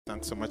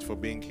Thanks so much for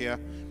being here.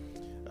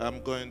 I'm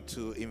going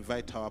to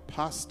invite our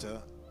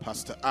pastor,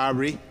 Pastor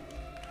Ari,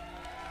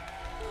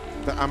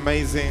 the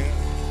amazing,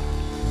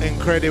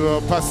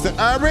 incredible Pastor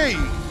Ari.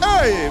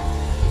 Hey!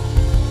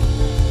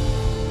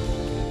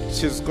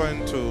 She's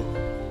going to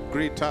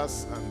greet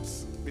us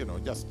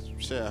and, just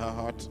share her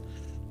heart,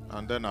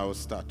 and then I will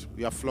start.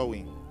 We are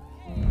flowing.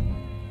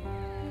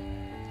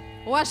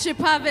 Worship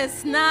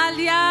Harvest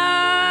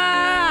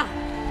Nalia.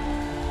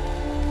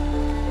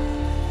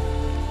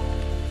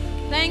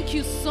 Thank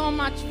you so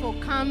much for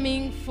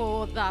coming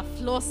for the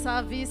floor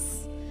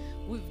service.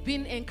 We've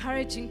been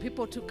encouraging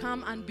people to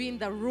come and be in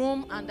the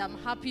room, and I'm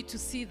happy to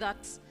see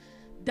that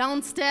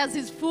downstairs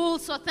is full,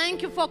 so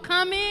thank you for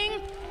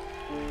coming.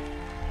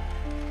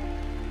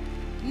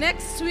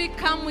 Next week,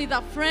 come with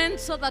a friend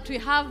so that we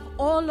have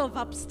all of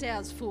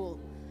upstairs full,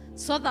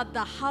 so that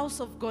the house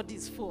of God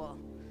is full.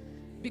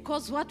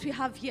 Because what we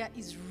have here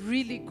is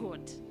really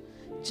good.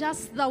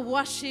 Just the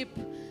worship,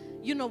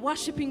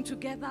 worshiping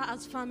together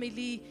as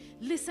family,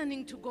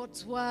 listening to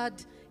God's word,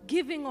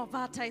 giving of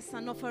our tithes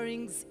and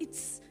offerings.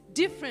 It's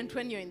different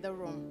when you're in the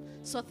room.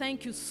 So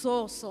thank you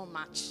so, so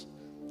much.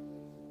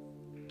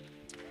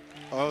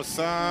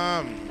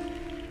 Awesome.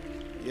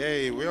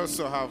 Yay. We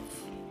also have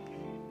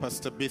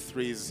Pastor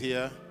B3 is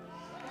here.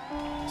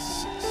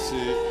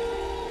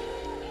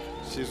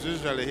 She's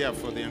usually here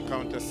for the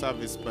encounter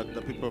service, but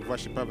the people of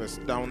Worship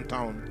Harvest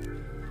downtown,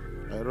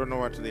 I don't know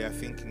what they are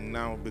thinking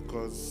now,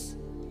 because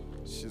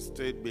she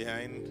stayed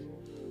behind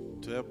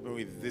to help me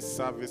with this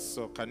service.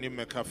 So can you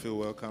make her feel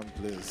welcome,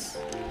 please?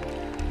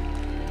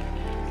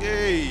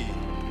 Yay!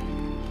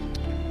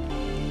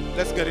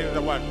 Let's get into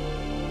the word.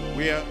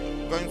 We are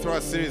going through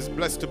a series,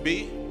 Blessed to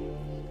Be,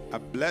 a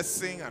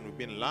blessing, and we've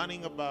been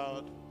learning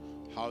about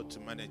how to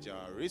manage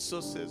our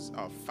resources,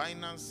 our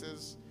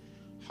finances,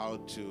 how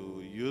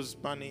to use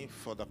money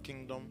for the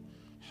kingdom,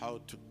 how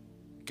to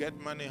get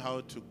money,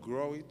 how to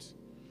grow it,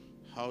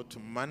 how to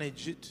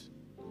manage it.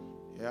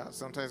 Yeah,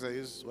 sometimes I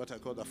use what I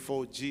call the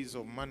 4 G's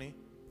of money.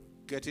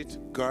 Get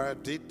it,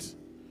 guard it,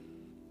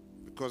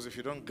 because if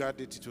you don't guard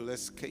it, it will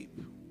escape.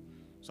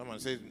 Someone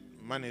says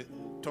money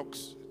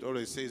talks, it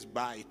always says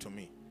bye to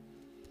me.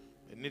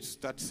 It needs to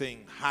start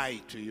saying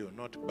hi to you,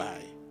 not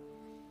bye.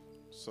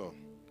 So,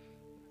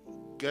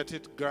 get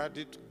it, guard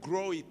it,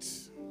 grow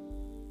it.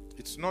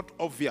 It's not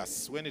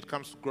obvious when it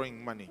comes to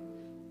growing money.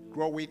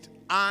 Grow it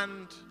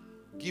and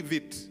give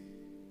it.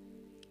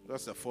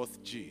 That's the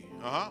 4th G.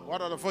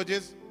 What are the 4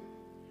 G's?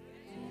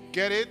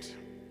 Get it,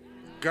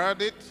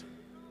 guard it,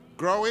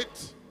 grow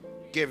it,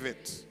 give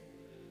it.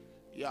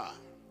 Yeah.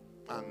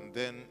 And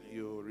then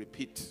you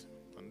repeat.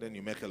 And then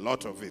you make a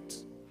lot of it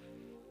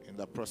in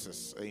the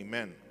process.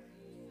 Amen.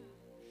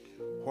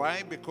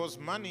 Why? Because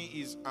money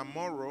is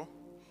amoral.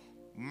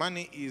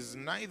 Money is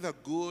neither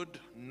good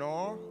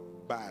nor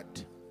bad.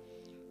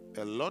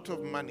 A lot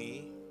of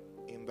money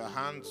in the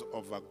hands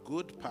of a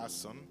good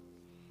person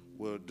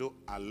will do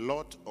a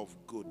lot of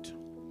good.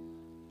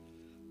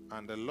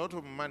 And a lot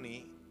of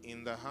money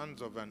in the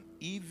hands of an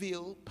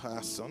evil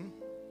person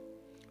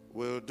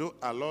will do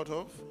a lot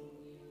of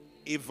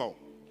evil.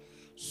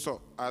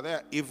 So, are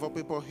there evil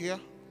people here?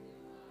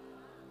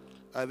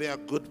 Are there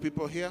good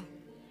people here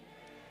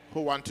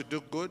who want to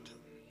do good?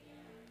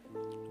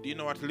 Do you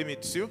know what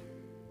limits you?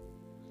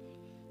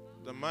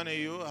 The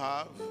money you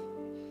have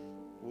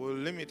will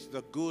limit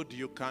the good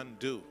you can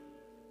do.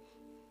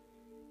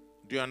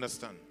 Do you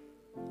understand?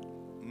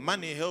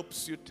 Money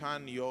helps you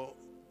turn your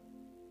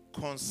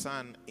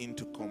concern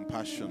into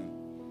compassion.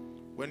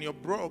 When you're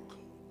broke,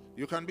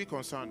 you can be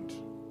concerned.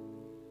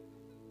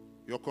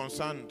 You're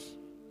concerned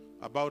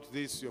about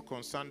this, you're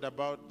concerned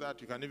about that.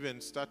 You can even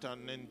start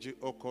an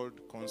NGO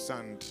called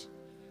Concerned.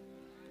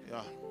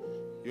 Yeah.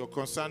 You're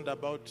concerned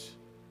about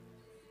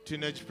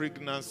teenage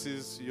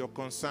pregnancies. You're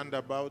concerned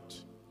about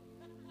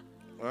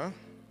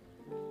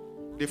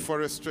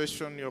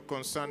deforestation. You're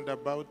concerned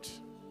about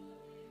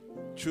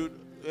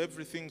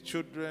everything,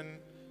 children.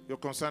 You're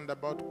concerned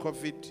about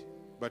COVID,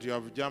 but you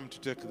have jumped to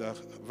take the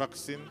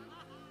vaccine.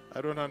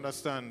 I don't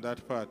understand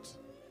that part.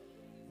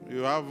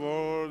 You have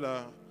all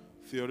the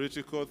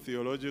theoretical,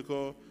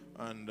 theological,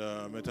 and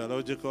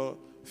metallurgical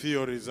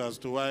theories as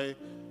to why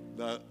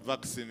the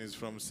vaccine is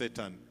from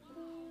Satan.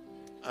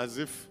 As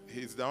if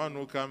he's the one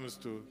who comes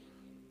to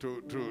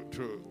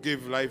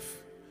give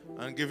life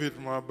and give it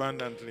more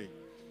abundantly.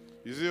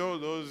 You see all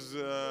those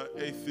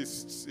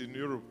atheists in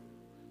Europe,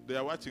 they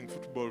are watching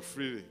football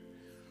freely.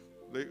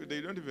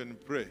 They don't even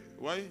pray.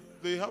 Why?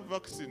 They have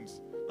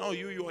vaccines. Now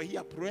you are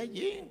here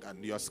praying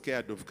and you are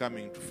scared of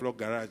coming to Flow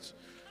Garage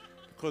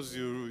because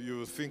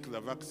you think the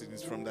vaccine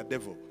is from the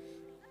devil.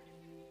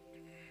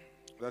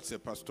 That's a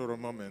pastoral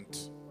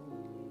moment.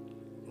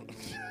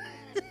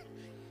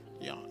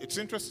 Yeah, it's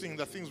interesting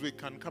the things we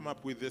can come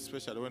up with,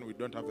 especially when we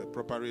don't have a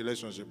proper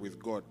relationship with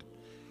God.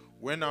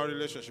 When our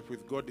relationship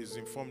with God is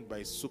informed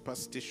by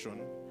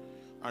superstition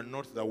and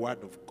not the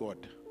word of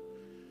God,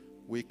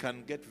 we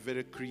can get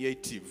very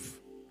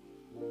creative.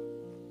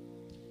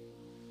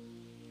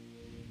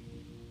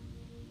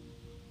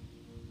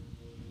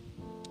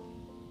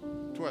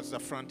 towards the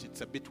front,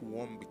 it's a bit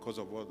warm because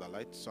of all the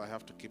lights, so I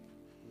have to keep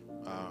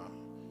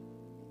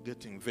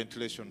getting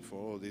ventilation for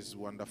all these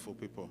wonderful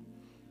people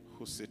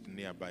who sit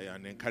nearby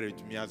and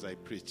encourage me as I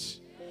preach.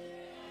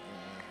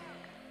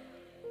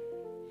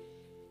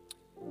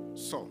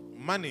 So,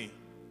 money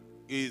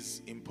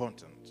is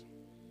important.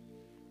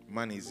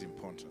 Money is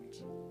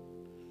important.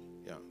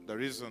 Yeah, the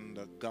reason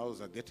that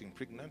girls are getting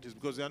pregnant is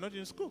because they are not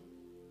in school.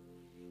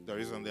 The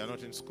reason they are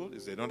not in school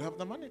is they don't have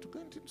the money to go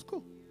into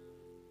school.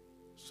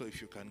 So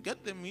if you can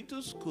get them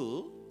into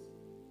school,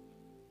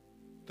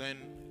 then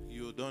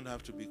you don't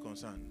have to be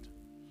concerned.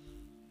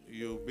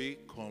 You be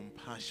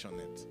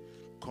compassionate.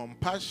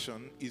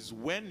 Compassion is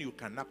when you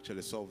can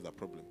actually solve the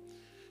problem.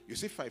 You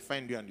see, if I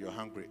find you and you're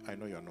hungry, I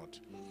know you're not.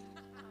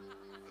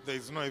 There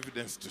is no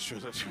evidence to show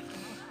that you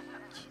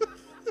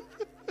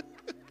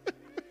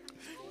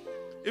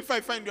If I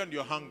find you and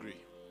you're hungry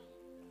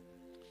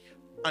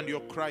and you're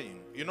crying,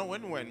 you know,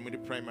 when we were in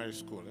middle primary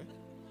school,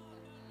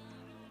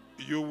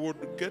 you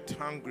would get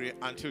hungry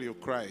until you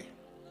cry.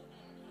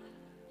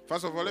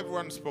 First of all,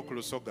 everyone spoke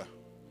Lusoga.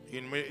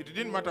 It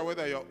didn't matter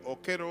whether you're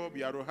Okero,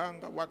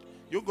 Biaruhanga, what.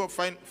 You go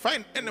find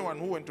anyone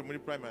who went to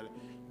middle primary,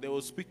 they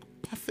will speak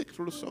perfect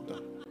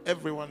Lusoga.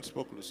 Everyone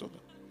spoke Lusoga.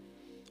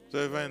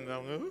 So you find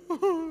them,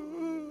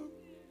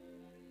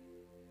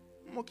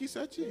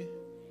 Mukisa.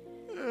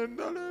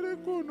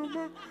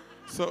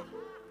 So,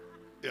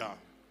 yeah.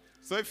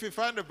 So if you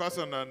find a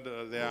person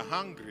and they are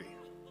hungry,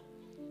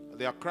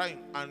 they are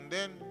crying, and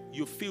then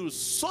you feel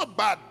so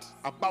bad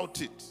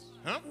about it,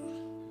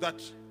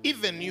 that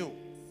even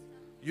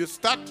you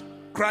start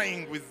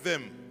crying with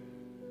them.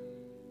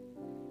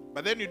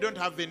 But then you don't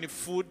have any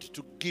food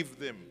to give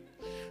them.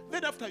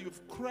 Then after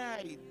you've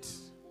cried,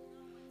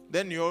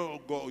 then you all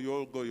go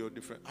your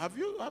different. Have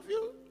you?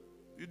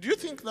 Do you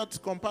think that's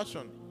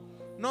compassion?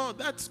 No,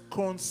 that's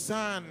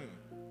concern.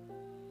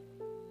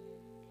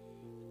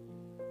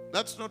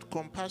 That's not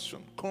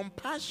compassion.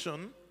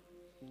 Compassion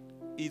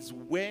is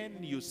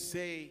when you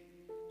say,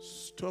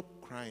 stop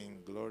crying,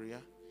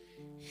 Gloria.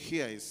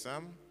 Here is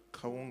some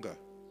kawunga.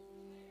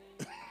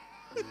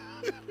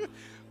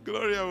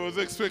 Gloria was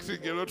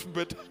expecting a lot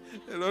better,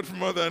 a lot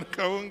more than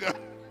kawunga.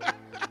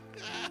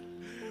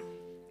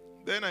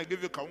 Then I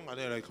give you kawunga,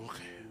 they're like,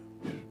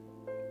 okay,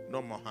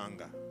 no more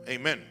hunger.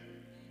 Amen.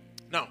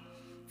 Now,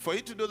 for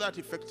you to do that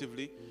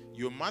effectively,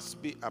 you must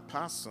be a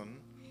person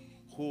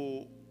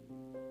who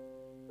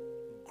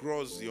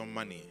grows your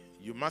money.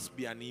 You must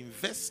be an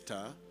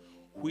investor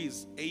who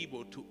is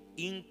able to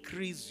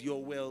increase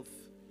your wealth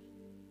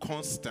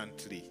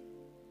constantly.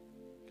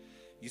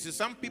 You see,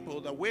 some people,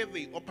 the way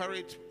they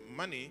operate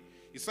money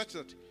is such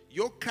that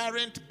your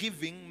current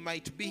giving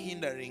might be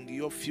hindering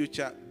your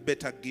future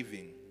better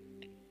giving.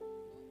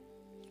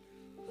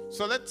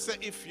 So let's say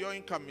if your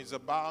income is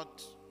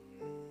about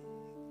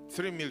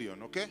 3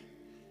 million, okay?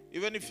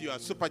 Even if you are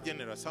super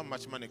generous, how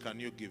much money can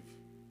you give?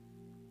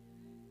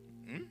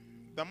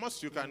 The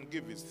most you can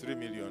give is 3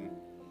 million.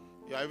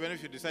 Yeah, even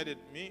if you decided,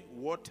 me,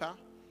 water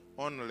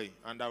only,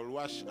 and I will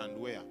wash and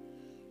wear.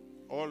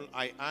 All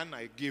I earn,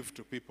 I give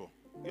to people.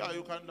 Yeah,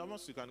 you can. The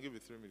most you can give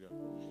is 3 million.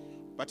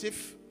 But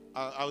if,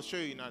 I'll show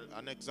you in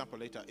an example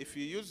later. If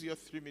you use your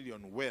 3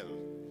 million well,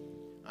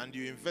 and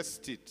you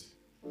invest it,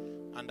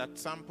 and at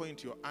some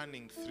point you're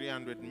earning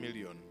 300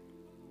 million.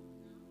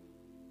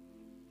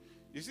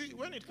 You see,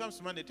 when it comes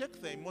to money, take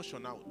the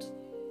emotion out.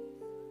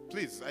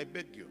 Please, I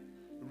beg you.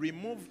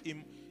 Remove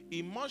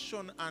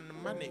emotion and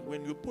money.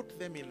 When you put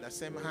them in the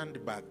same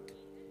handbag,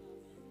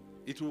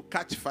 it will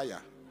catch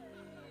fire.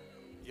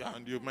 Yeah,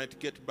 and you might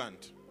get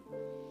burnt.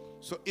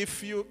 So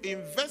if you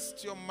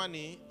invest your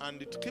money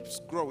and it keeps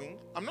growing,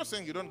 I'm not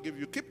saying you don't give,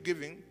 you keep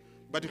giving,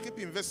 but you keep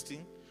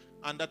investing,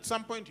 and at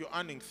some point you're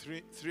earning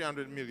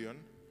 300 million,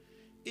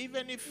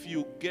 even if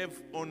you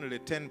gave only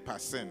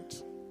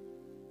 10%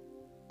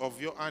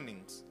 of your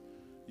earnings,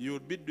 you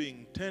would be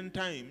doing 10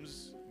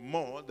 times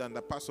more than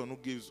the person who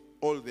gives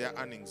all their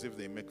earnings if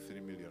they make 3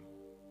 million.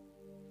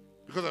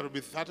 Because that would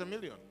be 30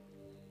 million.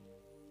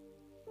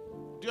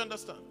 Do you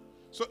understand?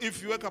 So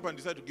if you wake up and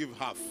decide to give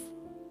half,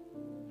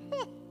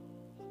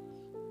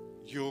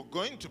 you're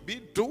going to be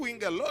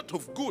doing a lot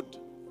of good.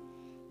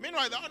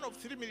 Meanwhile, the one of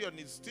 3 million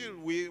is still,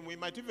 we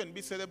might even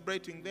be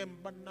celebrating them.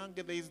 But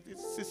Nange, there is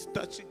this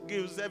sister, she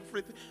gives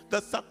everything,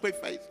 the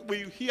sacrifice.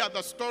 We hear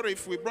the story.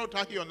 If we brought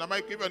her here on the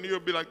mic, even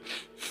you'll be like,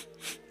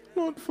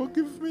 Lord,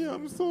 forgive me,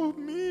 I'm so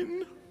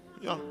mean.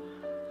 Yeah.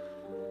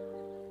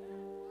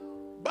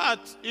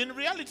 But in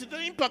reality, the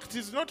impact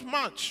is not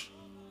much.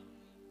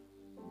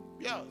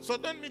 Yeah, so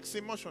don't mix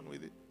emotion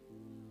with it.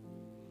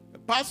 A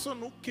person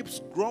who keeps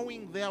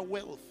growing their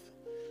wealth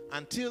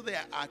until they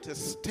are at a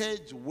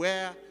stage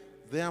where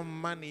their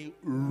money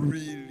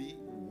really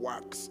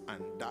works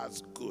and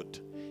does good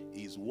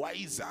is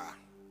wiser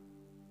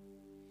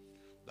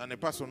than a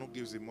person who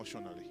gives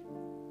emotionally.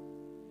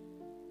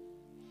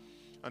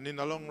 And in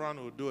the long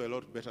run, will do a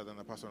lot better than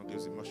a person who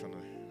gives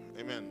emotionally.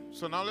 Amen.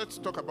 So now let's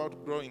talk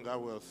about growing our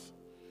wealth.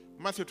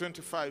 Matthew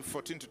 25,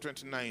 14 to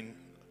 29.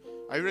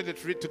 Are you ready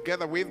to read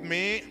together with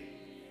me?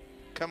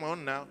 Come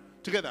on now.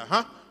 Together,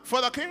 huh?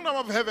 for the kingdom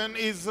of heaven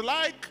is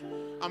like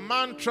a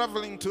man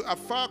traveling to a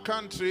far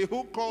country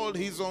who called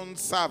his own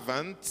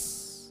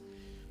servants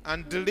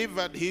and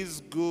delivered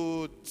his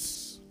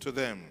goods to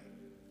them.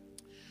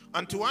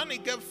 And to one he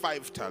gave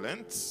 5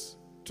 talents,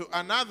 to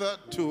another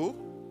 2,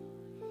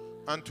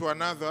 and to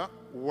another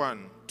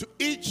 1, to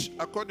each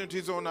according to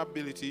his own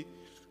ability,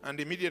 and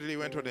immediately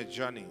went on a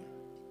journey.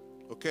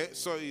 Okay,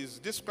 so he's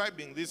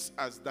describing this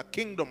as the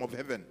kingdom of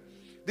heaven.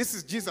 This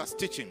is Jesus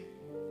teaching.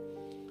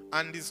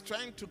 And he's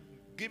trying to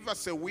give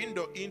us a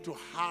window into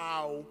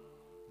how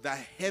the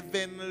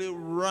heavenly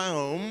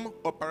realm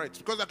operates.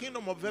 Because the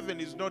kingdom of heaven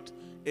is not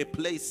a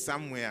place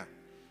somewhere.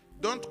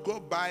 Don't go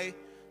buy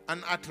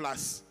an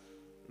atlas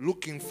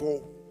looking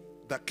for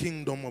the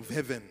kingdom of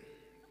heaven.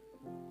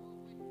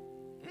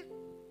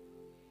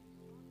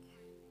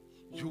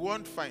 You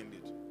won't find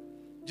it.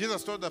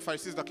 Jesus told the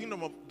Pharisees, the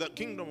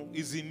kingdom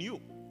is in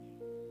you.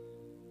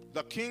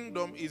 The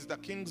kingdom is the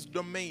king's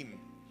domain.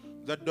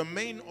 The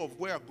domain of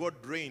where God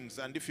reigns.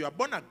 And if you are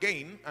born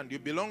again and you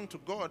belong to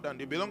God and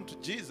you belong to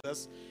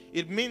Jesus,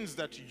 it means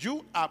that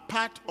you are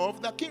part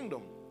of the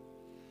kingdom.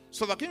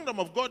 So the kingdom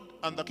of God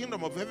and the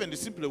kingdom of heaven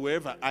is simply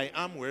wherever I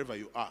am, wherever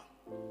you are.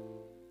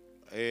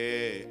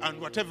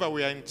 And whatever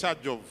we are in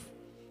charge of.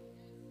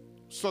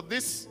 So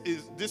this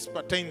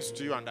pertains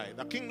to you and I.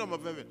 The kingdom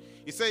of heaven.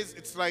 He says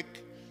it's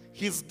like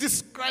he's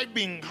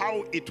describing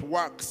how it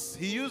works.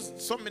 He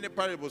used so many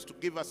parables to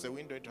give us a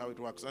window into how it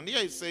works. And here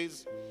he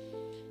says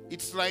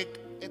it's like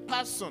a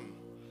person,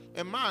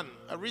 a man,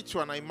 a rich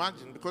one, I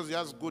imagine, because he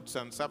has goods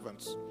and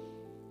servants,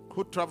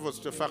 who travels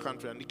to a far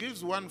country. And he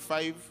gives 1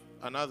 5,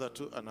 another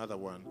 2, another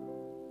 1.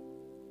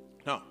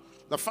 Now,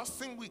 the first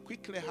thing we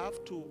quickly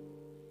have to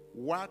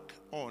work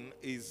on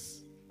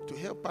is to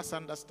help us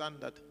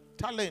understand that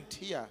talent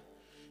here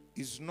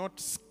is not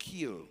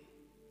skill.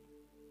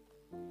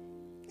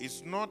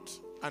 It's not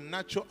a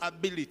natural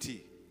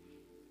ability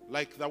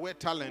like the way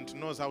talent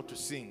knows how to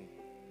sing.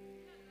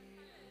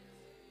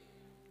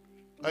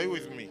 Are you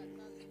with me?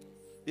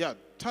 Yeah,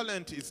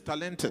 talent is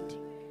talented.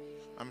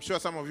 I'm sure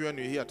some of you, when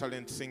you hear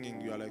talent singing,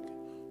 you are like,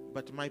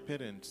 but my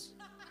parents,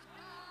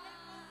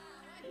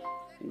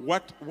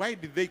 why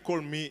did they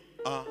call me,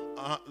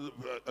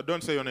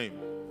 don't say your name.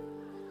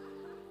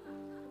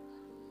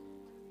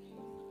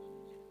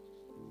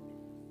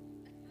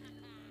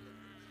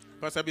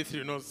 Pastor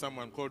B3 knows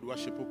someone called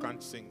Worship who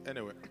can't sing.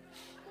 Anyway.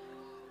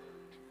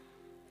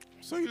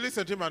 So you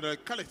listen to him and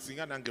like, Kale sing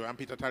and I'm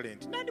Peter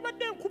talent.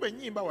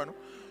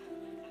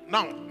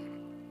 Now,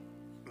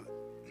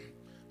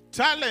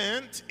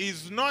 talent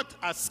is not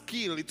a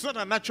skill. It's not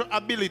a natural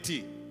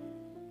ability.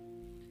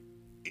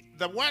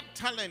 The word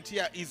talent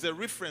here is a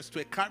reference to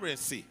a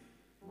currency.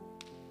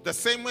 The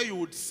same way you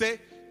would say,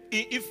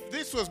 if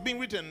this was being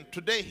written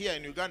today here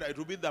in Uganda, it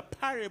would be the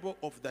parable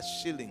of the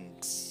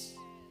shillings.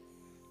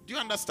 Do you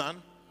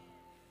understand?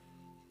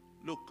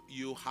 Look,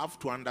 you have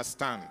to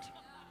understand.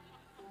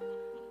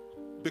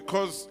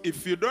 Because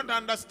if you don't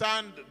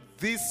understand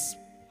this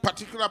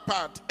particular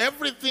part,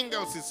 everything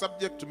else is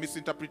subject to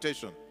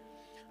misinterpretation.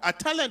 A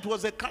talent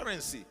was a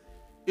currency.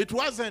 It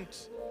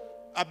wasn't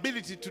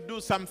ability to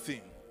do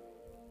something.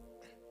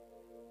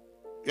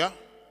 Yeah?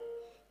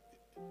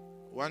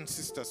 One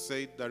sister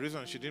said the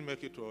reason she didn't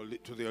make it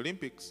to the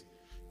Olympics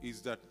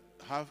is that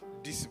her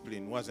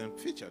discipline wasn't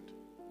featured.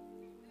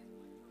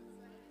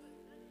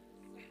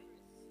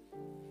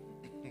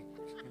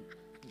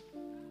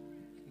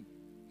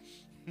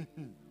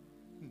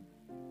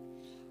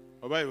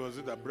 Or why was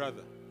it a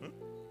brother?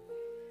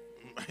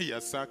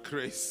 Yes, sir,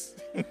 Grace.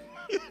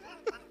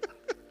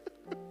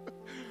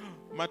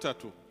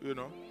 Matatu, you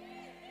know.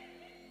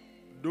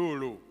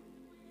 Dolo.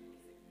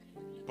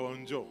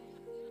 Ponjo.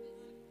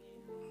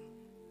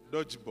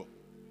 Dodgeball.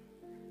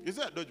 Is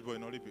there a dodgeball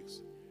in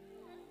Olympics?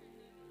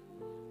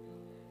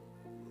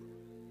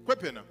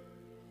 Kwepena.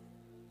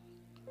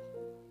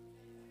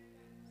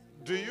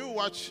 Do you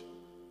watch,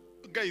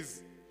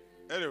 guys?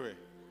 Anyway,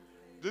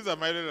 these are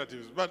my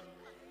relatives, but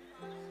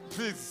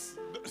please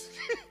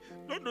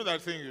don't do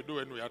that thing you do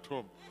when we're at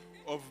home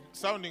of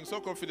sounding so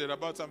confident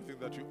about something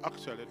that you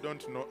actually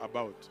don't know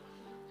about.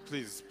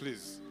 Please,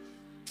 please.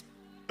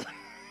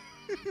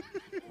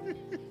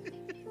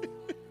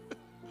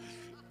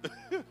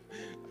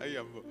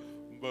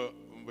 But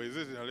is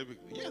it in Olympic?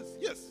 Yes,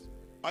 yes.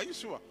 Are you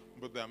sure?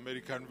 But the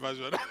American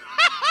version.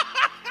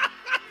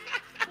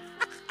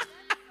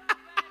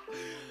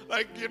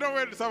 Like, you know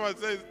when someone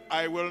says,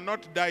 I will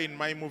not die in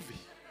my movie.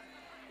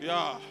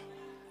 Yeah.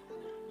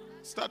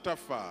 Start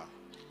afar.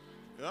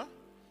 Yeah?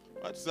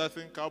 What's that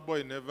thing?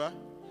 Cowboy never.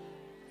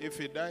 If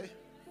he die,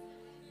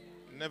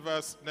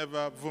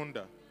 never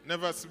wonder.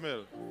 Never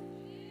smell.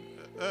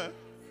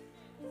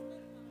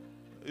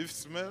 If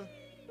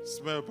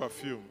smell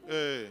perfume.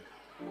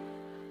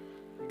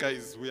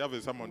 Guys, we have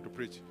someone to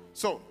preach.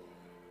 So,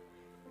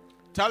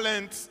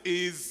 talent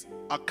is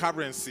a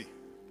currency.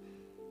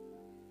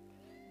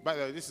 By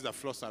the way, this is a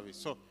floor service.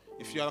 So,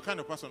 if you are the kind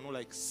of person who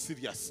likes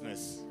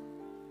seriousness,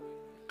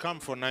 come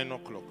for 9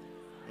 o'clock.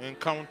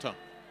 Encounter.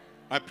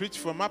 I preach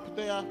from up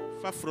there,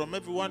 far from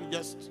everyone,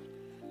 just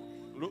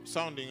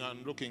sounding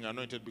and looking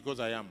anointed because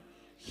I am.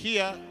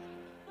 Here,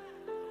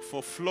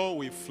 for flow,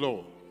 we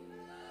flow.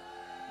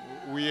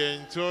 We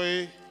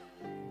enjoy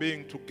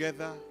being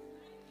together.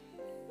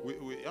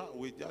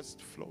 We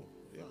just flow.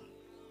 Yeah.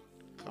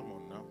 Come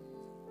on now.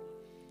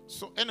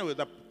 So anyway,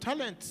 the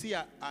talents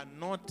here are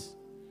not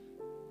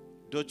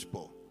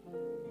dodgeball.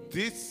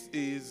 This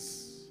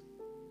is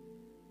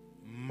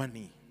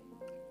money,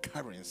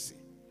 currency.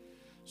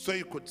 So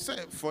you could say,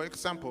 for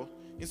example,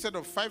 instead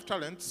of 5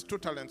 talents, 2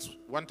 talents,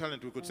 1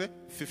 talent, we could say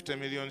 50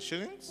 million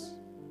shillings,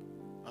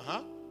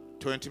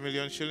 20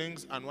 million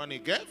shillings, and one he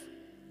gave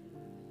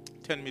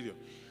 10 million.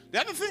 The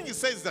other thing he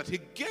says that he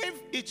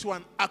gave each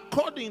one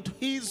according to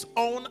his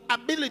own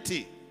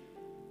ability.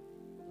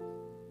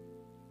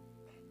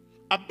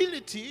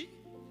 Ability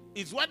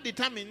is what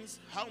determines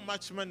how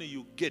much money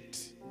you get.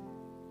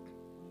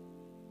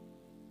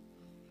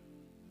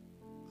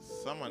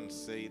 Someone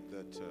said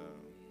that,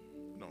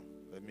 no,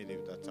 let me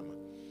leave that someone.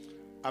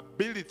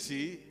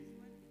 Ability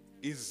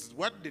is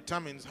what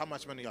determines how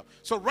much money you have.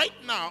 So right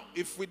now,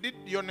 if we did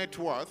your net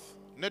worth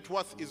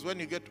is when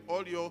you get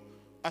all your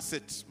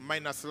assets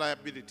minus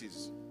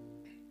liabilities.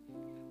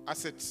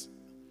 Assets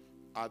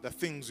are the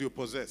things you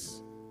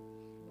possess,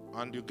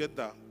 and you get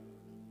the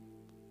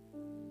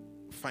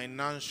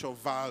financial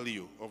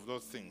value of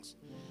those things.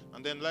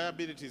 And then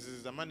liabilities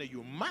is the money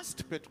you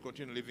must pay to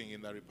continue living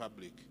in the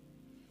republic.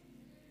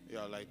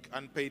 Yeah, like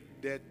unpaid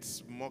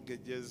debts,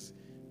 mortgages,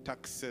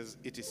 taxes,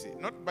 etc.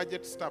 Not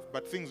budget stuff,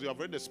 but things you have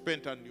already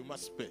spent and you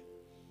must pay.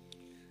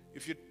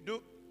 If you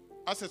do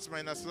assets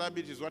minus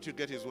liabilities, what you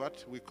get is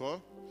what we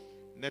call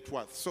net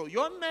worth. So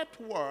your net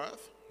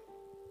worth,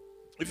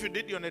 if you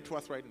did your net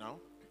worth right now,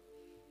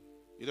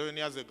 11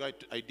 years ago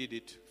I did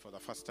it for the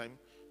first time,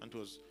 and it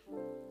was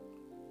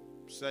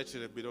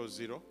slightly below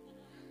 0.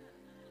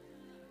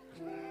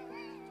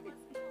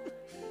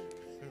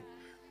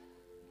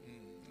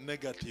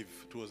 Negative,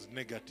 it was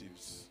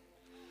negatives.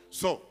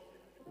 So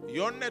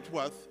your net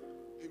worth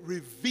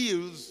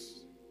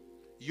reveals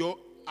your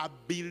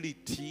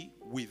ability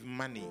with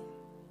money.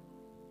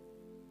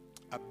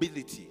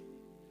 Ability.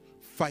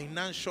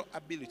 Financial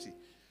ability.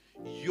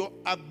 Your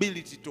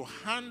ability to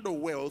handle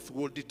wealth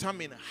will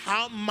determine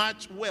how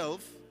much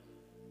wealth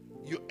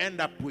you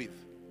end up with.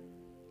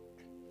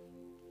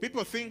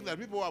 People think that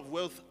people who have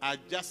wealth are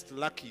just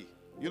lucky.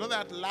 You know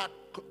that luck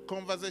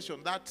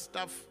conversation, that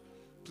stuff.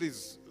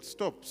 Please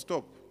stop.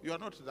 You are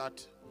not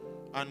that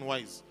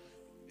unwise.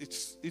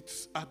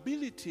 It's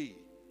ability.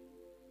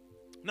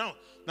 Now,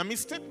 the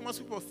mistake most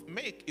people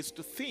make is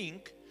to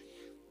think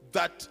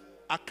that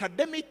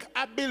academic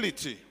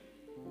ability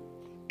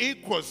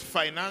equals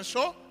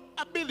financial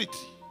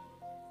ability.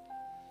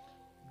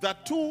 The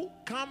two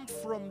come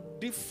from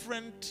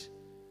different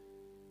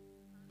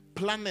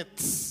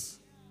planets.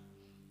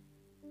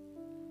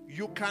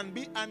 You can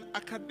be an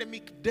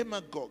academic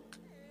demagogue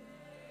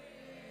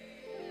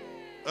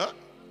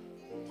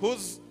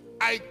whose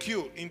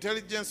IQ,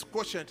 intelligence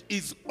quotient,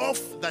 is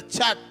off the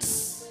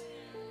charts,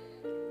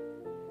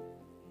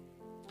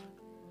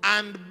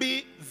 and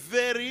be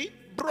very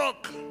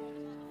broke.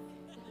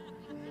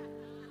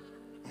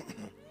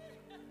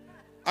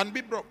 And be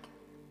broke.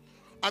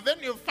 And then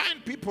you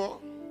find people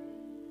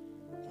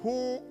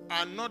who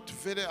are not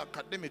very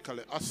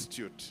academically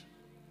astute,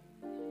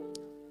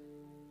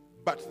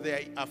 but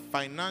they are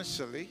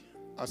financially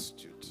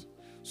astute.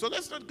 So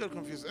let's not get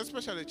confused,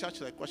 especially a church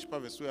like Worship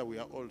Harvest, where we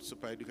are all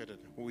super educated.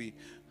 You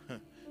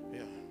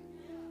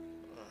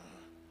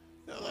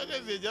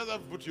just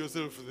have to put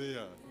yourself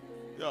there.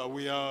 Yeah,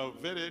 we are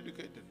very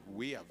educated.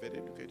 We are very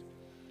educated.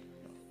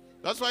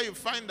 That's why you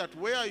find that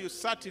where you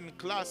sat in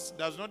class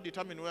does not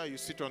determine where you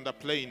sit on the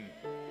plane.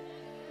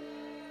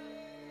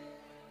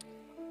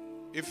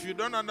 If you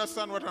don't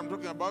understand what I'm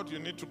talking about, you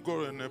need to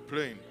go on a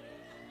plane.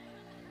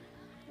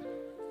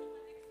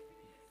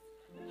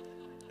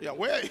 Yeah,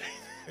 where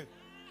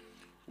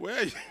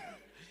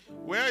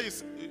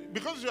is,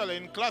 because you are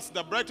in class,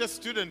 the brightest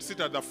students sit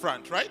at the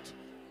front, right?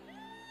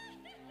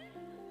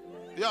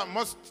 Yeah,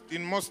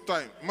 most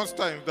time,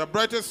 the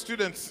brightest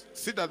students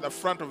sit at the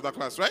front of the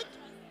class, right?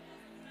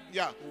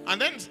 Yeah, and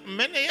then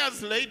many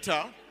years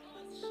later,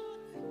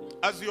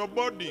 as you're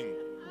boarding,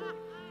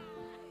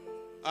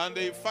 and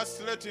they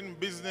first let in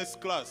business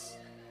class,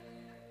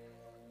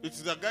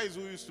 it's the guys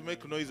who used to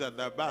make noise at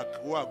the back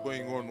who are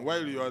going on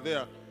while you are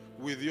there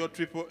with your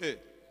AAA.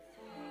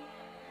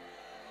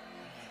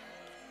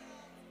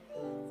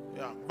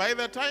 Yeah. By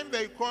the time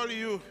they call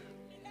you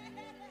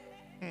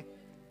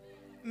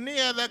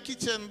near the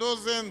kitchen,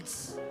 those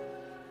ends,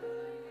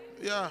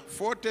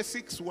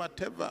 46,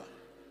 whatever.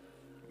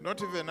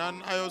 Not even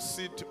an aisle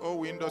seat or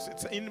windows.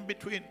 It's in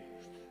between.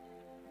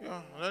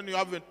 Yeah. And then you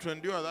have to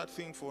endure that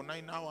thing for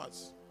 9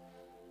 hours.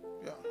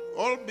 Yeah.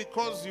 All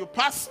because you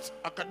passed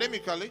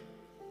academically,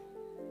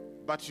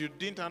 but you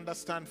didn't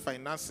understand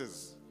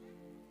finances.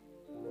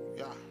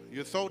 Yeah.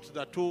 You thought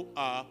the two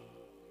are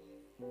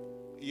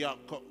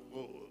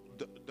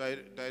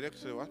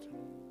directly what?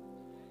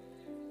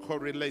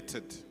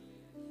 Correlated.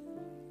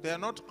 They are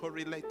not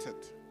correlated.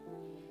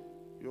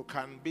 You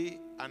can be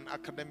an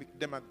academic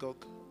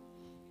demagogue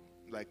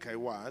like I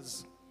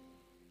was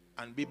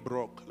and be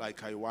broke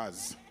like I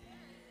was.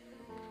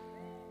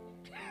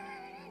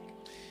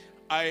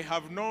 I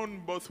have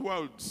known both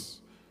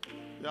worlds.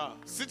 Yeah,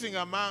 sitting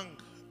among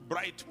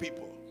bright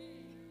people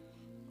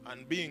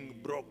and being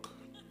broke.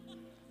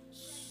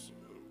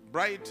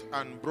 Bright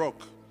and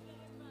broke.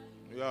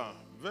 Yeah,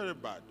 very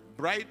bad.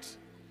 Bright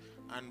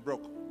and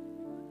broke.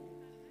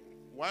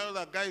 While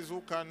the guys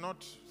who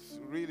cannot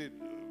really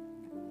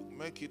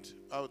make it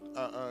out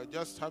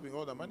just having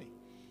all the money.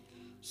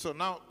 So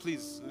now,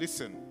 please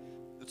listen.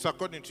 It's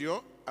according to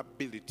your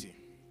ability.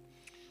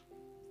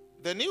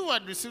 Then he who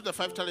had received the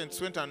 5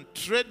 talents went and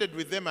traded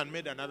with them and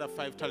made another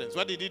 5 talents.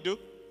 What did he do?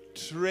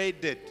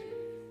 Traded.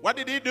 What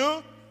did he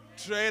do?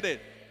 Traded.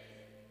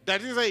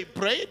 That is, he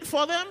prayed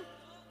for them.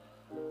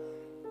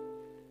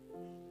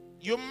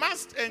 You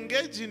must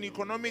engage in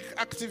economic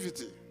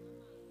activity.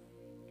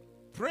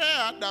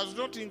 Prayer does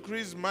not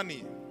increase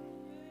money.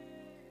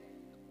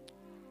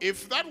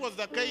 If that was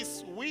the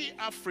case, we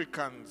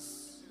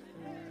Africans,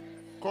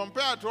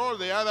 compared to all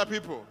the other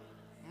people,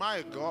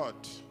 my God,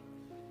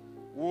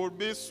 would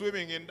be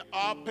swimming in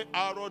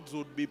our roads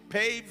would be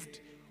paved,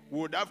 we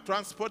would have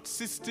transport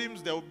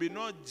systems, there would be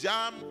no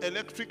jam,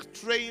 electric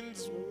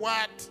trains,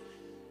 what?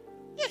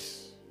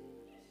 Yes.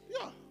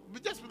 Yeah,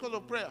 just because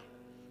of prayer.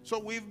 So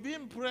we've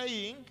been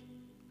praying,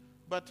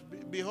 but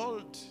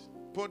behold,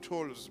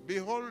 potholes.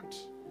 Behold,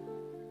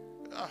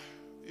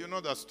 you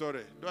know the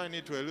story. Do I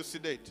need to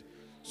elucidate?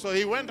 So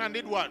he went and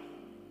did what?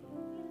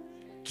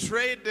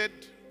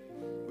 Traded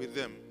with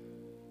them.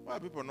 Why are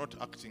people not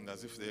acting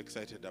as if they're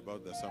excited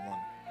about the sermon?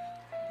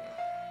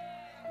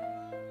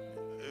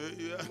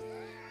 Yeah.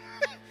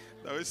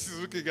 The way she's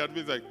looking at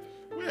me is like,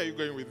 where are you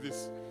going with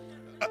this?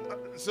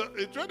 So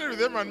he traded with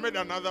them and made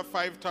another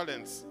 5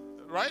 talents.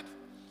 Right?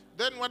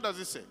 Then what does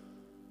he say?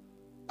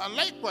 And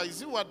likewise,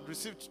 he who had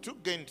received 2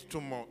 gained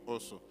 2 more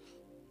also.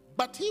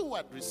 But he who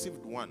had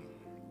received 1,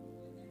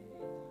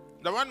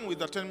 the one with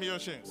the 10 million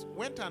shillings,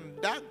 went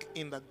and dug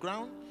in the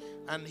ground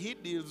and hid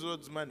his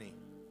Lord's money.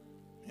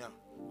 Yeah.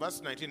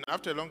 Verse 19,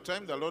 after a long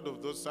time, the Lord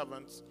of those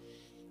servants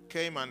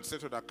came and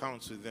settled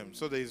accounts with them.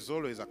 So there is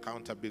always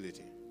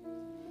accountability.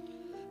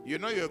 You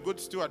know you're a good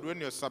steward when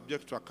you're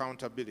subject to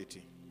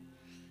accountability.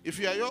 If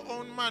you are your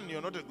own man,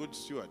 you're not a good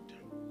steward.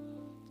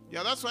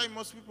 Yeah, that's why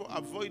most people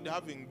avoid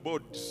having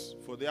boards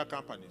for their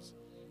companies.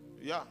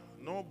 Yeah,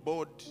 no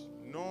board,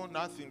 no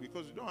nothing,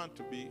 because you don't want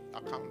to be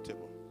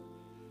accountable.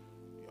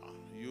 Yeah,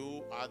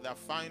 you are the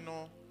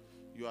final,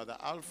 you are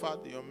the alpha,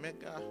 the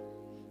omega,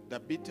 the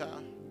beta,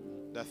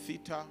 the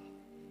theta,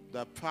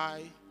 the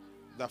pi,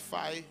 the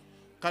phi.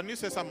 Can you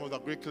say some of the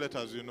Greek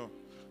letters you know?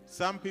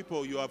 Some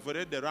people you have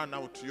already run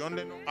out. You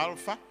only know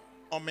alpha,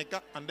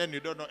 omega, and then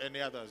you don't know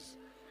any others.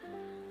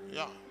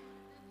 Yeah.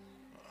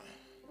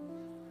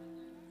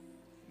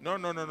 No.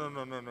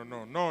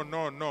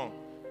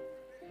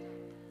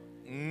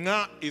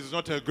 Nga is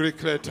not a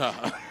Greek letter.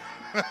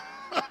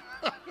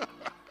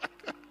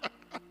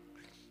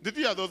 Did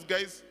you hear those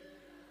guys?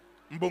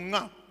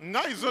 Mbunga. Nga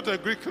is not a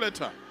Greek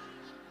letter.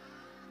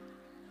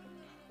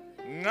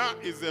 Nga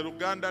is a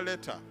Luganda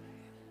letter.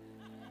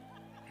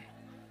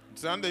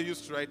 It's and they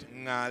used to write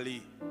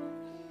Ngali.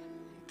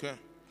 Okay.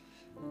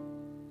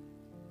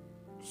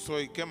 So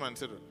he came and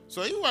said,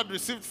 so he who had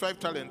received 5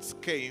 talents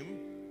came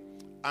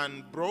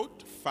and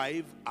brought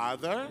 5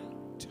 other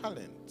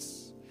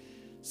talents,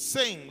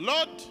 saying,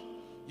 Lord,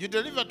 you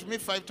delivered to me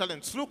 5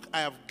 talents. Look, I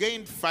have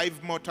gained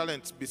 5 more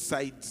talents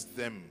besides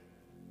them.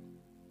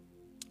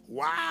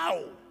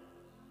 Wow.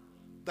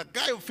 The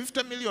guy of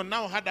 50 million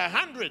now had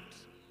 100.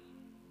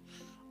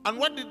 And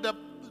what did the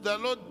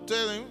Lord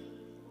tell him?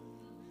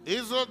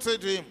 His Lord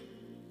said to him,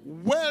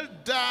 well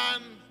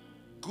done,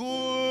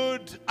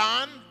 good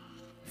and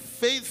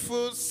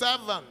faithful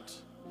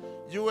servant.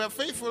 You were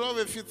faithful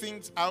over a few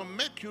things. I'll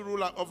make you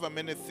ruler over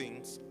many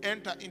things.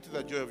 Enter into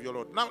the joy of your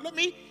Lord. Now let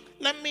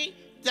me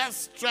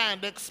just try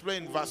and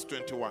explain verse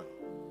 21.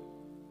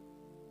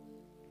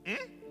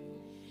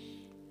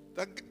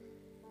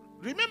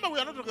 Remember, we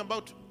are not talking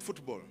about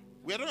football.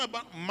 We are talking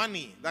about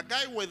money. The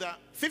guy with the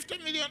 50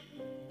 million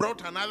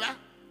brought another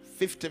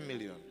 50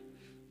 million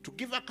to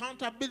give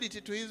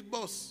accountability to his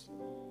boss.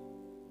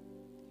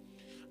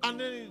 And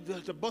then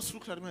the boss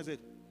looked at him and said,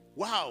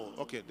 wow.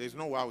 Okay, there's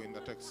no wow in the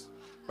text.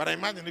 But I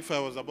imagine if I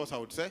was a boss, I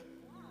would say,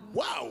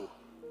 wow.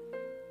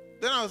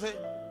 Then I would say,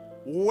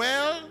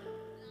 well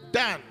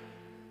done.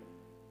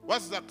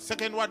 What's the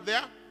second word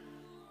there?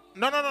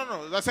 No.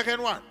 The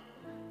second one.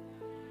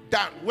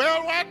 Done.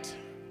 Well what?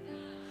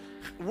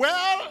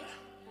 Well.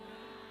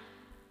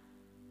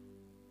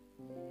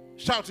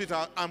 Shout it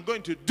out. I'm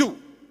going to do.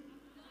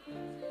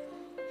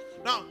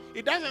 Now,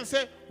 it doesn't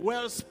say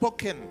well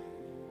spoken.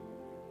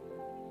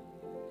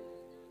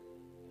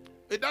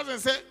 It doesn't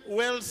say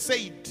well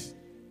said.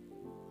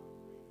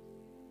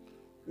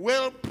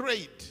 Well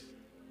prayed.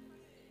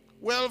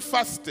 Well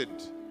fasted.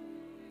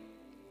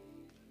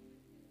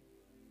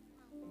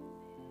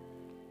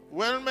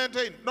 Well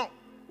maintained. No.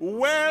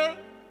 Well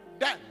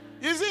done.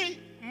 You see,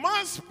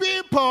 Most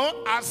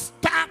people are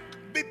stuck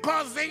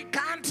because they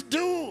can't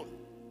do.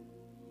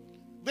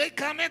 They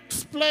can't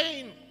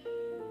explain.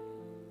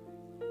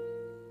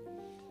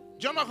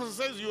 John Mukisa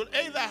says you'll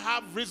either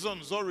have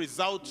reasons or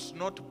results,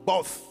 not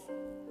both.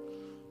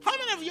 How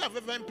many of you have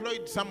ever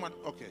employed someone?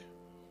 Okay,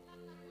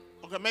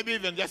 maybe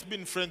even just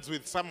been friends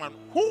with someone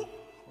who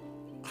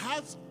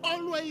has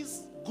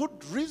always good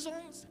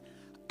reasons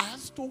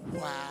as to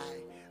why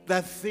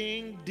the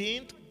thing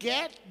didn't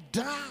get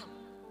done.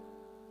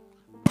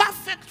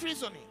 Perfect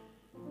reasoning.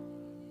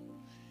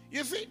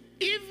 You see,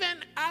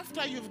 even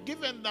after you've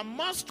given the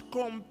most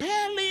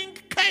compelling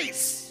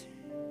case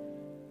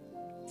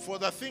for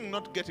the thing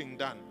not getting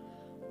done,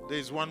 there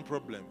is one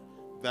problem.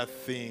 The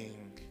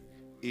thing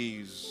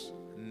is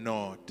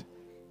not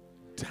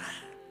done.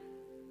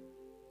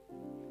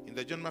 In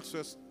the John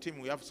Maxwell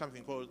team, we have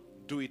something called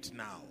Do It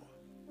Now.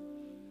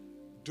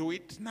 Do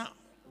it now.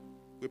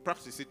 We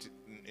practice it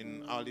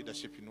in our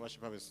leadership in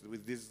worship harvest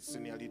with these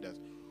senior leaders.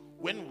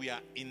 When we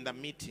are in the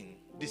meeting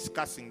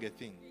discussing a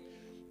thing,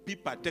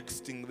 people are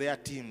texting their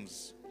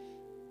teams,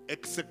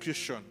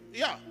 execution.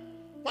 Yeah,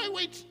 why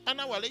wait an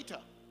hour later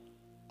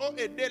or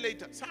a day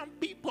later? Some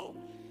people,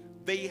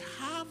 they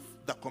have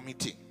the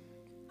committee.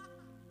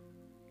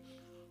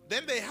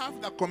 Then they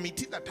have the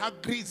committee that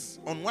agrees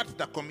on what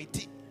the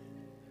committee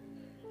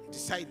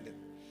decided.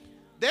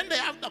 Then they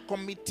have the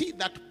committee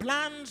that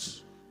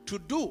plans to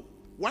do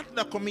what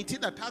the committee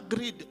that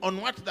agreed on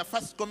what the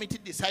first committee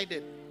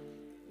decided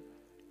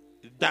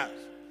does.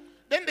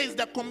 Then there is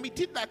the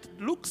committee that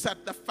looks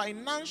at the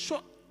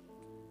financial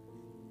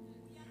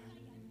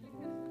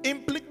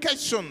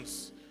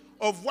implications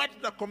of what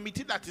the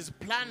committee that is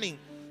planning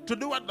to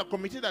do, what the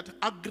committee that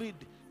agreed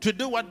to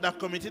do, what the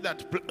committee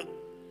that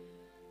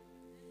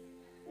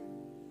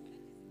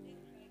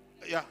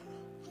yeah.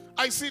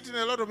 I see it in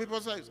a lot of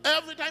people's lives.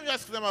 Every time you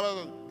ask them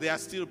about it, they are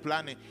still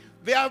planning.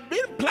 They have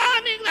been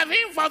planning the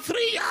thing for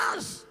 3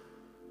 years.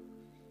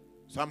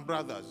 Some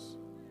brothers,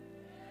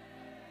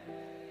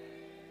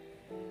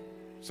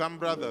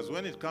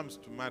 when it comes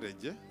to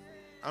marriage,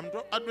 I'm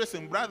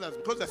addressing brothers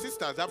because the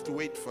sisters have to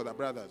wait for the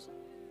brothers.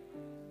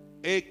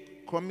 A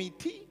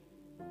committee,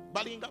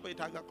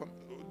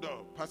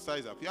 no, Pastor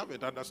Isaac, you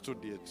haven't understood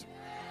yet.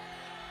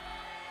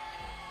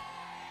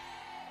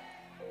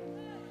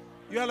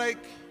 You're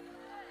like,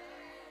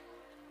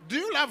 do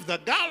you love the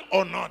girl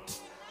or not?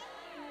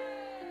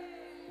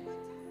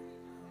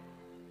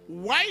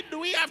 Why do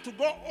we have to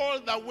go all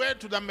the way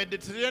to the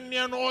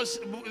Mediterranean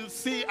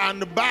Sea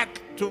and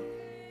back to...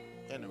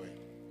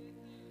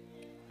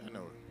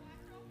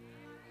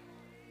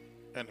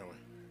 Anyway.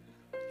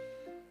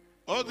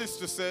 All this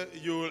to say,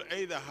 you will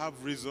either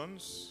have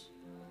reasons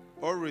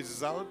or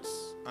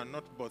results and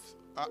not both.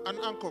 An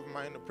uncle of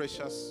mine, a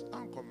precious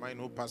uncle of mine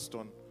who passed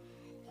on,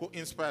 who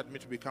inspired me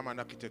to become an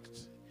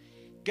architect,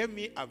 gave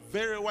me a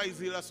very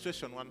wise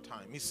illustration one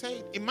time. He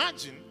said,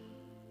 imagine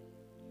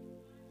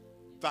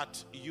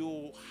that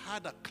you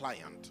had a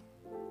client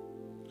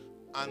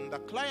and the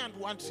client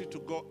wants you to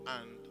go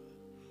and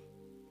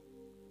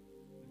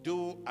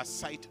do a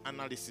site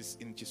analysis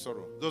in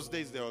Chisoro. Those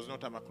days there was no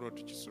tarmac road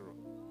to Chisoro.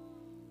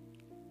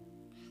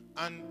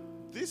 And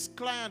this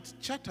client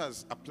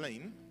charters a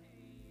plane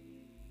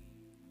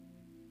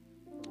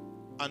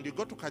and you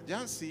go to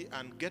Kajansi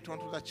and get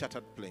onto the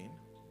chartered plane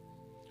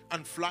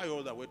and fly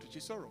all the way to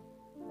Chisoro.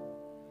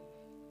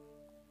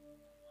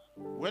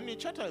 When you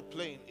charter a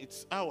plane,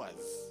 it's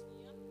hours.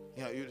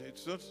 Yeah,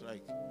 it's not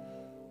like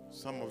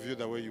some of you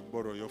the way you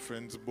borrow your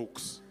friends'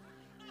 books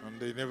and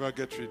they never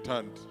get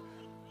returned.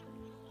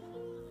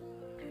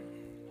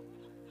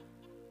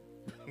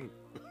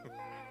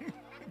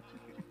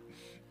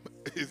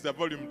 Is the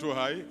volume too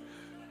high?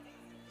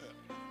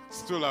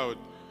 It's too loud.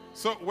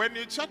 So when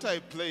you charter a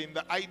plane,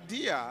 the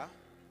idea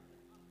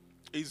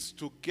is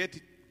to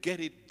get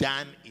it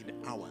done in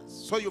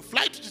hours. So you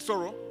fly to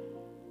Chisoro.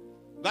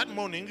 That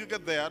morning you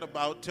get there at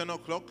about 10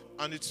 o'clock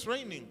and it's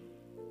raining.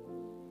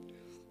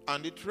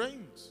 And it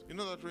rains. You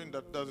know that rain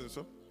that does it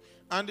so?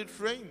 And it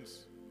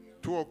rains.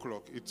 2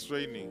 o'clock, it's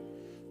raining.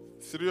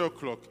 3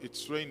 o'clock,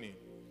 it's raining.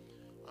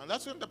 And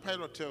that's when the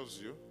pilot tells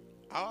you,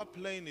 our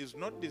plane is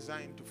not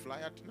designed to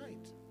fly at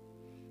night.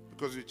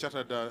 Because we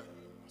chartered a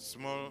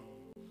small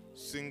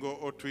single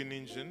or twin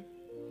engine.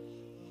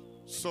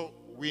 So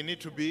we need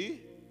to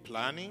be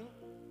planning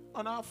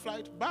on our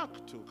flight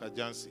back to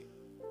Kajansi.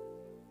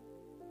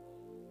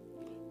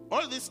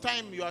 All this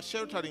time you are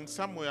sheltering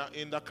somewhere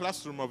in the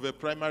classroom of a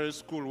primary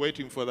school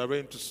waiting for the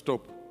rain to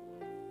stop.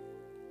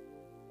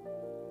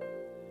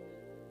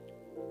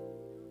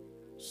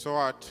 So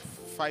at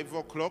 5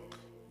 o'clock,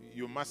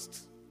 you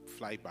must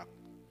fly back.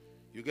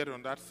 You get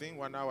on that thing,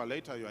 1 hour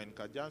later you are in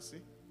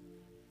Kajansi.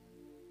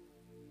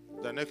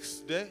 The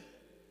next day,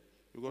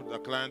 you go to the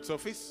client's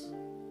office.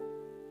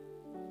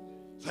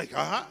 It's like,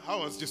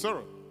 how was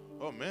Chisoro?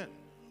 Oh man,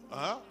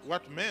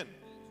 what man?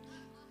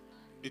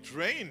 It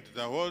rained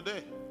the whole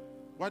day.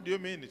 What do you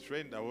mean it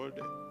rained the whole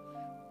day?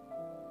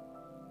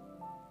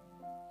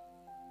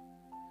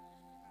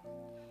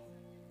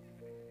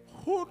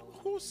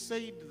 Who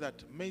said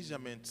that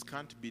measurements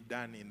can't be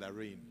done in the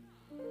rain?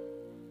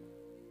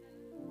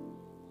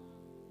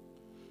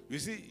 You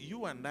see,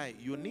 you and I,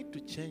 you need to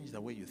change the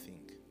way you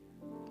think.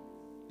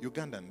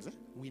 Ugandans,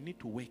 we need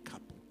to wake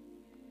up.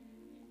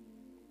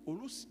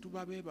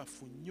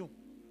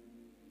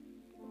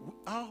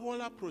 Our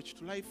whole approach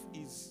to life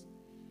is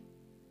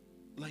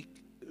like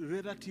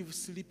relative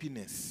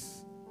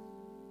sleepiness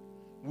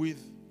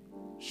with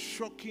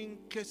shocking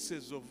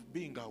cases of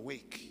being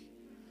awake.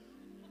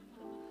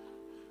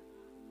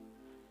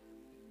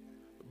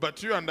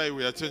 But you and I,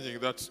 we are changing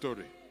that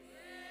story.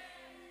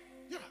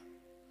 Yeah.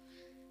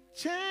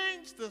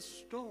 Change the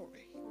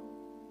story.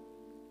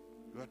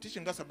 You are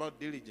teaching us about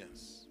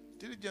diligence.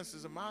 Diligence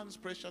is a man's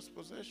precious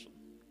possession.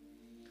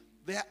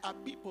 There are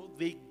people,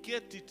 they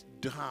get it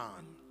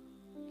done.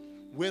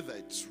 Whether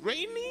it's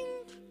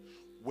raining,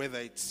 whether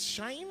it's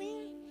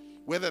shining,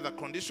 whether the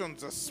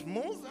conditions are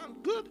smooth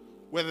and good,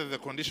 whether the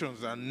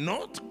conditions are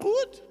not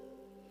good,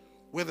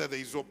 whether there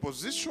is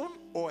opposition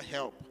or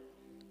help.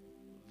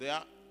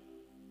 Their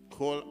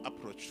whole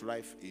approach to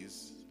life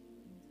is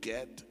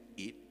get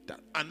it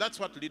done. And that's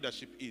what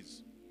leadership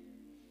is.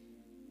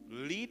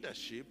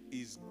 Leadership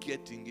is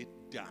getting it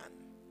done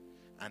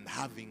and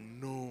having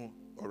no,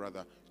 or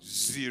rather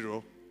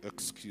zero,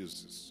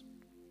 excuses.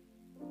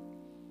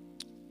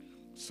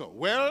 So,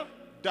 well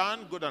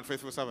done, good and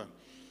faithful servant.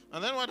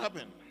 And then what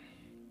happened?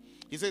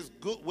 He says,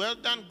 good, well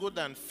done, good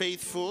and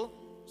faithful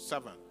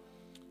servant.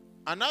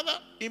 Another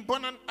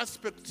important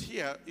aspect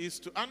here is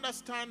to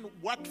understand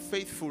what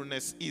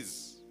faithfulness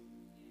is.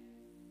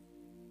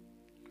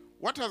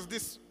 What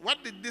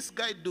did this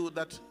guy do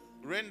that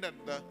rendered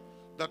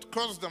that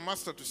caused the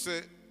master to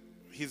say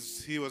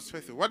he was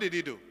faithful? What did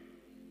he do?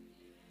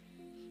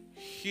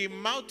 He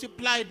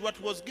multiplied what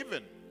was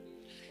given.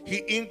 He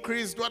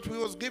increased what he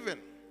was given.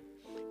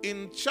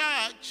 In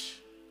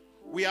church,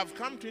 we have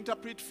come to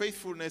interpret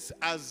faithfulness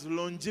as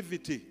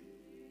longevity,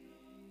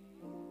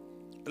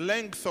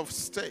 length of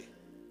stay.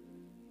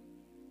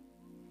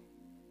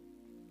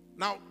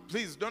 Now,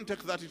 please don't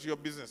take that into your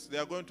business. They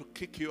are going to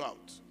kick you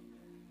out.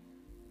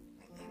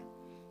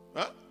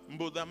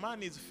 But the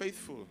man is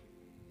faithful.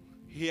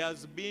 He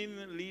has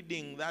been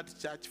leading that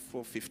church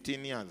for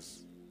 15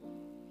 years.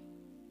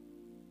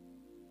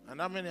 And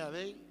how many are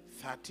they?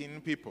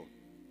 13 people.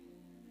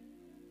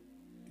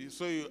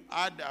 So you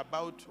add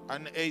about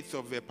 1/8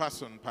 of a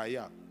person per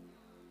year.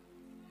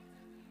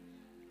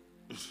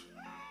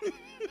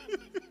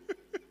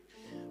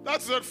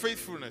 That's not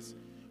faithfulness.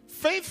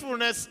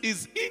 Faithfulness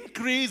is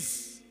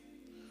increase.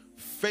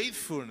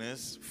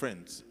 Faithfulness,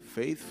 friends,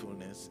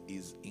 faithfulness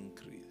is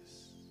increase.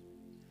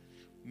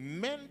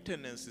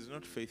 Maintenance is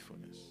not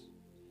faithfulness.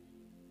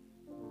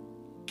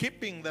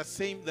 Keeping the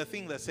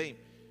thing the same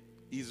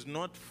is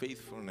not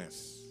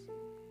faithfulness.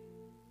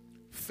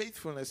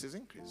 Faithfulness is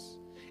increase.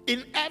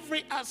 In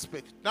every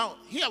aspect. Now,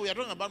 here we are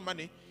talking about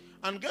money.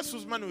 And guess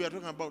whose money we are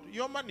talking about?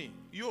 Your money.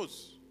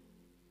 Yours.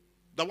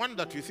 The one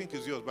that you think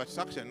is yours, but it's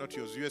actually not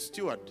yours. You're a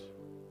steward.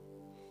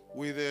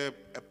 With a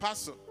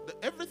person.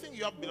 Everything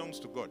you have belongs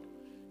to God.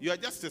 You are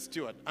just a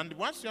steward. And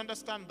once you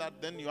understand that,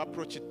 then you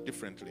approach it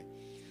differently.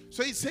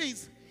 So he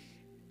says,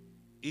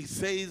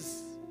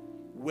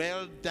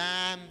 well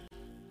done,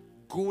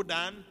 good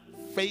and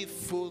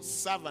faithful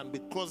servant,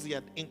 because he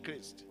had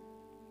increased.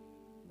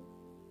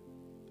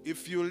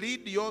 If you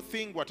lead your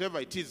thing, whatever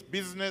it is,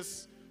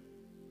 business,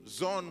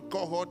 zone,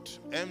 cohort,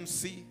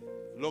 MC,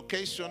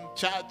 location,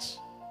 church.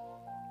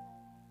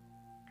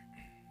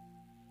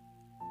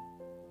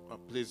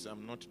 Please,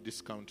 I'm not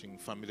discounting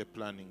family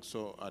planning.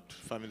 So at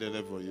family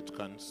level, it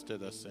can stay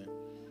the same.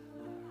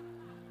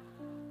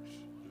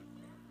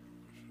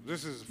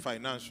 This is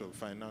financial.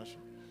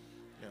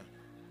 Yeah.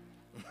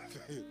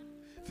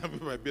 Some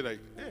people might be like,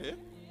 hey.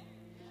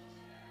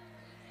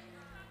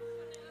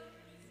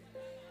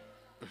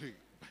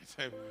 By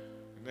the time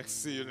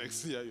next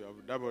year, you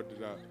have doubled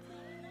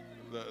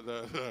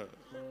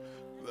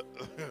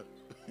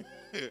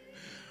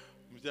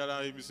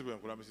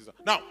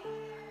Now,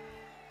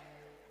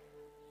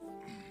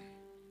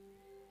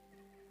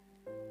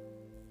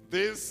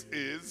 this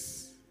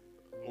is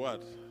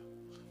what?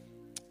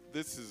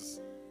 This is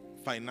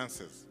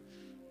finances.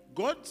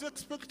 God's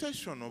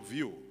expectation of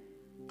you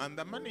and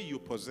the money you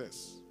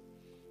possess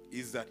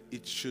is that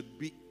it should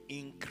be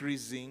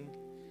increasing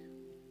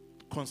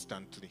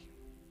constantly.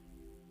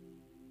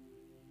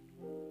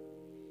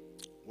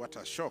 What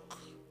a shock.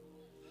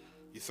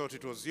 You thought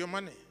it was your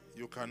money.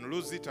 You can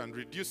lose it and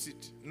reduce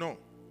it. No.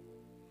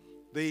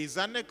 There is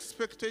an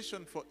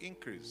expectation for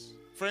increase.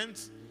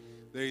 Friends,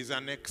 there is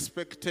an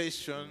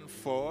expectation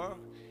for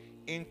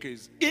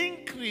increase.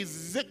 Increase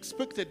is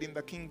expected in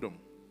the kingdom.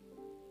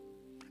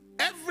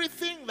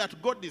 Everything that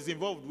God is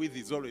involved with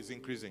is always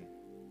increasing.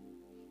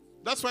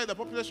 That's why the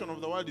population of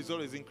the world is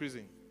always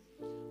increasing.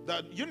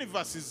 The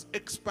universe is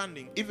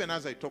expanding even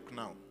as I talk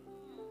now.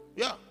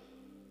 Yeah.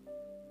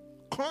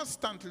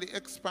 Constantly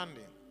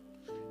expanding.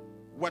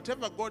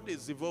 Whatever God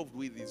is involved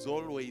with is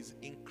always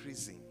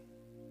increasing.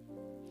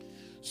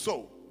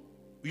 So,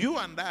 you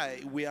and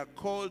I, we are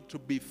called to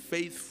be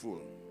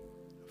faithful.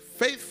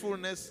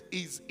 faithfulness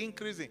is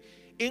increasing.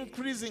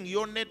 Increasing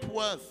your net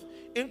worth,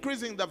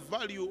 increasing the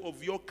value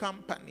of your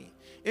company,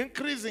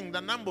 increasing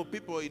the number of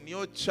people in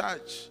your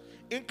church,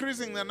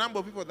 increasing the number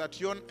of people that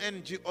your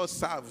NGO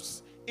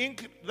serves.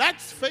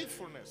 That's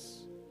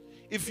faithfulness.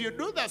 If you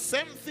do the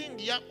same thing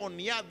year on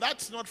year,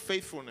 that's not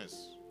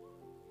faithfulness.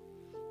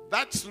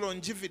 That's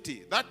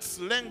longevity. That's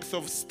length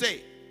of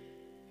stay.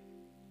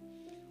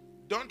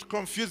 Don't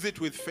confuse it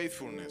with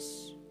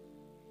faithfulness.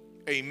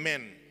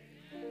 Amen.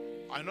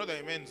 I know the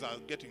amens are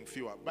getting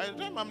fewer. By the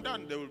time I'm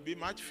done, there will be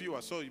much fewer.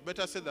 So you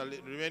better say the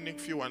remaining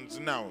few ones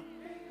now.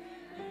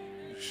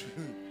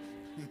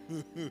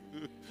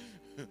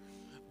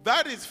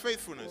 That is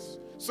faithfulness.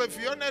 So if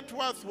your net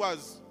worth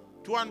was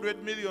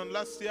 200 million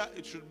last year,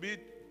 it should be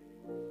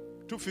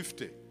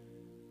 250.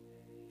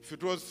 If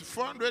it was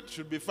 400, it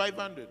should be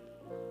 500.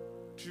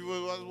 If it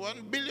was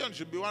 1 billion, it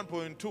should be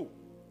 1.2.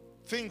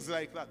 Things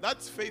like that.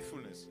 That's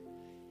faithfulness.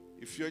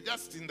 If you're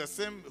just in the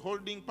same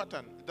holding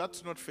pattern,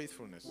 that's not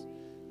faithfulness.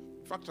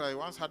 In fact, I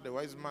once had a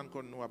wise man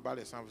called Noah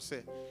Bales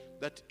say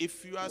that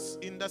if you are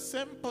in the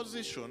same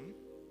position,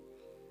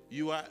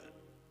 you are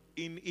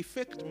in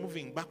effect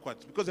moving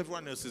backwards because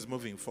everyone else is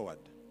moving forward.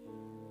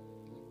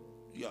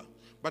 Yeah.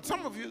 But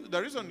some of you,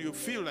 the reason you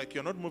feel like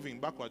you're not moving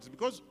backwards is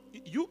because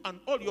you and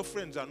all your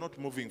friends are not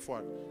moving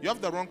forward. You have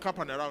the wrong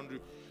company around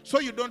you. So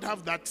you don't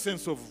have that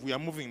sense of we are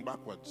moving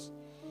backwards.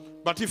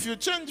 But if you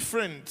change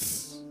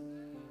friends,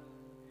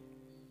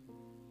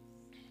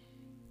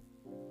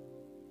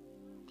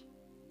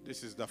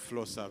 this is the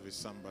flow service,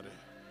 somebody.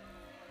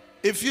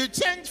 If you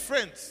change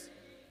friends,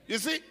 you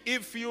see,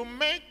 if you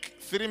make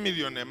 3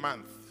 million a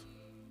month,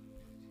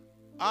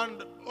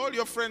 and all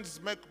your friends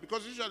make,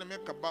 because you usually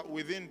make about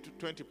within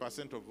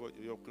 20% of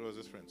your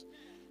closest friends.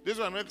 This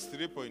one makes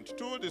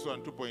 3.2, this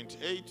one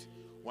 2.8,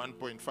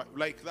 1.5,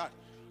 like that.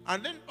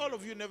 And then all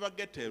of you never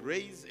get a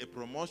raise, a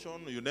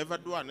promotion, you never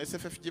do an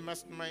SFFG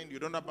mastermind, you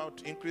don't know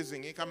about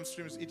increasing income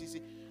streams,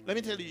 etc. Let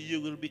me tell you, you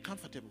will be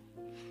comfortable.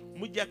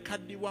 Muja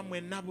kadiwa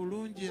mwena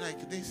bulungi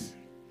like this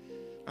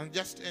and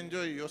just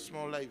enjoy your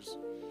small lives.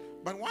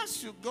 But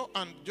once you go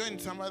and join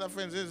some other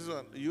friends, this is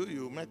one,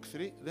 you make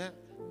 3, then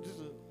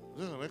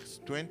this makes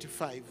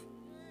 25.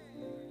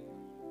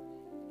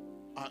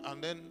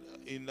 And then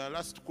in the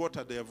last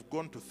quarter, they have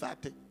gone to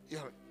 30.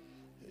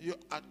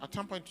 At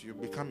some point, you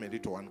become a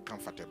little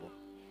uncomfortable.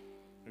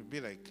 You'll be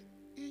like,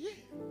 yeah,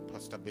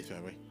 Pastor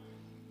Bethany,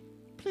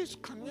 please,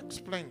 can you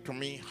explain to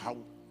me how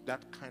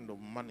that kind of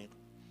money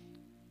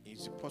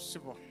is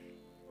possible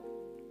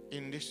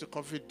in this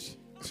COVID?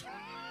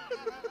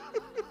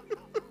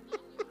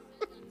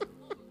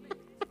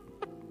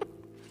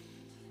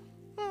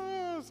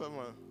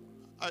 Someone,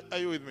 are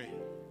you with me?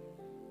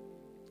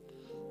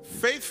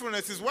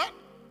 Faithfulness is what?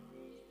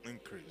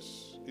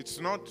 Increase. It's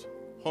not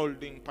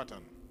holding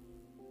pattern.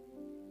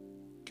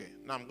 Okay,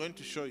 now I'm going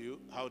to show you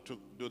how to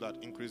do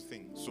that increase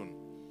thing soon.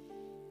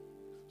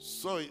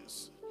 So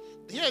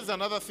here's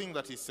another thing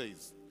that he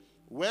says.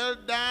 Well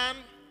done,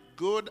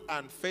 good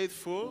and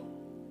faithful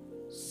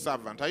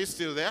servant. Are you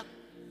still there?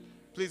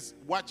 Please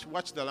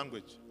watch the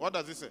language. What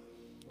does it say?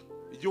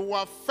 You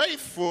were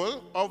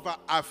faithful over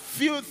a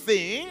few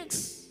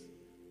things.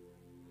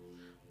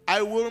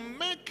 I will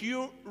make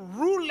you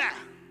ruler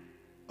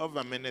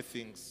over many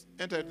things.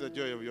 Enter into the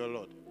joy of your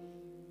Lord.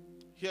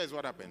 Here's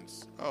what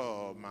happens.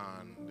 Oh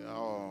man.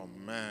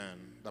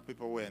 The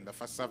people who were in the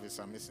first service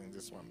are missing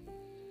this one.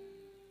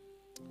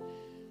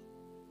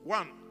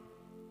 1,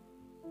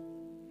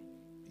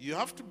 you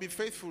have to be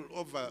faithful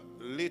over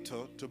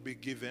little to be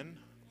given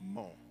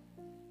more.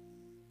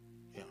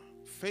 Yeah.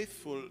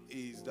 Faithful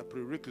is the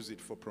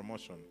prerequisite for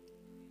promotion.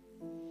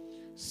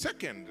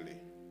 Secondly,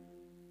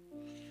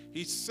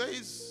 he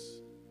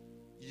says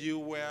you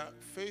were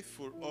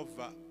faithful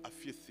over a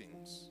few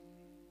things.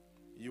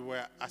 You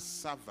were a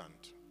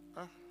servant.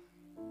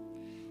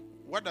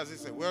 What does it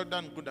say? Well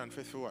done, good and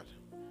faithful what?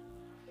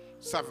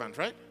 Servant,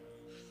 right?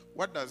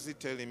 What does he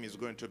tell him he's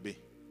going to be?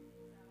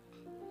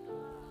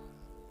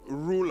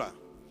 Ruler.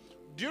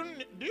 Do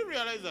you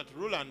realize that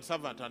ruler and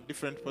servant are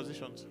different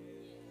positions?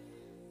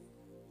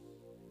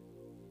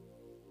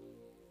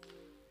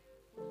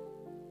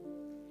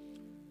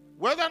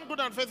 Well done, good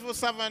and faithful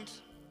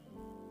servant.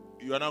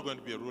 You are now going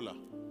to be a ruler.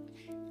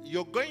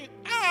 You're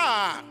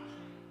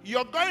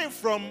going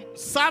from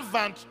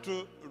servant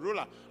to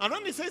ruler. And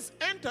when he says,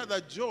 enter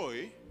the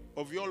joy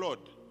of your Lord.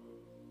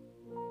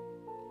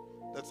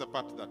 That's the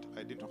part that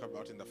I didn't talk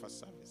about in the first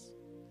service.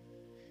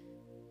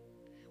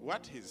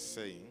 What he's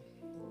saying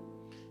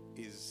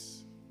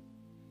is,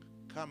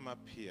 come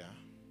up here.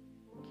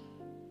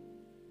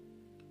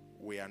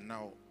 We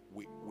now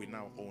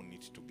own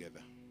it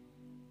together.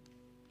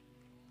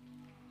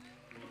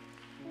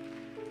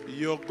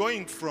 You're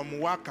going from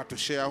worker to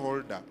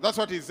shareholder. That's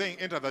what he's saying,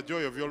 enter the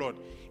joy of your Lord.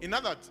 In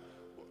other words,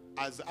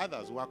 as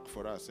others work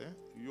for us,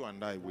 you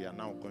and I, we are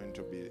now going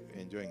to be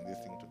enjoying this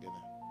thing together.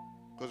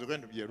 Because we're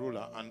going to be a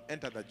ruler and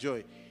enter the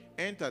joy.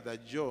 Enter the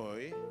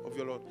joy of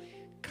your Lord.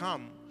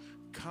 Come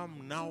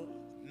now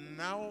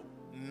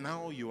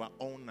you are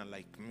owner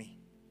like me.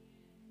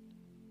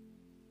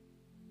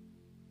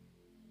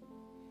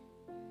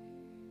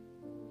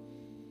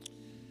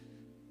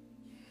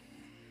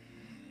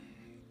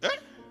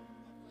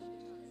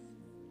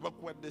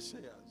 with the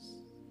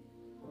shares.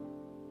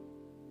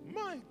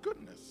 My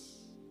goodness.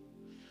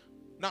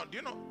 Now, do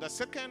you know the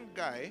second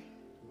guy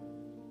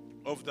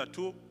of the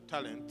 2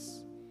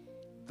 talents,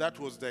 that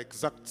was the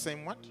exact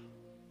same what?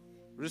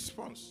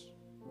 Response.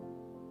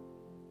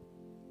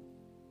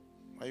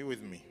 Are you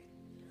with me?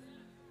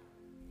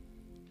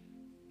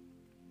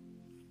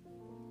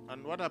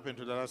 And what happened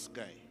to the last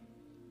guy?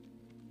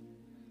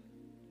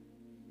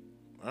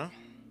 Huh?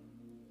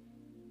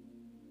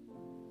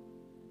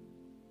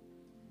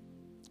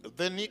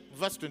 Then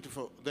verse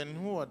 24, then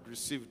who had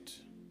received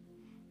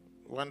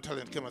 1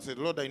 talent came and said,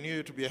 Lord, I knew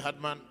you to be a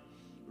hard man,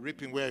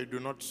 reaping where you do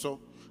not sow,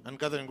 and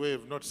gathering where you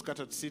have not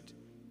scattered seed.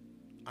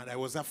 And I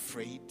was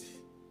afraid.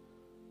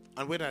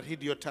 And when I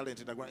hid your talent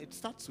in the ground, it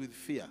starts with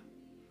fear.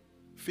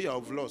 Fear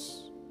of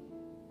loss.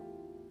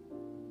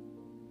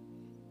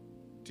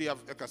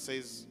 T.F. Ecker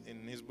says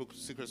in his book,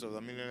 Secrets of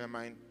the Millionaire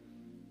Mind,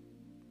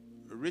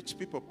 rich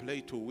people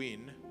play to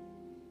win,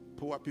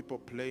 poor people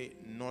play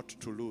not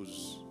to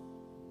lose.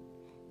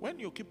 When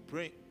you keep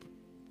praying,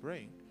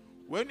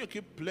 when you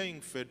keep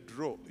playing for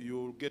draw,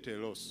 you'll get a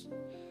loss.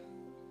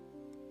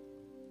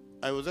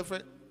 I was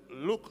afraid,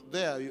 look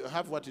there, you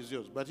have what is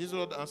yours. But his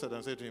Lord answered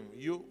and said to him,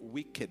 you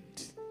wicked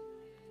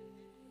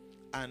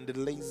and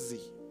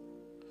lazy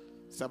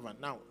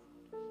servant. Now,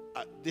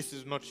 this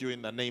is not you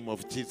in the name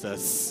of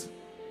Jesus.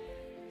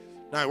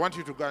 Now, I want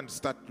you to go and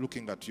start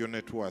looking at your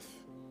net worth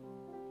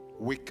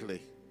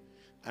weekly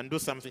and do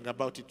something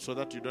about it so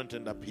that you don't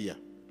end up here.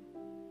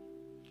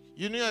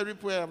 You knew I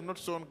reap where I have not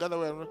sown, gather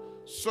where I have not.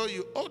 So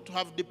you ought to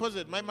have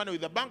deposited my money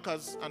with the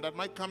bankers, and at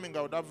my coming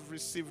I would have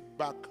received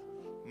back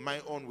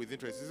my own with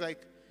interest. It's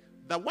like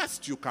the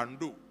worst you can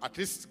do, at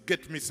least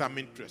get me some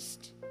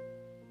interest.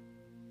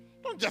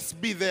 Don't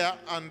just be there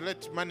and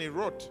let money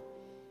rot.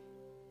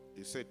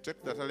 He said,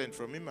 take the talent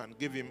from him and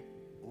give him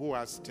who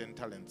has 10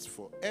 talents.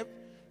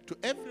 To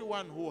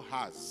everyone who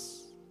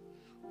has,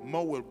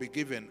 more will be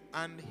given,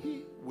 and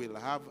he will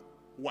have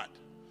what?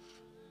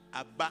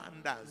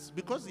 Abundance,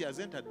 because he has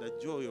entered the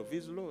joy of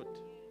his Lord.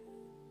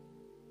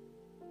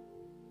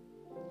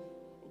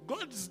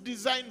 God's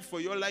design for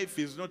your life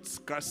is not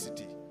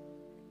scarcity.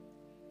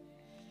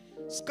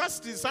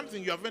 Scarcity is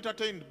something you have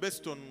entertained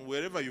based on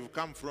wherever you've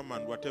come from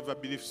and whatever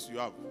beliefs you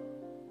have.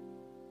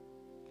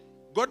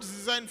 God's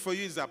design for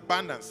you is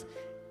abundance.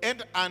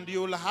 And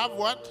you will have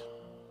what?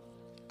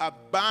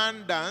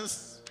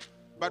 Abundance.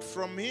 But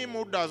from him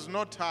who does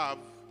not have,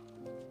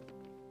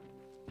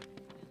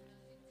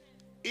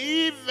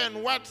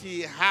 even what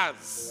he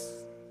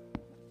has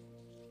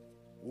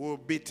will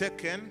be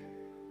taken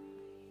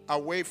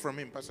away from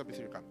him. Pastor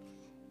B3, come.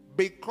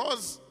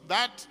 Because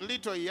that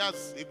little he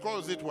has, he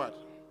calls it what?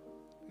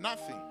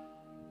 Nothing.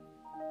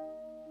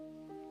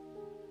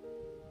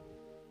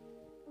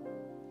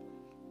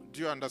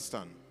 Do you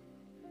understand?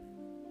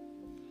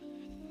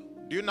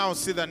 Do you now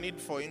see the need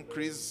for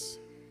increase?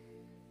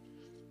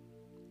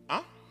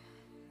 Huh?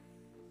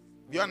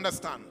 Do you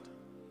understand?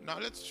 Now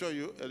let's show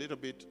you a little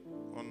bit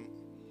on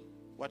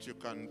what you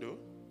can do.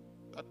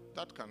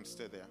 That can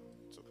stay there.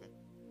 It's okay.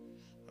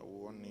 I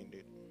won't need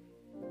it.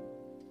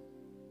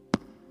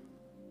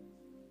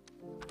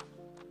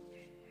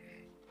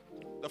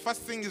 The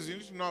first thing is you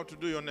need to know how to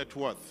do your net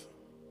worth.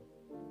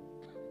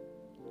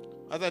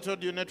 As I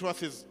told you, net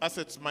worth is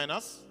assets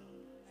minus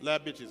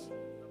liabilities.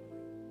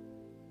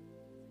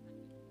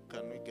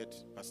 Can we get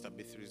Pastor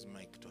B3's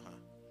mic to her?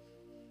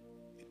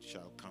 It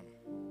shall come.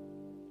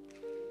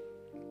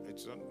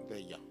 It's not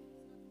there.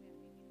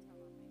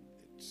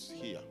 It's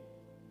here.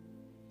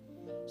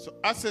 So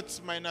assets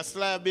minus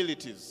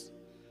liabilities.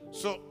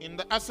 So in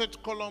the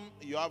asset column,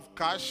 you have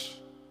cash.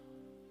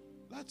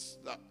 That's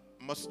the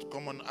most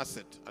common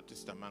asset, at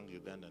least among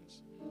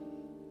Ugandans.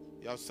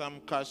 You have some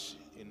cash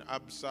in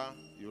ABSA,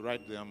 you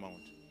write the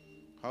amount.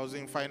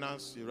 Housing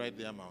finance, you write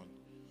the amount.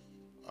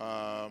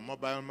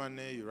 Mobile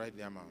money, you write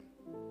the amount.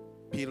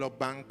 Pillow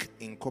Bank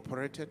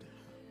Incorporated.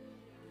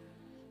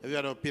 Have you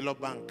heard of Pillow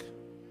Bank?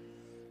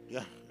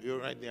 Yeah, you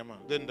write the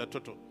amount. Then the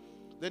total.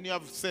 Then you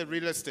have, say,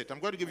 real estate. I'm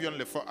going to give you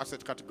only 4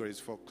 asset categories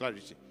for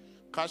clarity.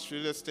 Cash,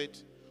 real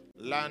estate,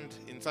 land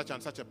in such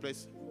and such a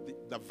place,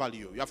 the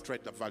value. You have to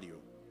write the value.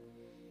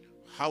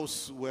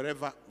 House,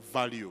 wherever,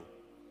 value.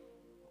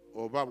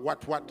 Or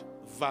what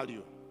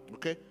value.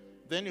 Okay?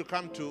 Then you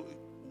come to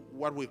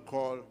what we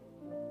call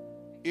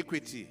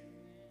equity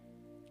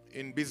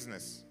in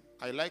business.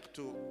 I like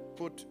to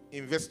put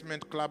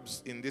investment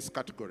clubs in this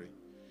category.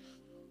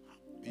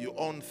 You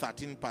own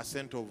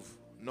 13% of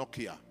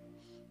Nokia.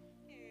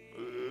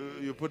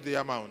 You put the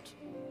amount.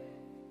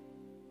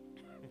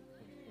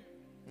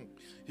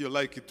 You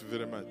like it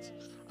very much.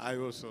 I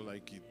also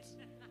like it.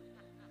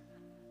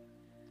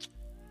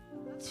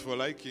 It's for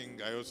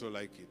liking, I also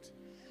like it.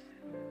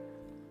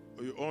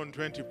 You own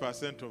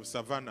 20% of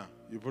Savannah.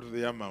 You put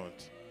the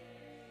amount.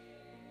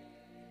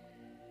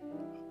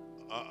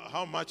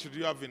 How much do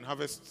you have in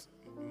Harvest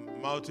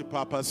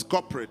Multipurpose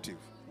Cooperative?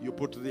 You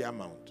put the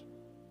amount.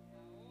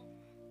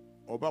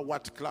 Over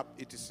what club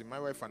it is. My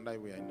wife and I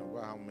were in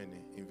over how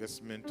many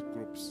investment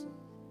groups?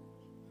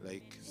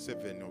 Like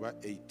 7 or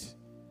 8.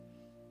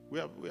 We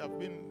have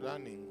been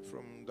running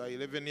from the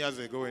 11 years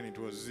ago when it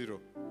was 0.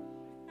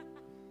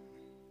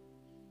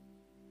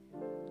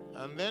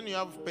 And then you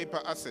have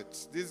paper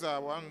assets. These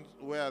are ones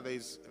where there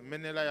is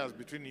many layers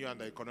between you and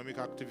the economic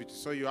activity,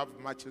 so you have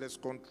much less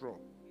control.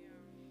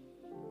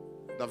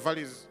 The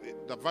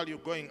value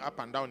going up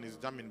and down is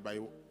determined by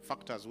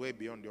factors way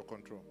beyond your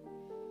control.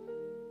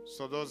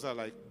 So those are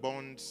like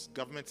bonds,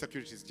 government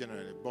securities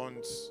generally,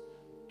 bonds,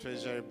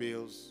 treasury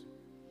bills.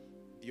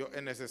 Your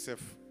NSSF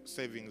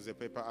savings is a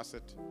paper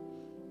asset.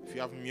 If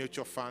you have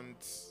mutual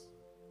funds,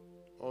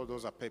 all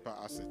those are paper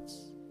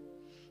assets.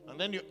 And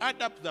then you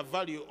add up the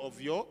value of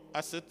your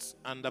assets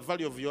and the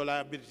value of your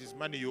liabilities,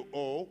 money you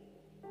owe,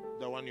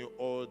 the one you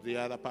owe the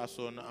other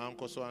person,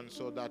 uncle so and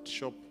so, that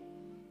shop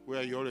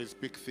where you always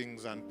pick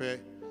things and pay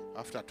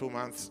after 2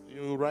 months.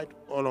 You write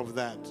all of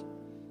that.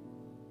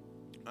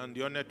 And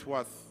your net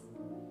worth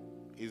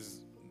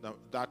is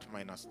that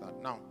minus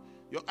that. Now,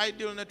 your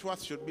ideal net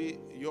worth should be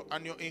your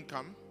annual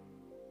income.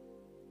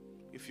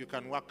 If you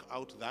can work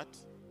out that,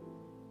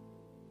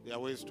 there are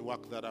ways to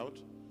work that out.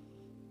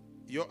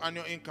 Your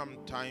annual income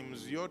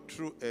times your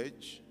true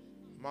age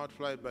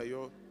multiplied by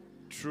your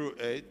true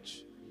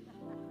age.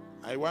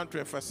 I want to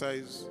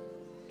emphasize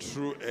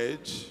true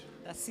age.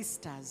 The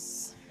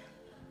sisters.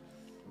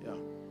 Yeah.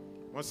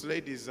 Most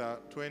ladies are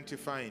 20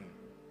 fine.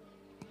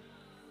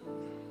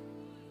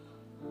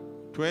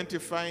 20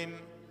 fine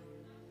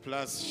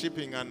plus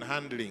shipping and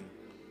handling.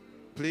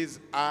 Please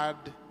add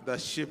the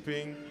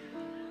shipping,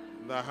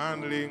 the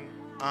handling,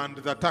 and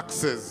the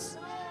taxes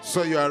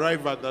so you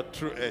arrive at the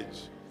true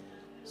age.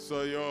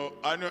 So your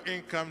annual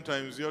income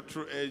times your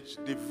true age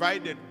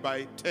divided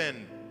by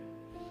 10.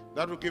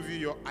 That will give you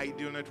your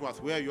ideal net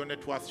worth, where your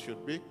net worth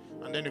should be,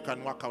 and then you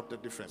can work out the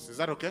difference. Is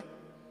that okay?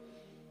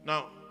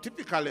 Now,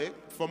 typically,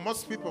 for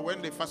most people,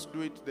 when they first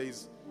do it, there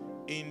is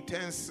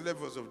intense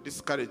levels of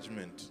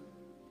discouragement.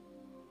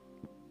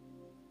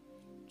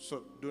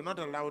 So do not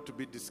allow it to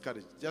be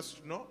discouraged.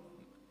 Just know,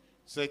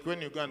 it's like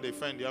when you go and they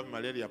find you have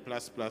malaria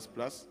plus.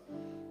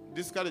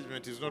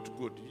 Discouragement is not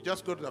good. You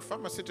just go to the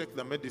pharmacy, take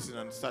the medicine,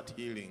 and start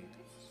healing.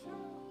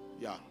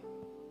 Yeah.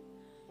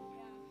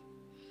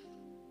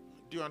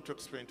 Do you want to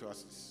explain to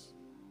us this?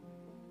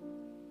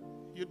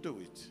 You do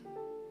it.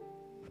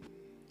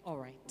 All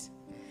right.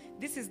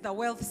 This is the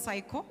wealth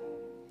cycle.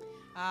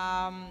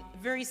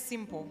 Very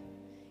simple.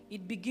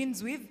 It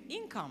begins with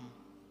income,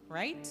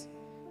 right?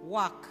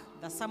 Work,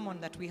 the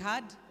sermon that we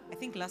had, I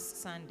think last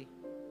Sunday.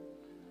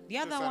 The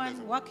other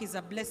one, work is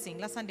a blessing.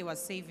 Last Sunday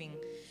was saving.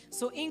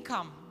 So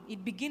income,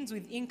 it begins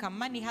with income.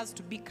 Money has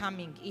to be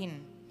coming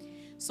in.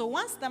 So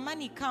once the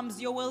money comes,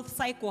 your wealth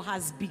cycle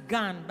has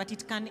begun, but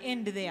it can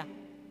end there.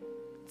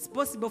 It's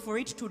possible for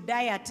it to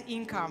die at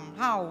income.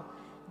 How?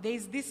 There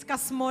is this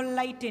small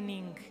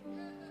lightning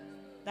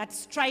that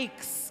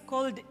strikes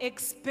called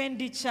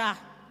expenditure,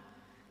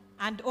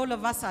 and all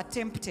of us are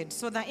tempted.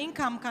 So the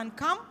income can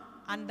come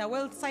and the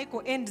wealth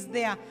cycle ends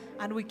there,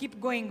 and we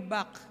keep going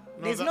back.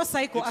 There's no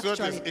cycle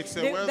actually. It's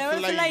a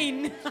wealth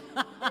line.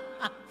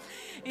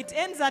 It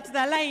ends at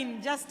the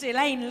line, just a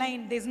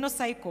line. There's no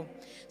cycle.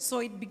 So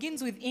it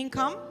begins with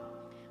income.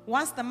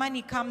 Once the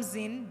money comes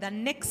in, the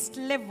next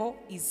level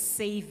is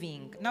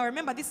saving. Now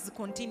remember, this is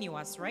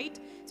continuous, right?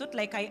 It's not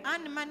like I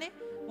earn money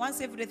once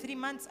every 3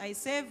 months, I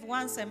save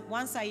once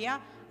a year.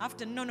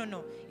 After,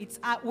 no. It's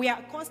we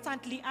are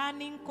constantly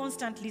earning,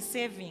 constantly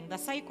saving. The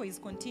cycle is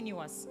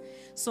continuous.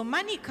 So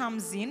money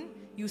comes in,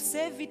 you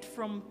save it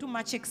from too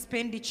much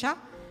expenditure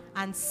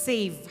and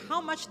save.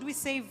 How much do we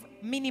save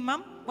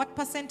minimum? What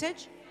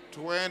percentage?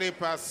 20%.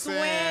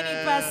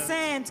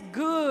 20%.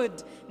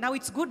 Good. Now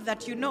it's good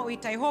that you know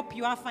it. I hope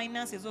your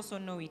finances also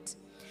know it.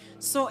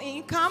 So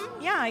income,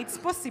 yeah, it's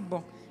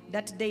possible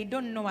that they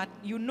don't know what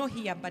you know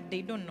here, but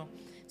they don't know.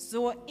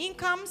 So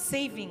income,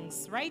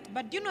 savings, right?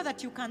 But you know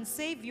that you can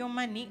save your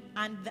money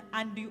and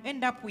you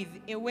end up with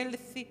a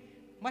wealthy,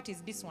 what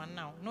is this one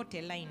now? Not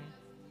a line.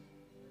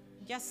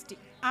 Just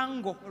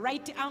angle,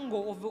 right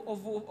angle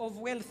of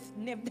wealth,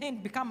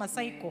 then become a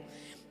cycle.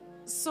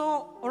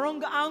 So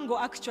wrong angle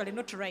actually,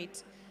 not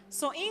right.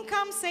 So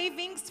income,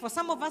 savings, for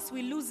some of us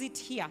we lose it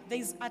here.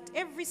 There's at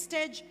every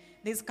stage,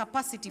 there's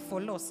capacity for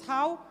loss.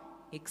 How?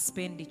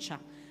 Expenditure.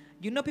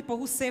 You know people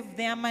who save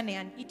their money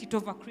and eat it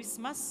over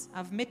Christmas?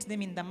 I've met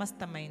them in the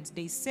masterminds.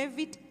 They save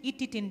it,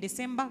 eat it in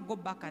December, go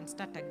back and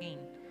start again.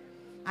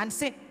 And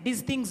say,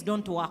 these things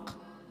don't work.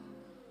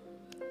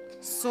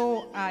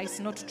 So it's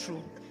not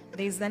true.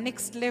 There's the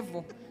next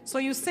level. So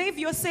you save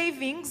your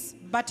savings,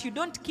 but you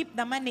don't keep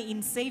the money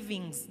in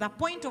savings. The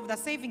point of the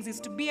savings is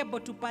to be able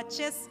to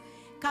purchase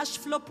cash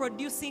flow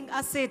producing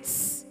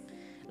assets.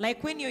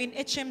 Like when you're in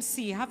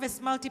HMC,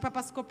 Harvest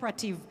Multipurpose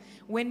Cooperative,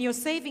 when you're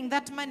saving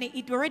that money,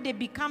 it already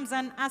becomes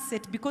an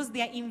asset because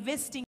they are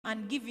investing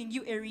and giving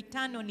you a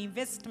return on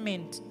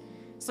investment.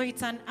 So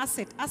it's an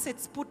asset.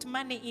 Assets put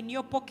money in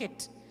your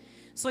pocket.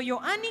 So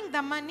you're earning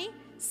the money,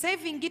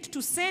 saving it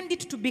to send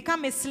it to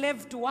become a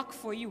slave to work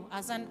for you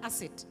as an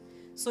asset.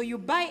 So you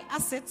buy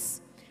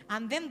assets,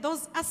 and then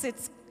those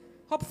assets,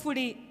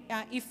 hopefully,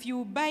 if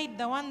you buy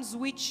the ones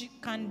which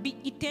can be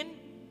eaten,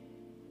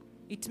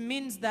 it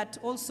means that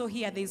also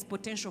here there is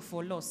potential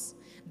for loss.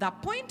 The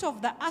point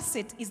of the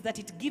asset is that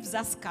it gives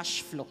us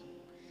cash flow.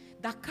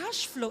 The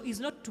cash flow is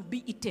not to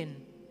be eaten.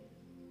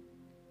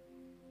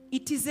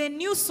 It is a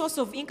new source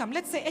of income.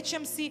 Let's say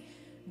HMC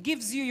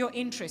gives you your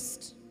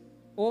interest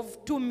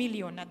of 2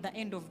 million at the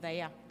end of the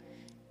year.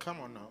 Come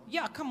on now.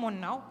 Yeah, come on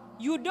now.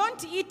 You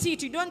don't eat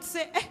it. You don't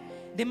say,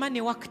 the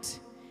money worked.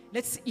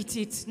 Let's eat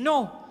it.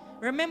 No.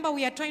 Remember,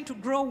 we are trying to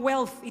grow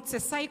wealth. It's a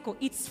cycle.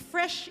 It's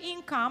fresh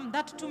income,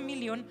 that 2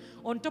 million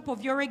on top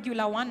of your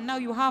regular one. Now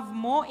you have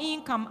more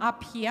income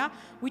up here,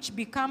 which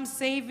becomes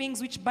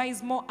savings, which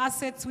buys more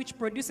assets, which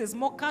produces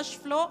more cash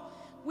flow,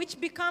 which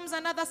becomes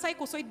another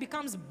cycle. So it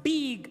becomes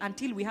big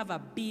until we have a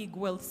big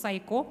wealth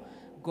cycle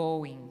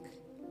going.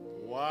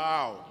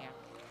 Wow. Yeah.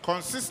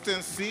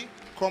 Consistency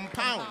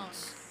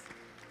compounds.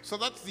 So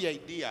that's the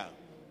idea.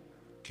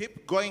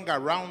 Keep going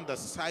around the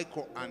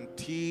cycle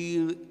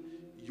until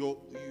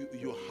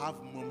you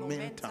have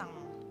momentum.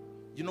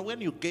 You know,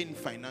 when you gain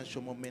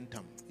financial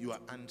momentum, you are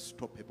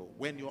unstoppable.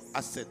 When your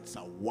assets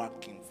are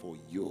working for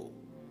you,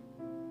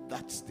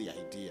 that's the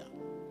idea.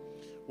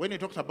 When you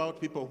talked about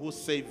people who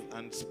save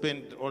and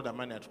spend all the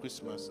money at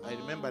Christmas, I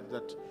remembered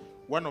that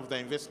one of the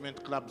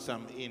investment clubs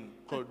I'm in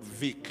called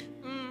Vic,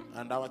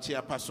 and our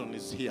chairperson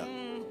is here.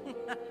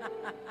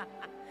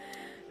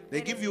 They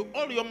give you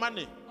all your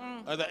money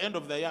at the end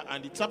of the year,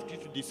 and it's up to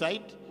you to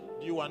decide,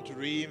 do you want to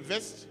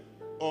reinvest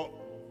or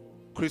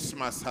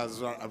Christmas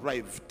has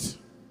arrived?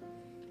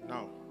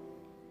 Now,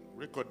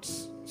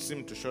 records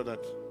seem to show that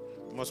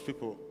most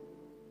people,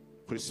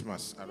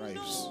 Christmas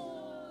arrives.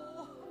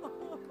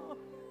 No.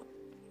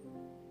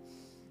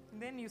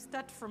 Then you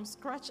start from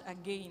scratch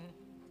again.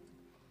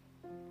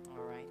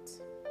 All right.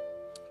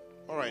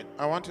 All right,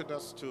 I wanted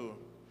us to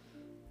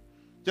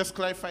just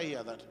clarify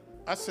here that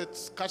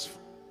assets,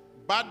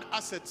 bad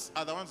assets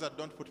are the ones that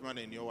don't put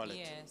money in your wallet.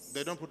 Yes.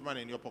 They don't put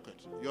money in your pocket.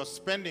 You're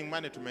spending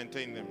money to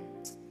maintain them.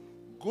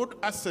 Good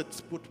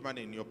assets put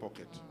money in your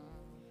pocket.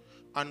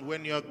 And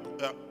when you're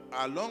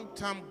a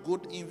long-term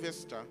good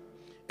investor,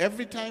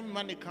 every time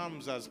money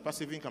comes as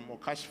passive income or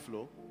cash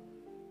flow,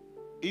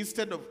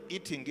 instead of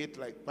eating it,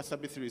 like Pastor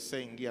B3 is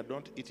saying here,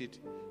 don't eat it.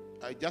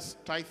 I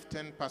just tithe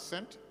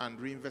 10% and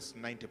reinvest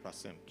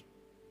 90%.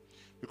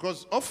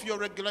 Because of your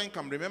regular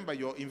income, remember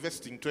you're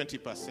investing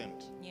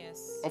 20%.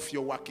 Yes. Of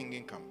your working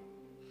income.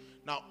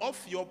 Now,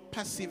 of your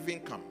passive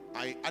income,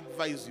 I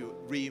advise you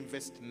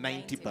reinvest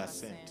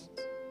 90%.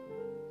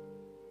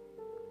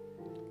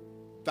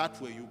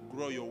 That way you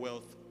grow your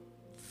wealth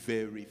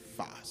very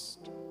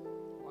fast.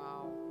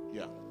 Wow.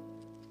 Yeah.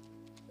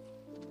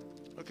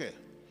 Okay.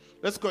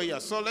 Let's go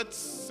here. So let's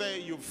say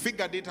you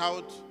figured it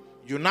out.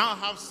 You now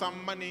have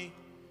some money.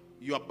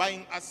 You are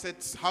buying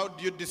assets. How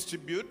do you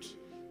distribute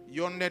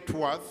your net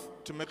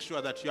worth to make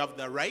sure that you have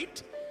the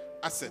right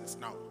assets?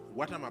 Now,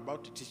 what I'm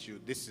about to teach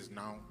you, this is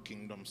now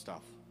kingdom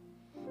stuff.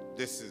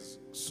 This is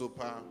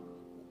super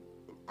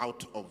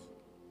out of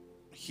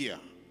here.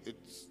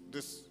 It's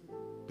this.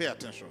 Pay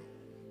attention.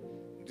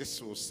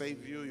 This will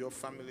save you, your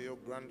family, your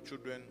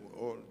grandchildren,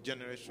 or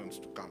generations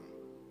to come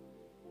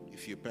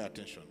if you pay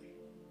attention.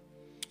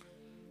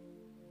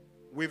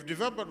 We've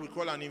developed what we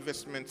call an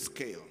investment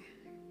scale.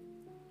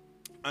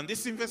 And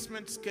this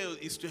investment scale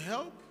is to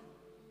help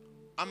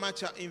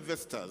amateur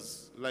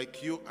investors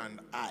like you and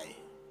I.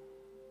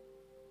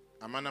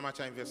 I'm an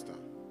amateur investor.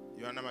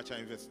 You're an amateur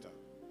investor.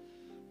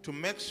 To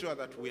make sure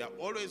that we are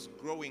always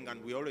growing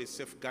and we're always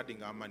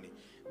safeguarding our money.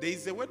 There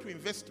is a way to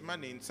invest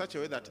money in such a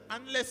way that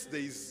unless there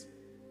is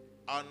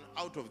an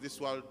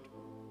out-of-this-world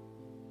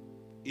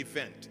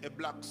event, do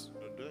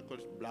they call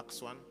it black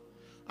swan?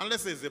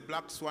 Unless there's a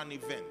black swan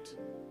event,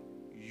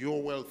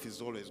 your wealth is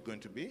always going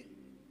to be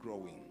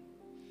growing.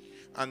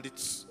 And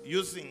it's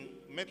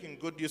making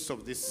good use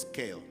of this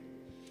scale.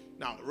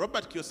 Now,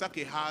 Robert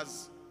Kiyosaki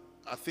has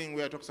a thing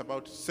where he talks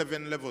about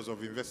 7 levels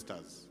of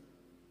investors.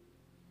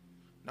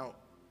 Now,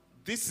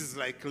 this is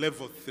like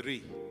level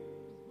 3.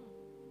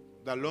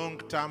 The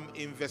long-term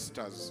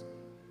investors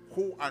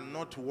who are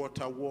not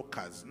water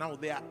walkers. Now,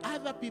 there are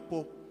other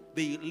people,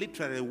 they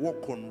literally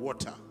walk on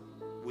water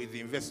with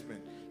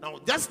investment. Now,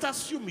 just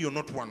assume you're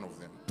not one of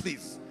them.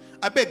 Please.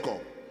 I beg you,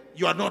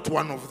 you are not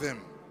one of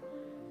them.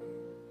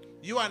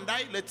 You and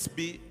I, let's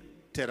be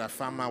terra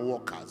firma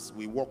walkers.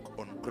 We walk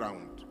on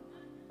ground.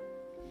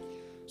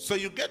 So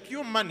you get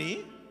your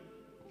money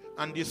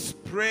and you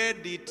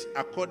spread it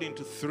according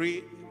to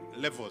 3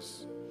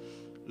 levels.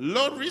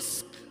 Low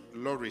risk,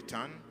 low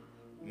return.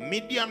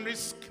 Medium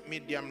risk,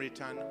 medium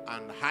return.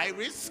 And high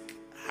risk,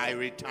 high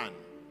return.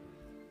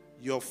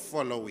 You're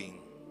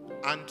following.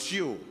 Aren't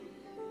you?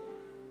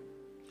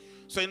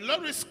 So in low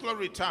risk, low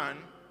return,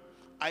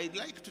 I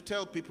like to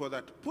tell people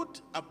that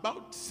put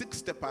about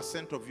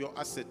 60% of your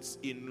assets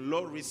in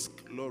low risk,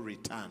 low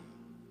return.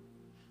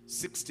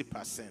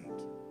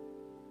 60%.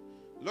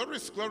 Low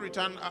risk, low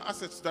return are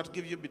assets that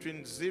give you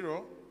between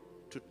 0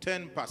 to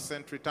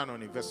 10% return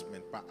on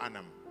investment per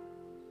annum.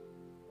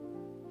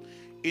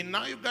 In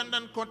our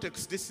Ugandan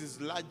context, this is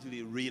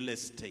largely real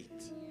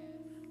estate.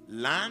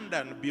 Land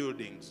and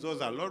buildings,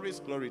 those are low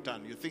risk, low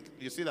return.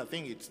 You see the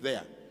thing, it's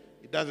there.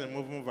 It doesn't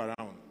move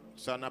around.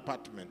 It's an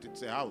apartment,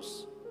 it's a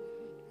house.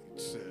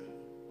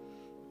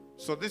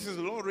 So this is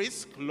low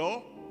risk,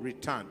 low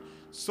return.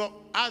 So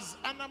as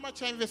an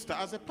amateur investor,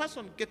 as a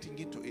person getting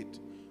into it,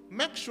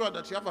 make sure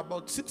that you have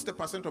about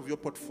 60% of your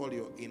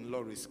portfolio in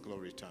low risk, low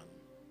return.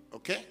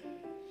 Okay?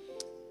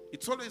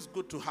 It's always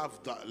good to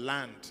have the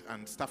land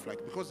and stuff like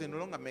that because they no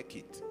longer make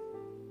it.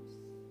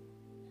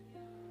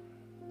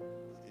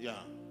 Yeah.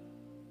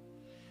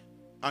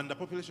 And the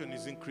population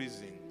is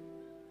increasing.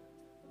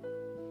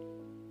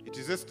 It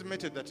is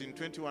estimated that in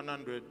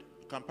 2100,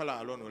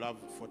 Kampala alone will have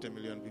 40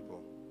 million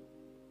people.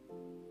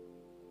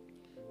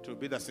 It will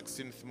be the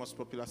 16th most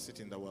populous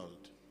city in the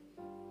world.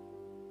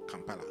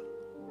 Kampala.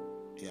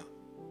 Yeah.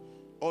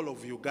 All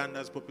of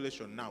Uganda's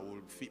population now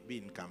will be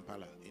in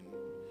Kampala in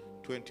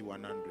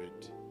 2100.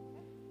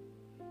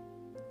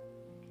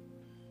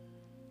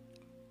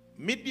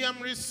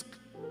 Medium risk,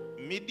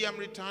 medium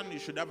return, you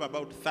should have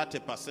about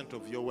 30%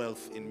 of your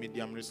wealth in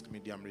medium risk,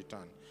 medium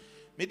return.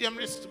 Medium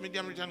risk,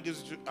 medium return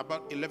gives you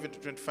about 11 to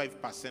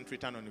 25%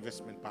 return on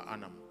investment per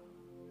annum.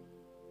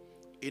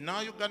 In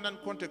our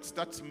Ugandan context,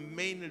 that's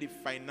mainly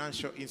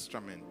financial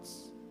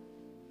instruments.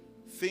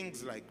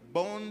 Things like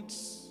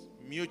bonds,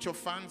 mutual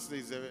funds.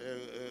 There's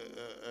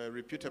a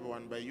reputable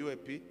one by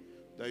UAP,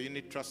 the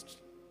Unit Trust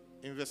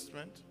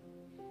Investment,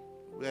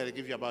 where they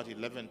give you about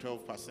 11,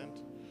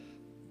 12%.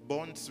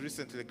 Bonds,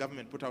 recently the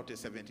government put out a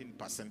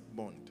 17%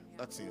 bond.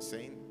 That's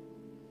insane.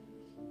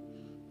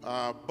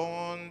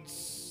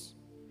 Bonds,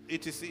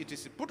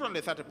 etc. Put on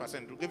the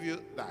 30% to give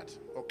you that,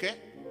 okay?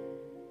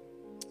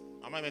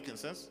 Am I making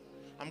sense?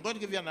 I'm going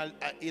to give you an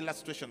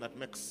illustration that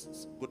makes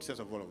good sense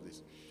of all of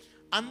this.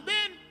 And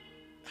then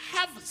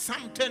have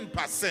some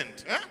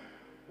 10%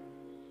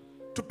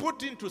 to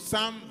put into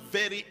some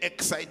very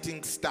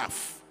exciting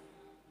stuff.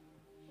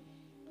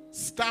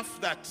 Stuff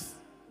that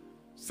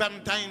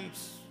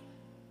sometimes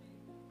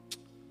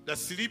the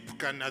sleep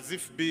can as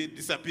if be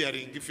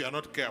disappearing if you are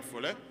not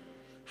careful.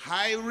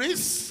 High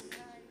risk,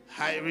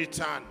 high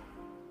return.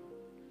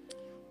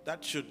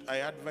 I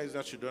advise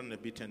that should only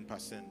be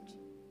 10%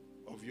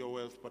 of your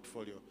wealth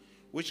portfolio,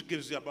 which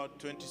gives you about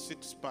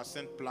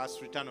 26%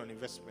 plus return on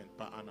investment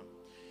per annum.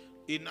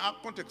 In our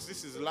context,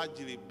 this is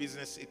largely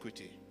business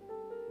equity.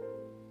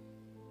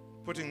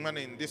 Putting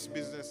money in this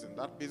business and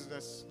that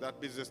business, that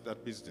business,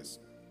 that business.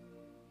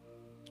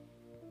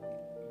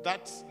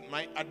 That's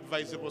my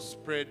advisable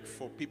spread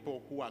for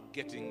people who are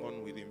getting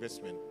on with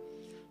investment.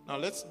 Now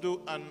let's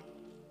do an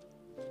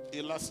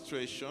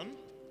illustration.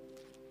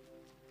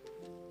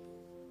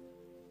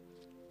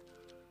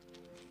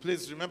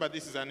 Please remember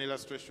this is an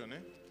illustration.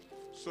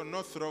 So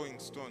no throwing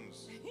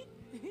stones.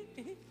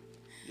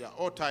 Yeah,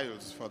 or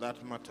tiles for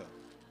that matter.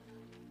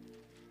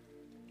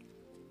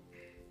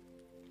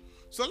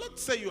 So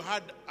let's say you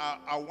had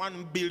a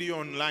 1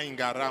 billion lying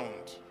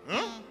around.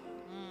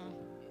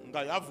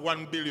 You have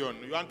 1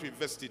 billion. You want to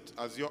invest it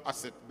as your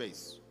asset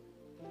base.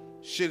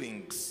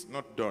 Shillings,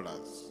 not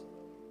dollars.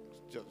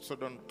 So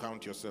don't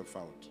count yourself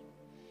out.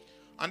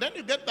 And then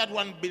you get that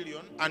 1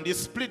 billion and you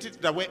split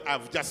it the way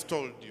I've just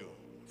told you.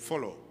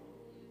 Follow.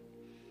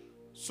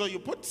 So you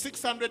put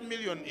 600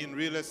 million in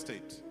real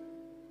estate.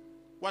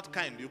 What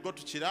kind? You go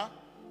to Chira,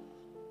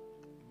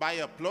 buy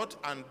a plot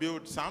and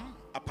build some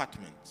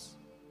apartments.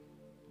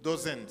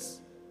 Those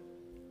ends.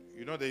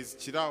 You know, there's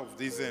Chira of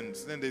these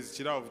ends, then there's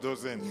Chira of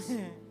those ends.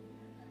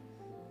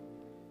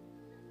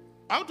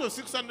 Out of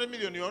 600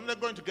 million, you're only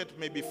going to get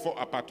maybe 4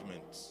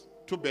 apartments,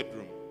 2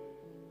 bedroom.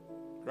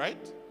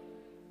 Right?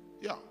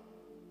 Yeah.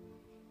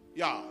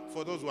 Yeah,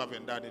 for those who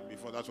haven't done it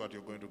before, that's what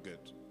you're going to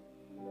get.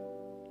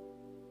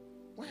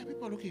 Why are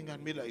people looking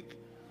at me like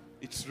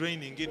it's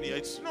raining in here?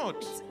 It's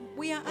not.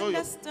 We are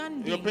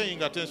understanding. You're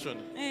paying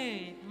attention.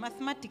 Hey,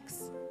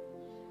 mathematics.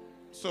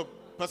 So,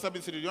 Pastor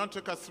B3, do you want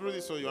to take us through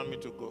this or you want me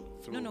to go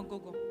through? No,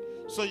 go.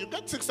 So you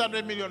get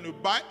 600 million,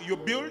 you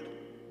build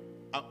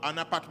an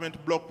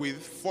apartment block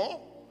with 4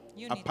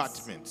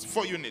 apartments,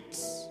 4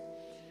 units.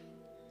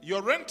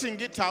 You're renting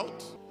it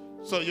out,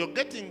 so you're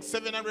getting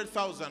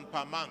 700,000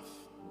 per month.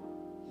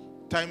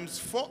 Times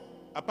 4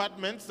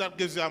 apartments, that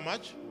gives you how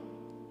much?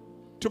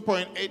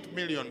 2.8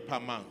 million per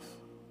month.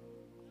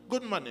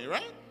 Good money,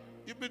 right?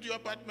 You build your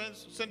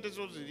apartments, sentence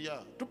was a year,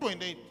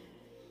 2.8.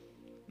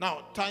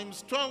 Now,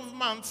 times 12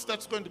 months,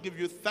 that's going to give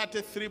you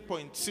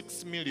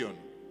 33.6 million,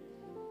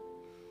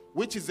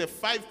 which is a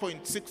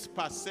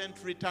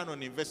 5.6% return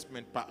on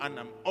investment per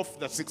annum of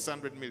the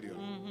 600 million.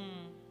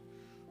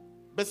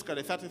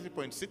 Basically,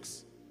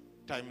 33.6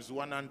 times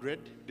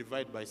 100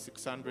 divided by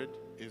 600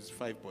 is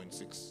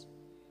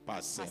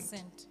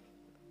 5.6%.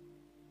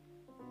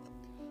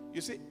 You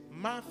see,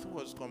 math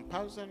was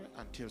compulsory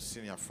until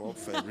senior 4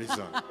 for a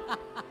reason.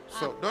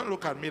 So don't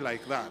look at me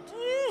like that.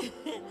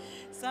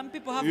 Some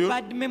people have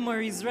bad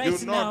memories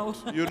now.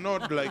 You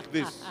nod like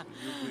this.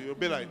 You'll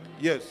be like,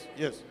 yes.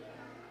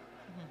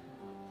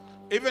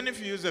 Even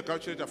if you use a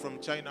calculator from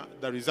China,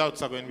 the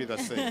results are going to be the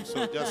same.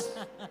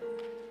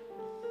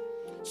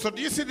 So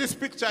do you see this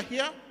picture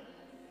here?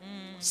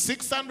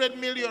 600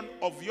 million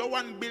of your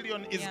 1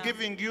 billion is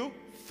giving you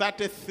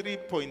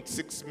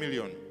 33.6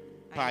 million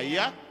per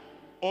year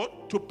or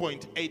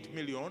 2.8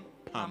 million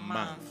per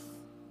month.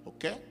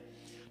 Okay?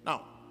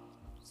 Now,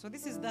 So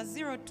this is the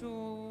 0 to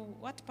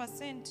what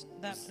percent?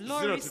 The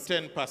low 0 risk. to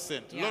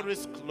 10%. Yeah. Low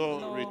risk, low,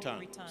 Low return.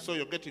 return. So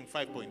you're getting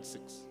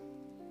 5.6.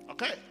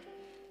 Okay?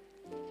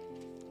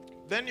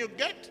 Then you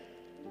get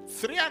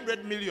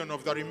 300 million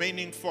of the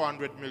remaining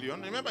 400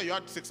 million. Remember, you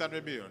had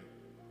 600 million.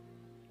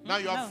 Now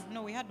you have,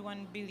 No, we had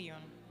 1 billion.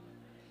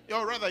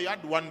 or rather, you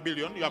had 1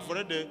 billion. You have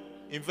already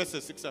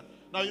invested 600.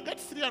 Now you get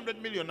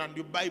 300 million and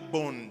you buy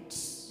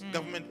bonds,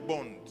 government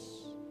bonds,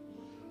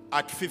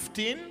 at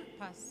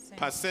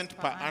 15%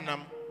 per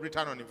annum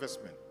return on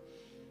investment.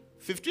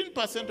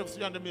 15% of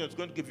 300 million is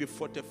going to give you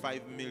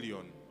 45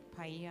 million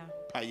Per year.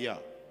 per year,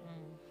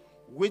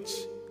 which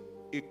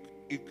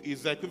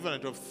is the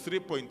equivalent of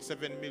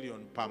 3.7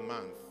 million per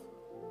month.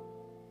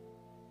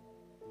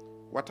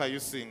 What are you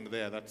seeing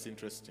there that's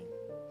interesting?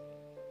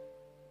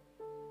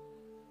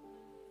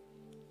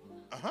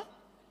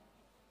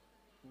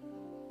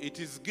 It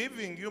is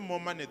giving you more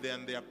money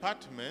than the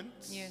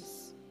apartments,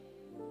 Yes.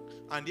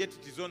 and yet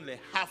it is only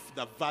half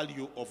the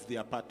value of the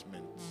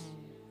apartments.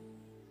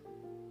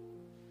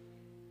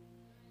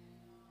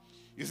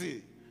 You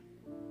see,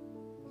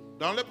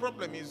 the only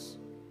problem is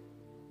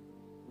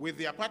with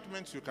the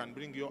apartments, you can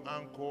bring your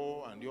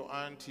uncle and your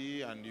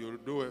auntie, and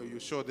you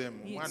show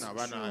them. It's "Wana,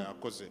 wana,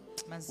 akose."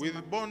 Mazima.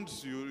 With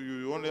bonds,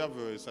 you only have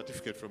a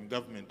certificate from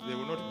government. They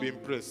will not be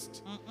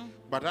impressed.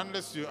 But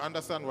unless you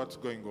understand what's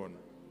going on.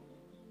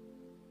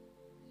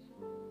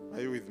 Are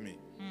you with me?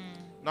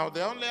 Now,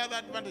 the only other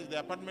advantage the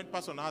apartment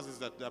person has is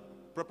that the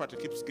property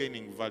keeps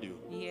gaining value,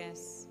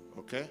 Yes.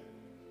 okay,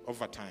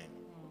 over time.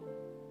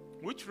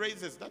 Which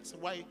raises, that's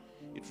why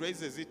it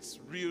raises its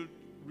real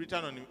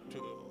return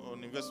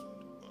on investment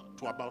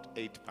to about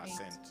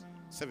 8%,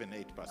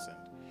 7-8%.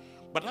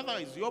 But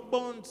otherwise, your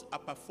bonds are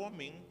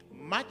performing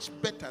much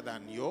better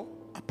than your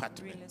Real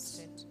apartments.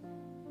 estate.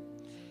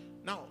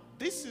 Now,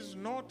 this is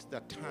not the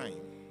time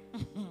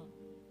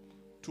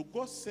to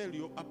go sell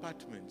your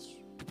apartments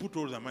to put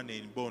all the money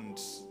in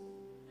bonds.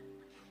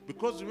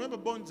 Because remember,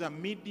 bonds are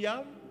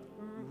medium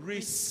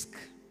risk.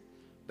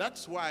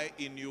 That's why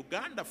in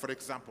Uganda, for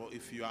example,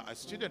 if you are a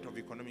student of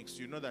economics,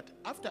 you know that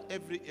after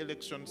every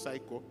election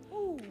cycle,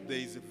 there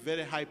is a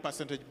very high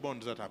percentage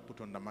bonds that are put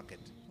on the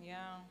market.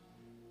 Yeah.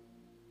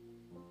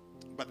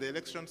 But the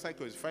election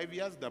cycle is 5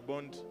 years. The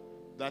bond,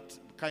 that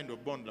kind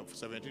of bond of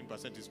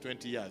 17% is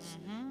 20 years.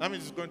 That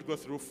means it's going to go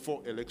through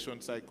 4 election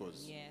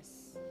cycles.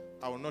 Yes.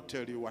 I will not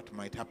tell you what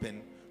might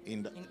happen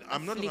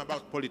I'm not talking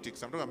about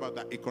politics. I'm talking about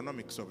the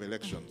economics of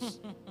elections.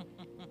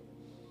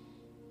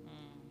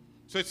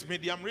 So it's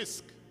medium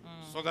risk.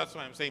 So that's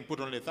why I'm saying put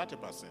only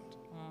 30%.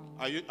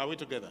 Are we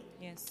together?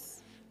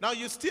 Yes. Now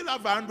you still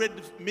have 100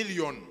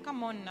 million.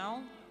 Come on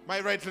now. My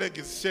right leg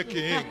is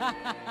shaking.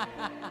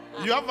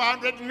 You have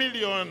 100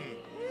 million.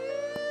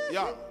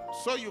 Yeah.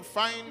 So you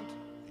find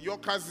your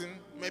cousin,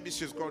 maybe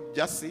she's called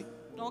Jassy.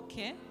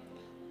 Okay.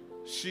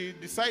 She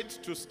decides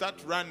to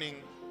start running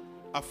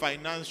a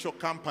financial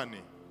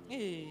company.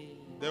 Hey.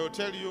 They will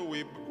tell you,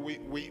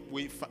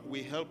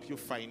 we help you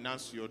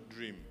finance your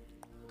dream.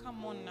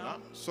 Come on now.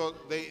 So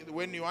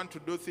when you want to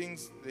do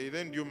things, they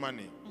lend you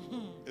money.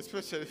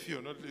 Especially if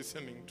you're not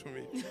listening to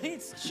me.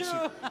 It's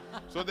true.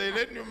 So they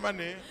lend you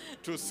money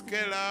to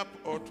scale up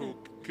or to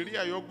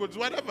clear your goods,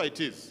 whatever it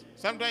is.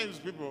 Sometimes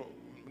people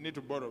need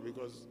to borrow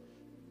because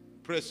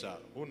pressure,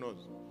 who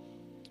knows.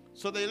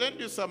 So they lend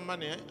you some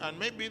money, and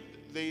maybe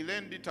they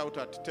lend it out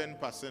at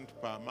 10%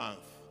 per month.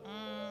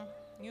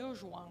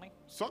 Usually.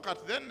 So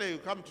then they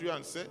come to you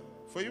and say,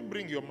 for you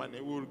bring your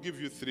money, we will give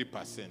you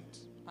 3%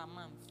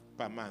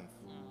 Per month.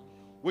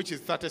 which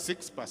is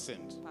 36%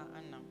 Per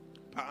annum.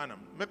 per annum.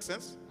 Make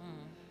sense?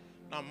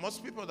 Now,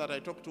 most people that I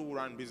talk to who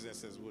run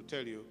businesses will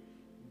tell you,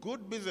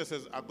 good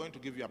businesses are going to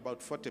give you about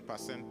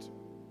 40%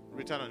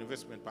 return on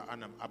investment per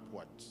annum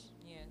upwards.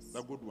 Yes.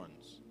 The good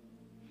ones.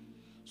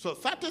 So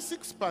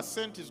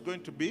 36% is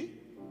going to be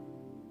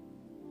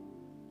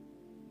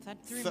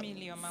 3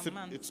 million a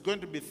month. It's going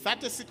to be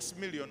 36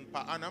 million per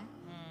annum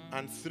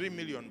and 3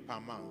 million per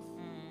month.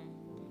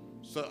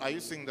 So are you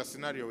seeing the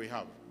scenario we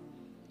have?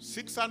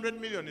 600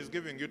 million is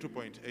giving you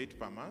 2.8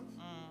 per month.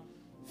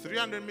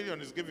 300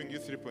 million is giving you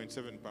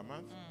 3.7 per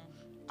month.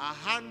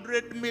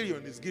 100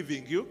 million is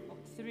giving you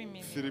 3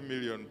 million. 3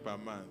 million per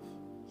month.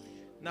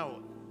 Now,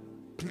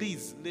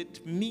 please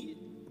let me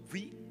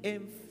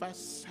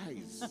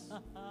re-emphasize.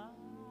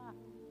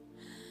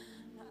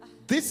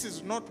 This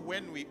is not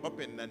when we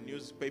open the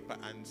newspaper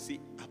and see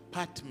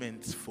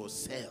apartments for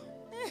sale.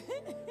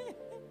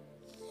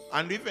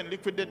 And even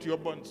liquidate your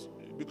bonds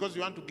because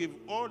you want to give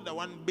all the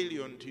 1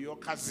 billion to your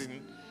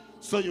cousin.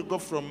 So you go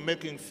from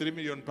making 3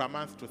 million per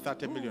month to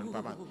 30 million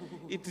per month.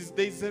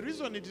 There is a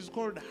reason it is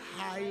called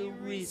high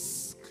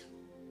risk.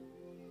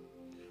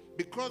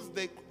 Because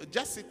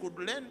Jassy could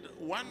lend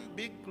one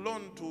big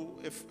loan to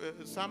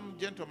some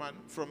gentleman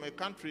from a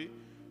country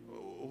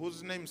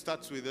whose name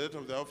starts with the letter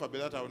of the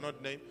alphabet that I will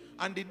not name,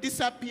 and it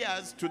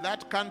disappears to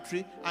that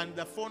country and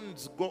the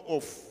phones go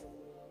off.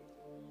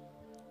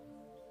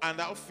 And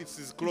the office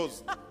is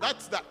closed.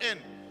 That's the end.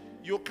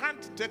 You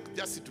can't take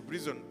Jesse to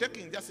prison.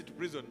 Taking Jesse to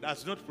prison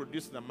does not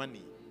produce the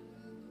money.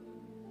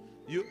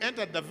 You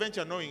entered the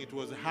venture knowing it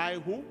was high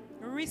who?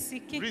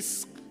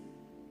 Risk.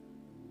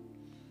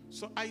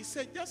 So I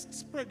said, just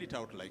spread it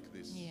out like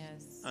this.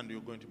 Yes. And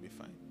you're going to be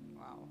fine.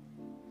 Wow.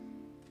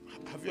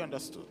 Have you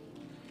understood?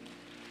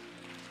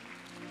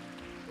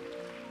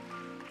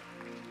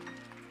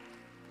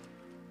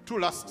 Two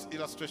last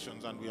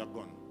illustrations and we are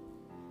gone.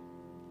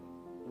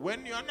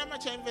 When you're an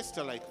amateur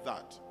investor like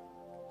that,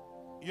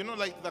 you know,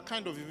 like the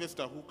kind of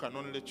investor who can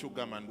only chew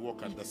gum and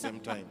walk at the same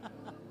time.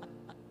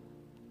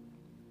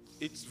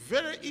 It's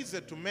very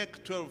easy to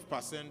make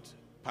 12%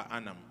 per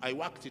annum. I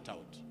worked it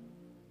out.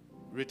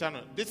 Return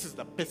on, this is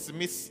the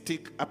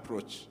pessimistic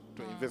approach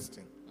to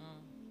investing.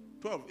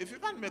 12. If you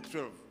can't make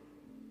 12,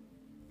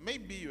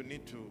 maybe you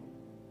need to,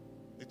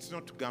 it's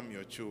not gum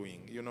you're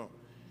chewing, you know.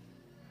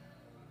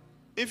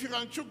 If you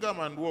can chew gum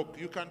and walk,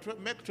 you can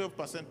make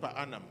 12% per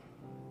annum.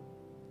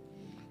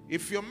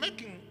 If you're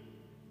making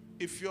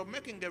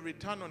a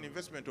return on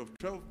investment of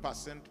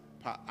 12%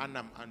 per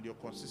annum and you're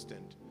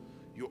consistent,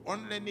 you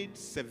only need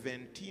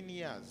 17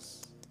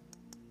 years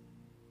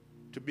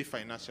to be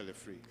financially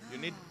free. You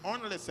need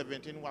only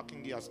 17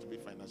 working years to be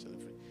financially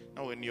free.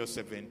 Now, when you're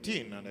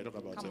 17, and I talk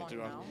about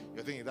 17,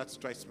 you're thinking that's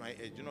twice my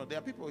age. You know, there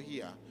are people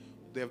here,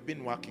 they have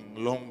been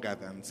working longer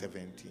than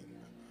 17,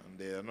 and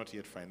they are not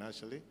yet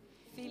financially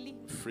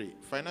free.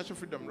 Financial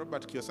freedom,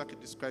 Robert Kiyosaki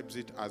describes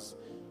it as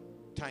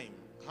time.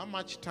 How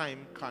much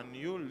time can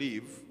you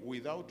live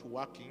without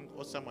working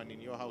or someone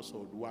in your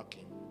household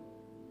working?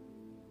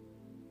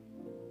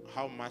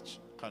 How much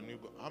can you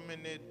go? How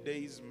many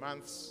days,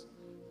 months,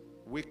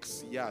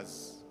 weeks,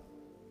 years?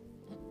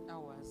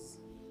 Hours.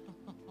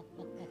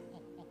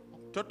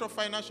 Total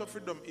financial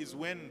freedom is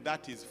when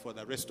that is for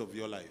the rest of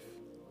your life.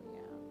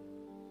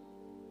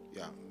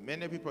 Yeah.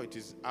 Many people it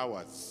is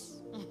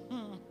hours.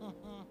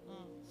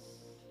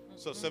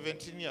 So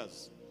 17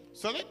 years.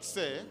 So let's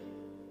say,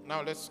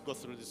 now let's go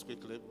through this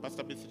quickly.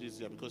 Pastor B3 is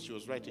here because she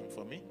was writing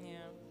for me.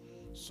 Yeah.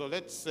 So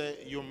let's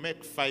say you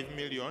make 5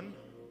 million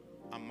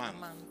a month.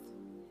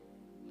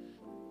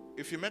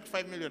 If you make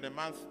 5 million a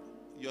month,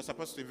 you're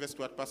supposed to invest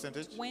what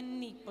percentage?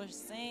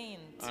 20%.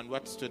 And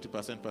what's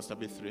 20%, Pastor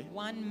B3?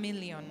 1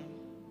 million.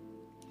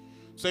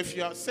 So if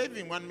you are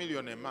saving 1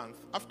 million a month,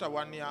 after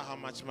 1 year, how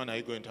much money are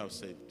you going to have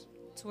saved?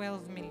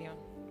 12 million.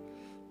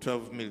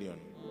 12 million.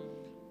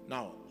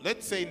 Now,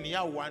 let's say in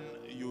year 1,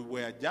 you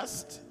were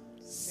just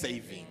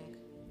saving.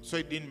 So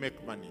it didn't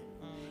make money.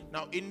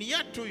 Now, in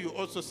year 2, you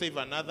also save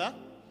another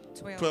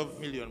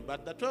 12 million.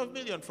 But the 12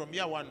 million from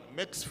year 1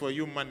 makes for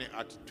you money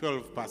at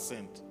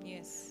 12%.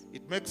 Yes.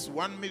 It makes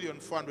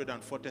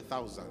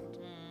 1,440,000.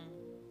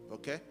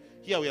 Okay?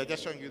 Here we are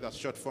just showing you the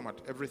short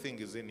format. Everything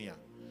is in here.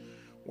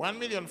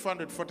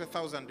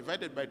 1,440,000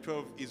 divided by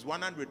 12 is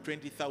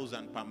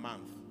 120,000 per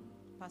month.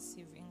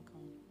 Passive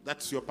income.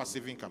 That's your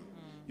passive income.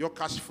 Your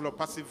cash flow,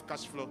 passive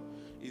cash flow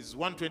is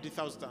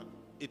 120,000.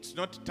 It's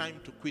not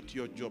time to quit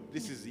your job.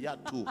 This is year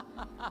 2.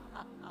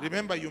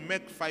 Remember, you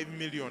make 5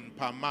 million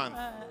per month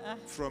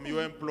from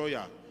your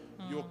employer.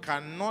 You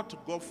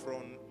cannot go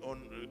from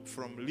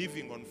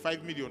living on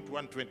 5 million to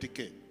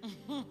 120K.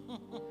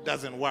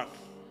 Doesn't work.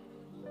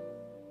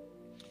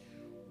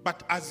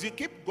 But as you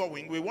keep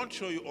going, we won't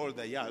show you all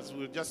the years.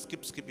 We'll just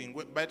keep skipping.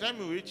 By the time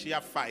we reach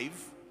year 5,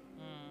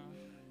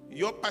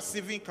 your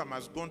passive income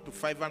has gone to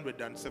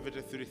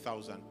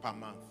 573,000 per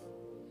month.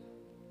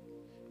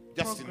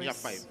 Just in year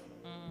 5.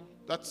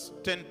 That's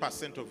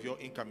 10% of your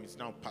income is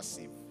now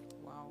passive.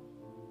 Wow.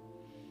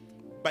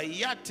 By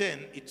year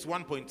 10, it's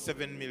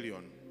 1.7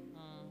 million.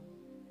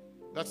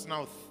 That's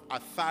now a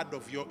third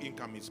of your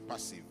income is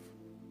passive.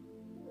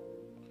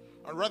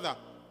 Or rather,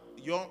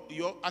 your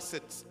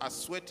assets are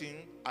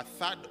sweating a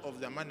third of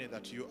the money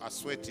that you are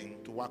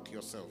sweating to work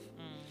yourself.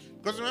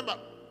 Because remember,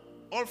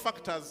 all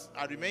factors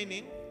are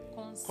remaining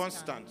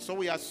constant. So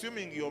we are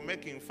assuming you're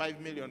making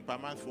 5 million per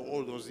month for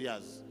all those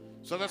years.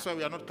 So that's why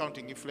we are not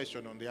counting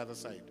inflation on the other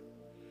side.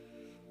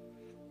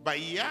 By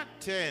year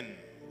 10,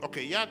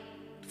 okay, year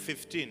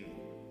 15,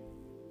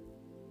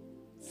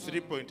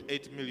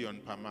 3.8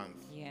 million per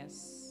month.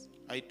 Yes.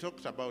 I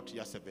talked about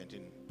year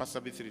 17. Pastor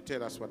B3,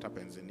 tell us what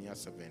happens in year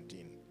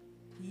 17.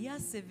 Year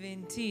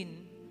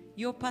 17,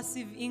 your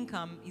passive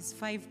income is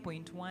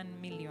 5.1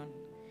 million.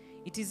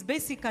 It is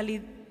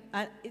basically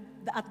at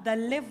the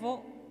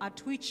level at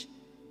which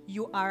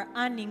you are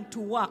earning to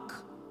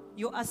work.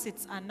 Your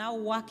assets are now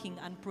working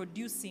and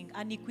producing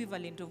an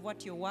equivalent of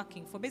what you're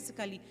working for.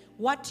 Basically,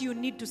 what you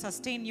need to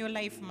sustain your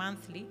life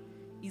monthly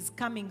is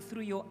coming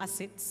through your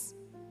assets,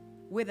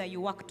 whether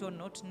you worked or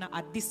not. Now,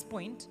 at this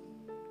point,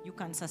 you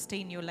can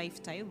sustain your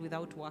lifestyle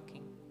without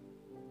working.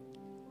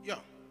 Yeah,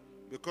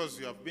 because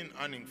you have been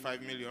earning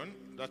 5 million,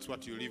 that's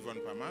what you live on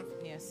per month.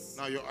 Yes.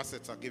 Now your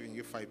assets are giving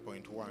you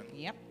 5.1.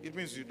 Yep. It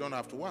means you don't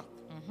have to work.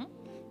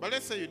 But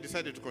let's say you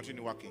decided to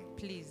continue working.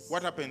 Please.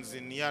 What happens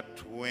in year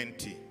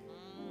 20?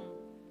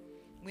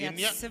 We In are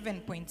year-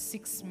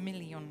 7.6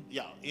 million.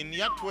 Yeah, in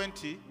year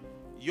 20,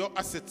 your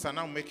assets are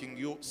now making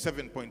you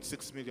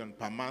 7.6 million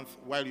per month,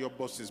 while your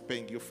boss is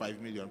paying you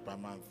 5 million per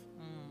month.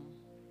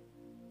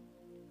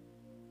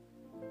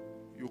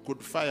 You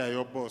could fire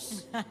your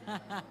boss.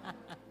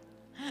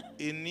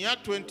 In year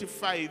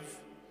 25,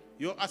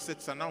 your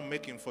assets are now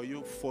making for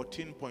you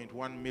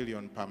 14.1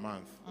 million per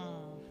month.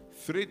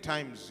 3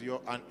 times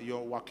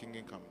your working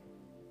income.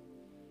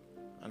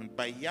 And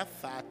by year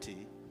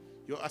 30,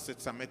 your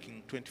assets are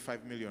making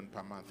 25 million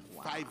per month.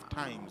 5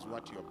 times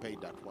what you're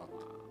paid at work.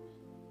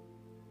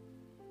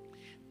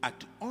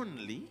 At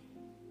only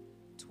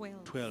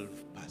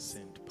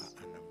 12% per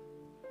annum.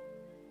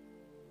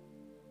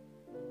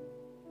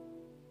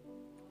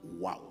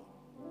 Wow.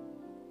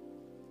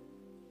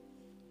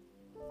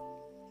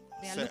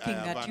 They are Say, looking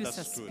 "I have at you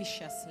understood."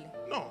 suspiciously.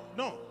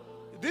 No.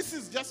 This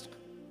is just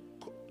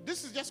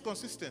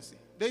consistency.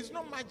 There is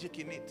no magic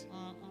in it.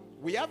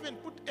 We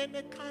haven't put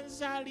any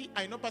kanzali.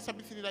 I know Pastor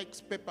Bithili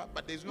likes pepper,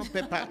 but there's no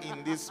pepper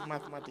in this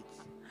mathematics.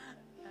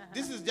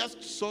 This is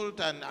just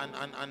salt and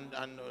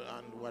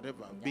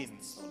whatever,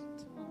 beans.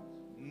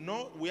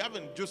 No, we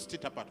haven't juiced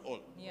it up at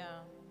all. Yeah.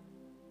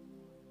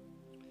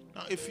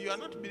 Now, if you are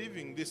not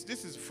believing this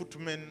is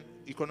footman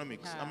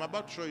economics. I'm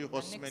about to show you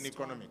horseman next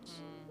one. economics.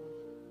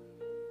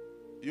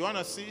 You want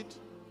to see it?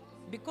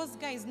 Because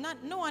guys,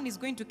 no one is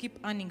going to keep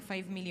earning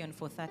 5 million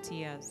for 30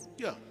 years.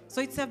 Yeah.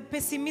 So it's a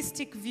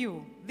pessimistic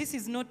view. This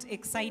is not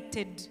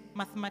excited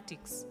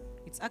mathematics.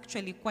 It's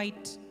actually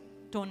quite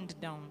toned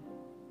down.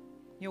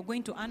 You're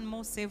going to earn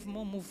more, save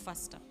more, move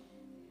faster.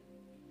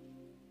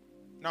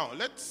 Now,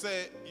 let's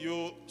say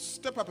you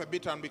step up a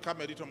bit and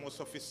become a little more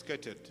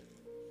sophisticated.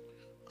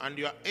 And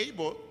you are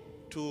able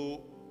to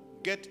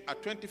get a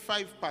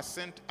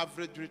 25%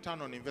 average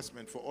return on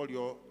investment for all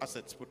your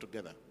assets put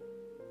together.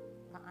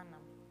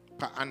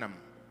 Per annum.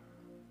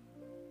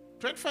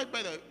 25,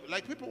 by the way,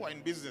 like people who are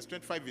in business,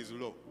 25 is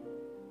low.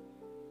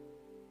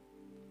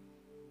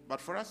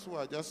 But for us who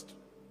are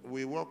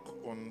we walk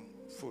on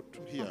foot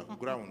here,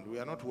 ground. We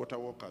are not water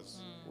walkers.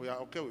 We are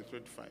okay with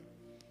 25.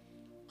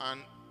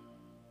 And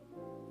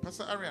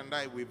Pastor Ari and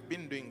I, we've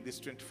been doing this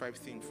 25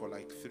 thing for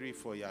like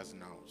 3-4 years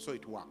now. So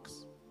it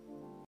works.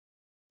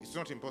 It's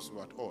not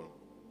impossible at all.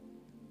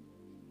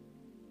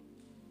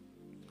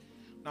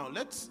 Now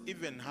let's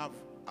even have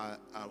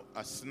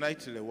a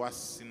slightly worse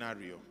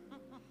scenario.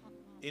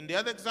 In the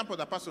other example,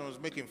 the person was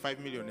making 5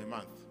 million a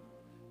month.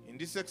 In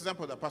this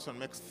example, the person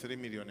makes 3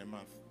 million a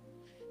month.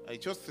 I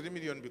chose 3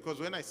 million because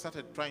when I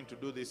started trying to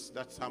do this,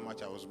 that's how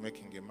much I was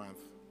making a month.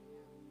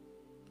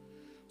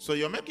 So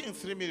you're making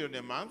 3 million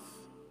a month.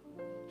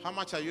 How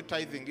much are you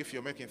tithing if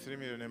you're making 3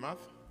 million a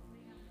month?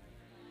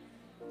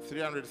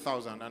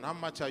 300,000. And how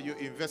much are you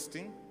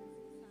investing?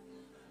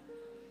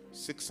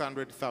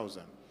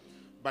 600,000.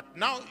 But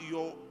now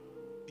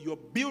you're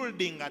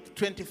building at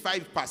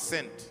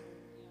 25%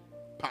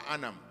 per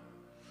annum.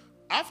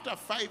 After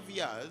 5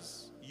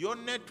 years, your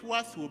net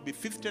worth will be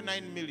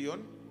 59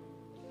 million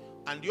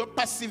and your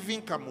passive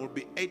income will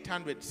be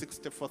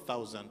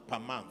 864,000 per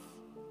month.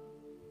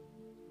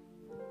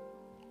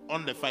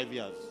 Only 5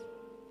 years.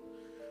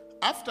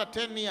 After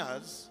 10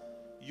 years,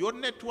 your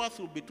net worth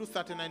will be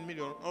 239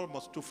 million,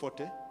 almost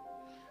 240,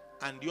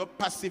 and your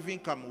passive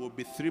income will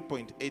be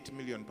 3.8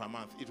 million per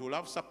month. It will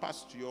have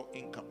surpassed your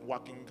income,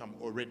 working income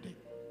already.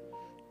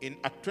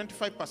 At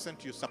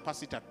 25%, you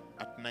surpass it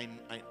at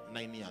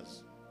 9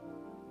 years.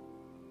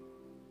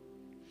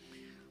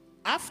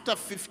 After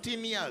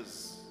 15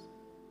 years,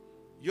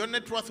 your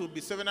net worth will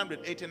be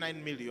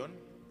 789 million,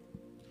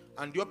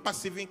 and your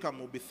passive income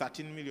will be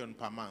 13 million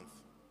per month,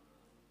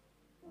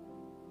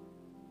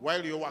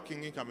 while your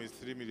working income is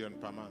 3 million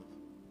per month.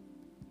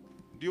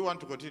 Do you want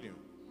to continue?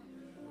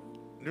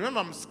 Remember,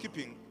 I'm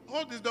skipping.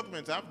 All these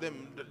documents, I have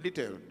them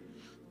detailed.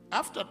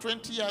 After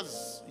 20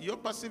 years, your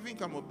passive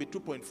income will be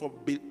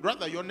 2.4 billion.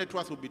 Rather, your net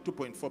worth will be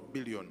 2.4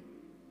 billion.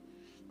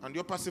 And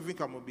your passive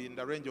income will be in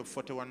the range of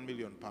 41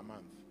 million per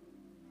month.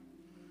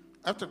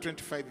 After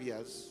 25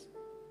 years,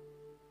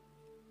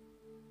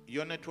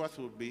 your net worth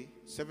will be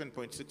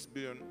 7.6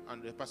 billion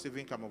and a passive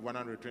income of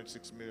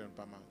 126 million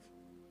per month.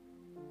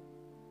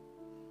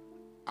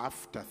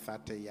 After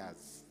 30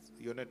 years,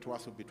 your net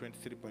worth will be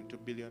 23.2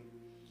 billion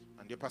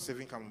and your passive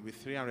income will be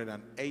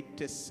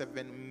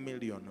 387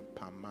 million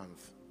per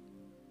month,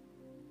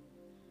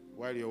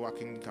 while your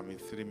working income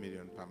is 3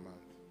 million per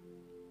month.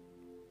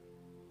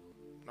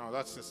 Now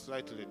that's a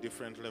slightly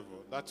different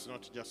level. That's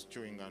not just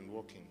chewing and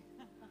walking.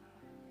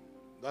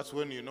 That's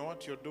when you know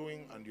what you're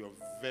doing and you're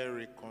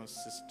very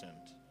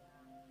consistent.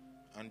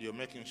 And you're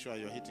making sure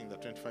you're hitting the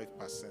 25%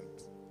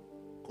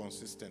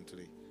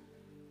 consistently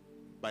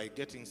by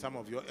getting some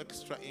of your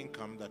extra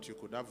income that you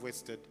could have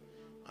wasted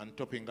and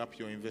topping up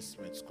your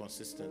investments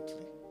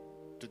consistently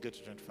to get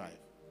to 25.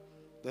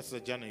 That's the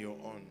journey you're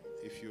on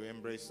if you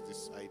embrace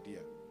this idea.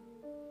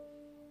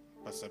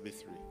 Pastor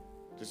B3,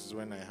 this is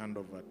when I hand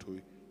over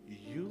to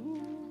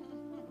you.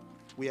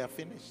 We are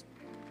finished.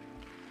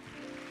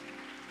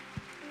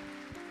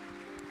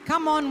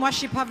 Come on,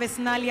 worship Harvest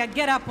Nalia.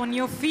 Get up on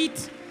your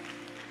feet.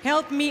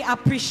 Help me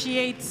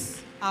appreciate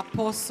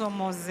Apostle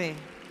Mose.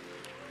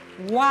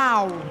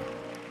 Wow.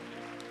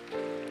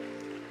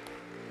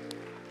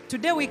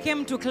 Today we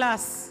came to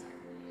class.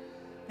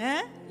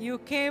 You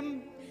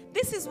came.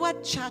 This is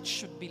what church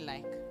should be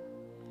like.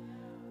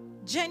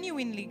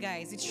 Genuinely,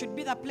 guys, it should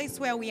be the place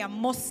where we are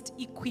most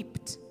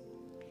equipped.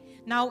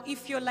 Now,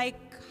 if you're like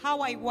how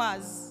I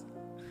was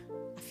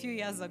a few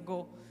years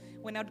ago,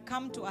 when I'd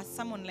come to a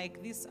sermon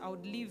like this, I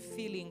would leave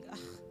feeling,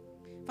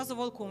 first of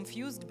all,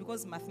 confused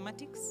because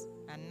mathematics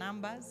and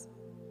numbers,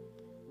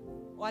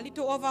 or a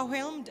little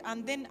overwhelmed,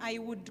 and then I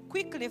would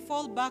quickly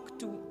fall back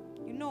to,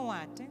 you know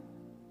what?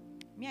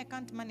 Me, I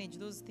can't manage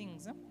those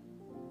things.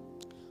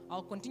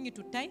 I'll continue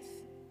to tithe,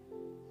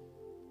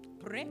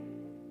 pray,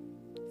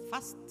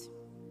 fast,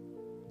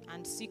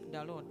 and seek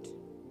the Lord.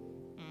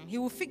 He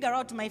will figure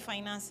out my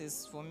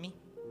finances for me.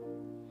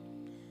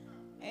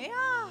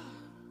 Yeah.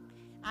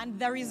 And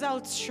the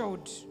results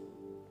showed.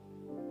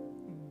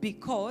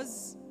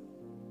 Because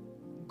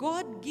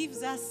God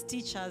gives us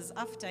teachers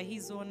after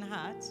his own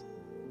heart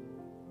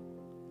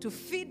to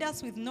feed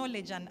us with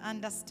knowledge and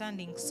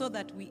understanding so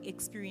that we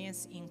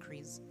experience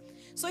increase.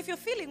 So if you're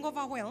feeling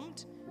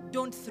overwhelmed,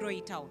 don't throw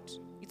it out.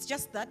 It's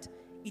just that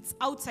it's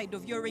outside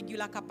of your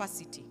regular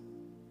capacity.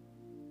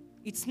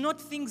 It's not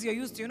things you're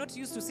used to. You're not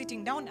used to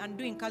sitting down and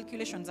doing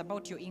calculations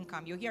about your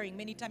income. You're hearing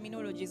many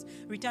terminologies: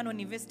 return on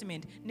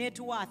investment, net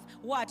worth,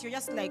 what? You're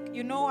just like,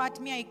 you know what,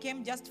 me, I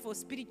came just for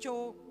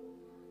spiritual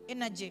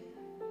energy,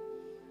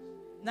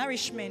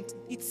 nourishment.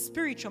 It's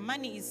spiritual.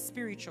 Money is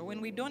spiritual.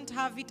 When we don't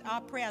have it,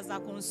 our prayers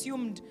are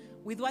consumed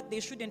with what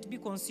they shouldn't be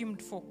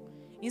consumed for.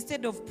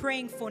 Instead of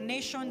praying for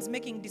nations,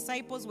 making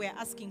disciples, we're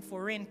asking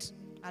for rent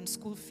and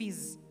school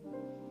fees,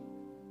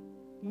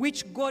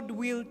 which God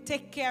will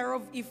take care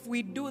of if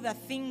we do the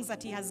things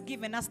that he has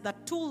given us, the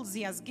tools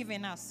he has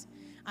given us.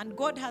 And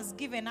God has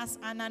given us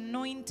an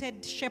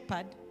anointed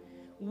shepherd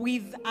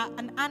with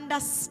an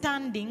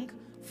understanding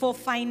for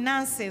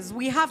finances.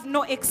 We have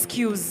no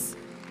excuse.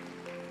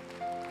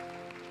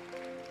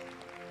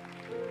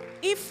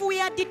 If we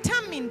are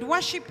determined,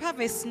 worship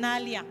Harvest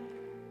Nalia,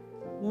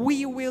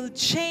 we will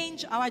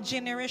change our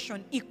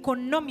generation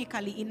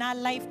economically in our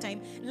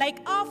lifetime, like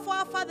our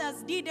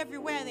forefathers did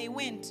everywhere they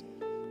went.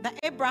 The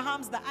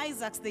Abrahams, the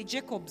Isaacs, the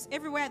Jacobs,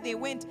 everywhere they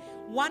went,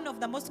 one of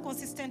the most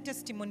consistent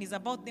testimonies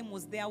about them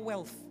was their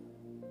wealth.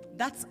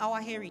 That's our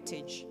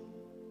heritage.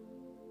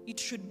 It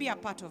should be a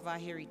part of our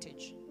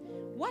heritage.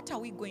 What are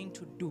we going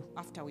to do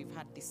after we've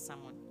had this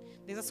sermon?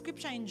 There's a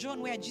scripture in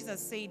John where Jesus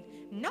said,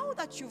 now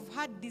that you've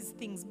had these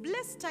things,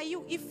 blessed are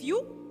you if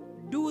you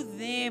do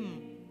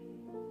them.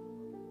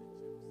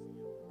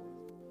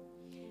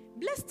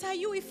 Blessed are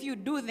you if you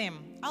do them.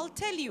 I'll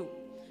tell you,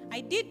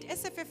 I did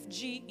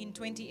SFFG in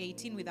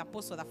 2018 with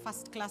Apostle, the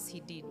first class he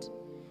did.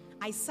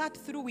 I sat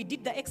through, we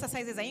did the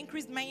exercises, I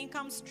increased my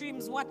income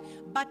streams,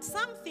 but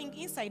something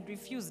inside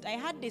refused. I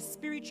had a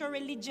spiritual,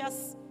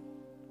 religious,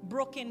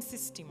 broken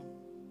system.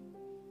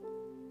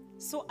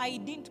 So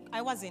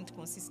I wasn't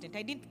consistent.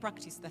 I didn't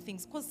practice the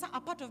things. Because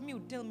a part of me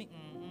would tell me,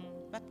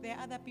 but there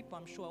are other people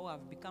I'm sure who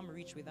have become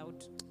rich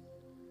without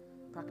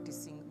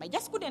practicing. I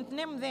just couldn't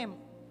name them.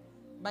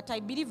 But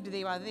I believed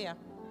they were there.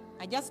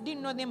 I just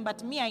didn't know them,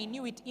 but me, I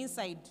knew it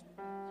inside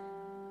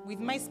with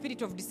my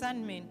spirit of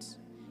discernment.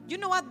 You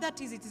know what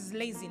that is? It is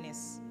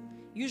laziness.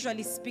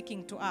 Usually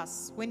speaking to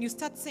us. When you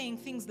start saying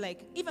things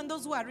like, even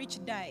those who are rich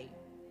die.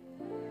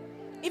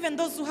 Even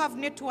those who have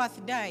net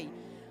worth die.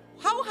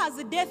 How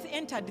has death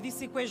entered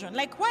this equation?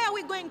 Like, why are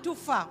we going too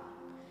far?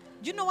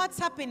 Do you know what's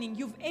happening?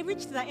 You've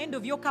reached the end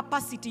of your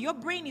capacity. Your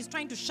brain is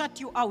trying to shut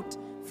you out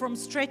from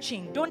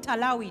stretching. Don't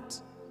allow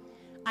it.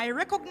 I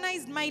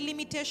recognized my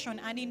limitation,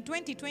 and in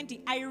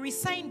 2020, I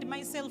resigned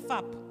myself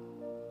up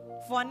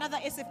for another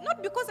SF.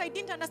 Not because I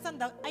didn't understand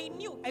that. I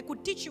knew I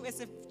could teach you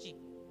SFG.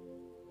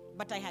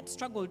 But I had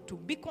struggled to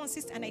be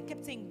consistent, and I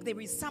kept saying, there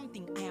is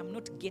something I am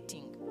not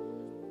getting.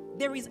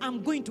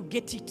 I'm going to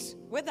get it.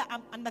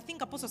 And I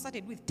think Apostle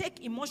started with,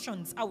 take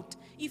emotions out.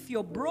 If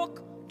you're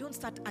broke, don't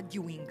start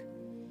arguing.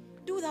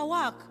 Do the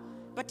work.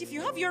 But if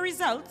you have your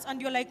results,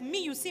 and you're like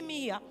me, you see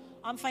me here,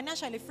 I'm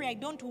financially free, I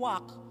don't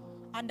work,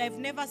 and I've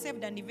never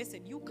saved and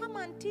invested, you come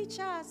and teach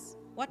us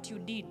what you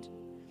did.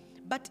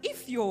 But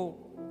if you're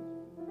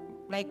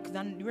like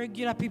the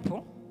regular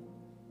people,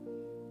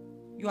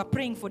 you are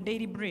praying for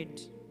daily bread,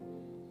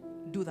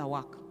 do the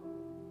work.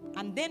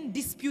 And then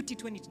dispute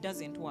it when it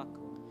doesn't work.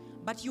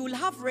 But you will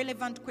have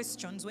relevant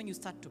questions when you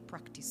start to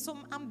practice. So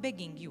I'm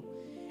begging you,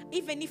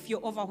 even if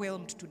you're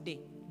overwhelmed today,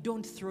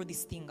 don't throw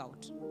this thing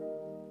out.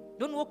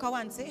 Don't walk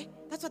away and say,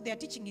 that's what they're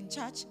teaching in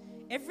church.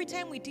 Every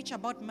time we teach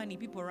about money,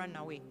 people run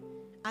away.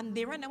 And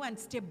they run away and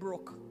stay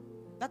broke.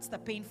 That's the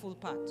painful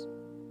part.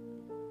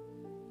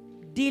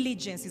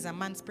 Diligence is a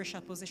man's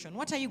precious possession.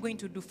 What are you going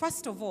to do?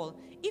 First of all,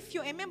 if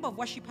you're a member of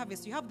Worship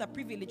Harvest, you have the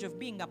privilege of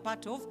being a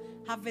part of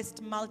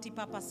Harvest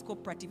Multipurpose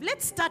Cooperative.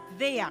 Let's start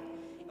there.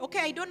 Okay,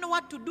 I don't know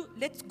what to do.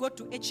 Let's go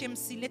to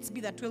HMC. Let's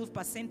be the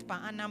 12% per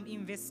annum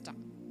investor.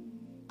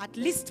 At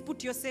least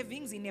put your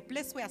savings in a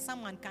place where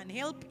someone can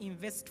help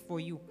invest for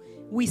you.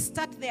 We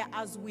start there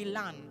as we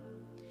learn.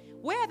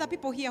 Where are the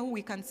people here who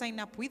we can sign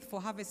up with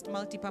for Harvest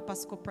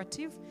Multipurpose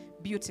Cooperative?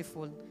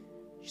 Beautiful.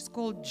 She's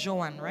called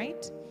Joanne,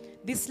 right?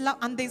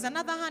 And there's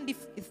another hand,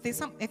 if there's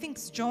some, I think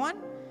it's Joanne.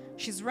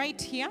 She's right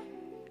here.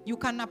 You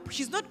can,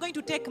 she's not going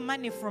to take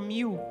money from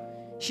you.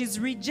 She's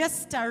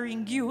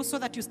registering you so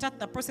that you start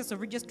the process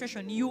of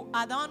registration. You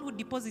are the one who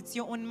deposits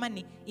your own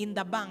money in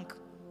the bank.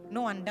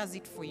 No one does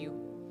it for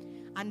you.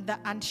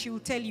 And she will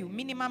tell you,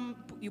 minimum,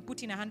 you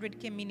put in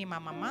 100K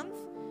minimum a month.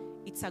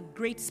 It's a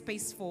great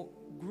space for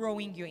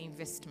growing your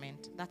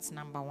investment. That's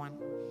number one.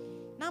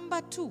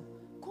 Number two,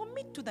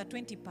 commit to the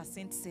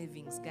 20%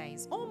 savings,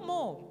 guys, or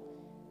more.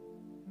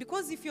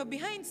 Because if you're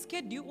behind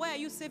schedule, why are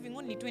you saving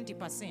only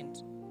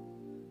 20%?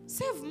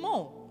 Save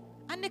more.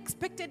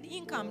 Unexpected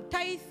income,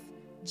 tithe,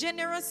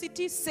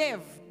 generosity,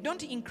 save.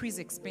 Don't increase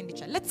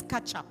expenditure. Let's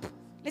catch up.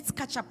 Let's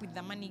catch up with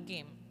the money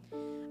game.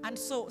 And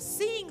so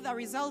seeing the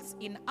results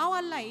in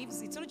our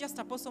lives, it's not just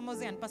Apostle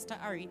Mose and Pastor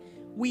Ari.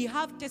 We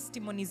have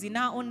testimonies in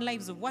our own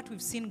lives of what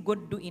we've seen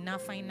God do in our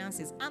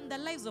finances and the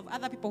lives of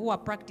other people who are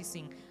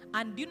practicing.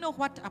 And do you know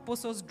what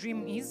Apostle's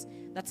dream is?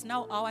 That's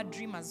now our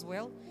dream as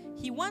well.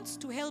 He wants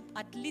to help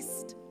at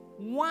least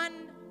 1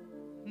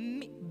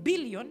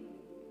 million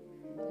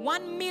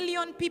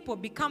people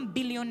become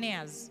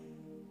billionaires.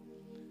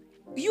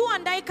 You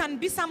and I can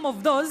be some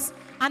of those,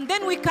 and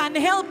then we can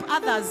help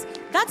others.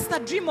 That's the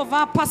dream of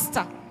our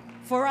pastor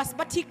for us.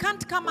 But he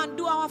can't come and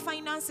do our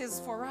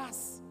finances for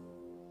us.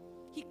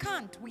 He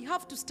can't. We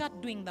have to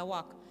start doing the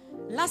work.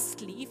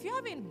 Lastly, if you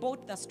haven't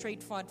bought the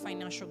Straightforward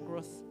Financial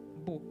Growth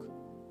book,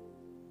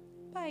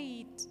 buy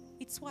it.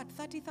 It's what,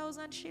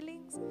 30,000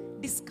 shillings?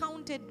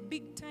 Discounted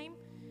big time.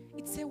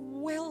 It's a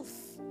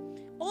wealth.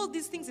 All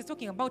these things he's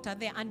talking about are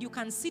there, and you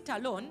can sit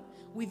alone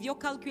with your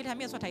calculator.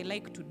 Here's what I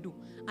like to do,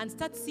 and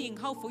start seeing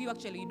how for you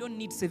actually you don't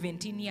need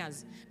 17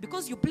 years,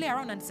 because you play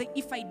around and say,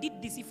 if I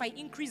did this, if I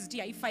increased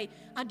here,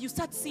 and you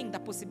start seeing the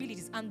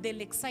possibilities, and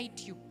they'll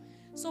excite you.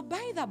 So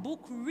buy the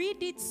book,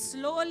 read it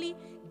slowly,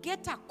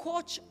 get a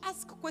coach,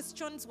 ask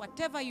questions.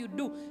 Whatever you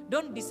do,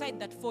 don't decide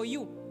that for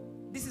you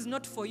this is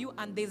not for you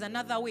and there's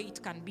another way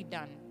it can be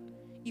done.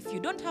 If you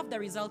don't have the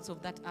results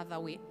of that other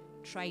way,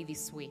 try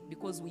this way,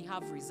 because we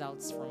have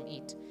results from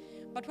it.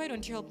 But why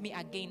don't you help me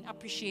again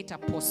appreciate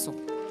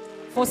Apostle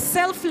for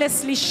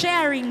selflessly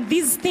sharing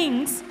these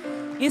things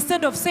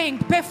instead of saying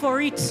pay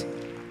for it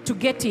to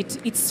get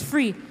it. It's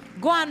free.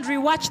 Go and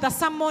rewatch the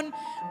sermon.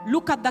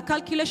 Look at the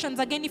calculations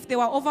again. If they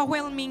were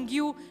overwhelming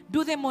you,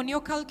 do them on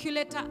your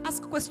calculator.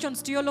 Ask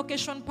questions to your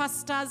location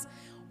pastors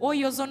or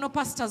your zonal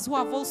pastors who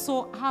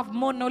have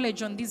more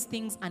knowledge on these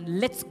things, and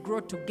let's grow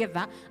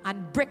together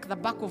and break the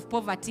back of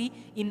poverty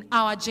in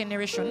our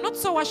generation. Not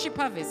so worship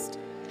harvest.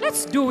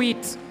 Let's do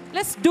it.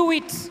 Let's do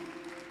it.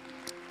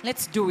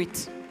 Let's do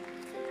it.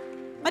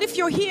 But if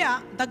you're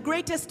here, the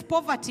greatest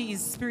poverty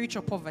is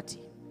spiritual poverty.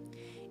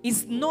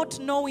 Is not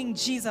knowing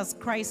Jesus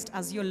Christ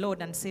as your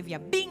Lord and Savior.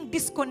 Being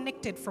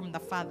disconnected from the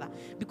Father.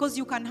 Because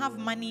you can have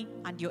money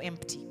and you're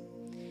empty.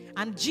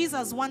 And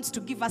Jesus wants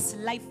to give us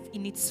life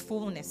in its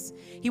fullness.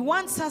 He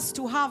wants us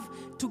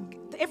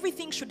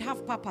everything should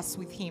have purpose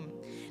with him.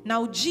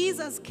 Now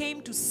Jesus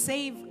came to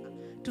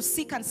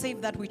seek and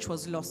save that which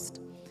was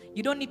lost.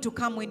 You don't need to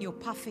come when you're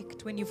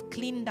perfect, when you've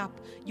cleaned up.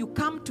 You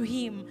come to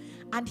him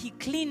and he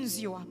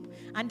cleans you up.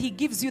 And he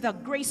gives you the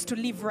grace to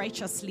live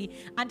righteously.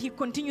 And he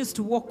continues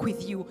to walk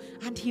with you.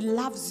 And he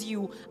loves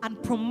you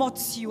and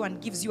promotes you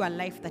and gives you a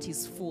life that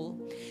is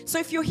full. So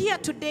if you're here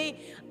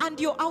today and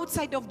you're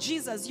outside of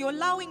Jesus, you're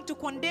allowing to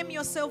condemn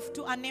yourself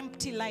to an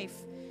empty life.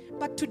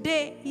 But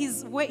today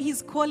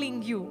he's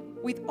calling you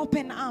with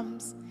open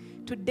arms.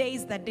 Today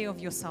is the day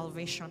of your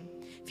salvation.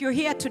 If you're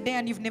here today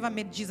and you've never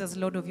made Jesus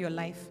Lord of your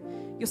life,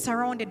 you're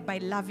surrounded by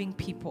loving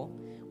people.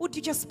 Would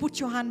you just put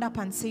your hand up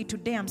and say,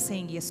 today I'm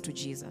saying yes to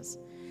Jesus?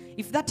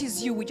 If that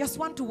is you, we just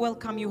want to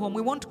welcome you home.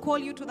 We won't call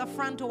you to the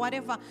front or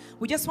whatever.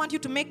 We just want you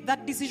to make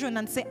that decision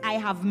and say, I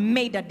have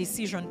made a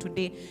decision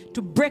today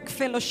to break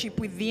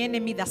fellowship with the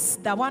enemy,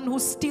 the one who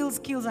steals,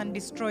 kills, and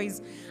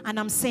destroys. And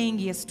I'm saying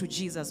yes to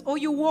Jesus. Or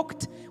you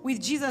walked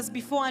with Jesus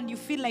before and you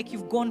feel like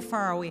you've gone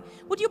far away.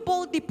 Would you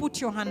boldly put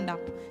your hand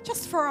up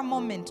just for a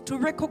moment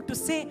to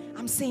say,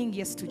 I'm saying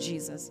yes to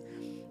Jesus?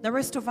 The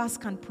rest of us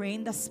can pray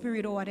in the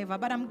spirit or whatever.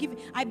 But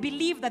I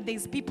believe that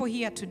there's people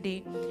here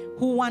today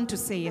who want to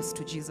say yes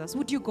to Jesus.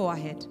 Would you go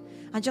ahead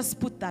and just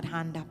put that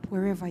hand up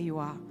wherever you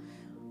are?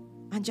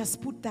 And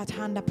just put that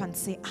hand up and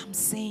say, I'm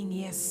saying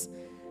yes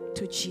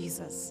to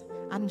Jesus.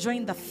 And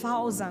join the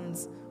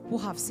thousands who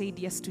have said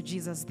yes to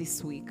Jesus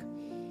this week.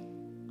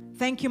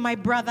 Thank you, my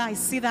brother. I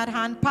see that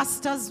hand.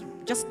 Pastors,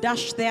 just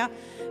dash there.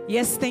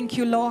 Yes, thank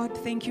you, Lord.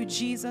 Thank you,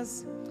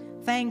 Jesus.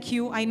 Thank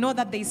you. I know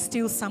that there is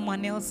still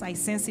someone else. I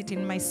sense it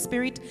in my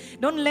spirit.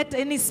 Don't let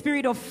any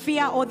spirit of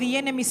fear or the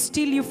enemy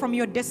steal you from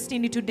your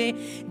destiny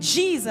today.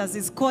 Jesus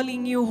is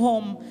calling you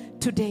home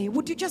today.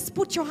 Would you just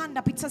put your hand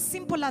up? It's as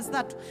simple as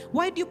that.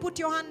 Why do you put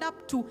your hand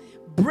up? To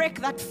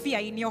break that fear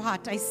in your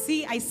heart. I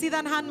see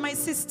that hand, my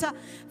sister.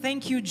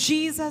 Thank you,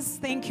 Jesus.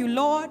 Thank you,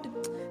 Lord.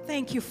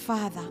 Thank you,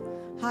 Father.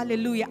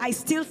 Hallelujah. I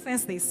still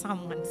sense there's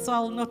someone, so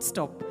I'll not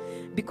stop.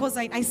 Because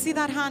I see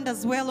that hand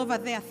as well over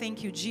there.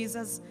 Thank you,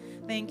 Jesus.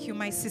 Thank you,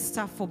 my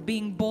sister, for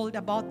being bold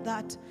about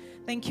that.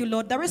 Thank you,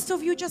 Lord. The rest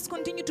of you just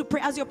continue to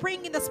pray. As you're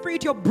praying in the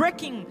Spirit, you're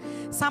breaking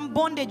some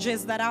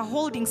bondages that are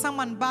holding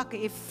someone back,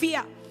 a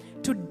fear.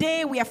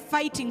 Today, we are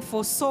fighting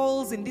for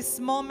souls in this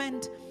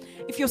moment.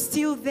 If you're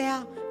still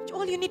there,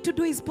 all you need to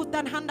do is put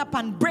that hand up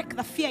and break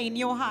the fear in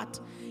your heart.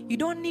 You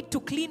don't need to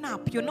clean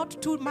up. You're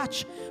not too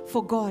much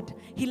for God.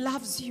 He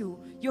loves you.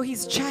 You're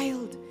His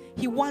child.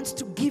 He wants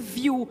to give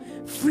you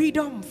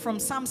freedom from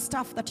some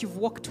stuff that you've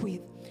walked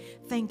with.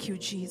 Thank you,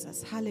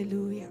 Jesus.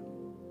 Hallelujah.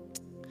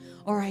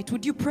 All right,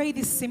 would you pray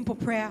this simple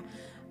prayer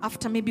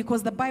after me?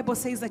 Because the Bible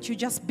says that you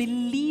just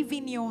believe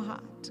in your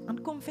heart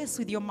and confess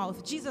with your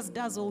mouth. Jesus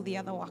does all the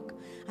other work.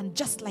 And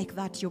just like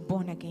that, you're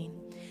born again.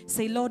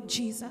 Say, Lord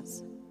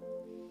Jesus,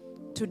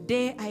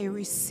 today I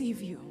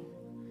receive you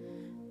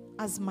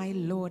as my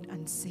Lord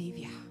and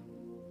Savior.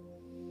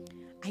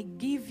 I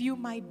give you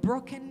my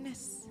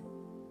brokenness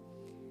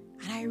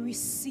and I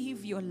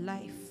receive your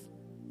life.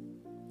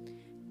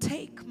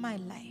 Take my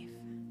life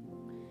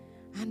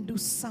and do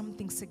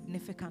something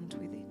significant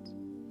with it.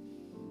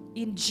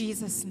 In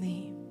Jesus'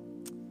 name.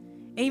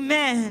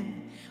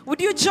 Amen.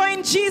 Would you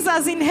join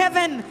Jesus in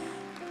heaven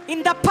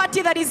in the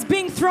party that is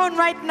being thrown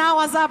right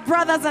now as our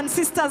brothers and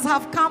sisters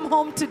have come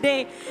home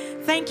today?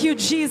 Thank you,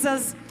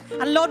 Jesus.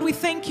 And Lord, we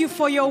thank you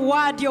for your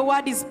word. Your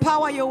word is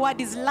power. Your word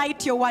is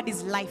light. Your word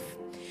is life.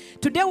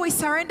 Today we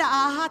surrender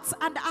our hearts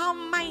and our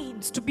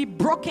minds to be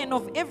broken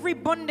of every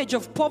bondage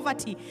of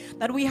poverty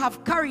that we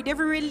have carried,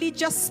 every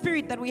religious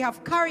spirit that we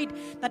have carried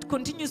that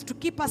continues to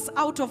keep us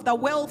out of the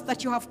wealth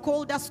that you have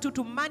called us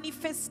to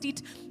manifest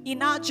it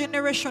in our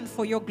generation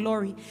for your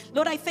glory.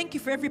 Lord, I thank you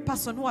for every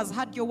person who has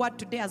heard your word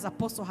today as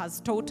Apostle has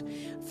taught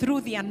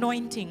through the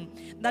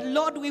anointing. That,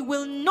 Lord, we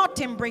will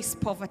not embrace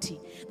poverty.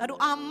 That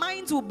our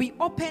minds will be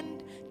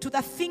opened to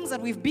the things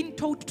that we've been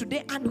taught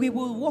today and we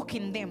will walk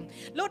in them.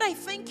 Lord, I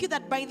thank you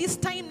that by this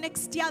time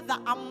next year, the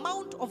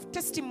amount of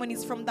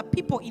testimonies from the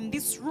people in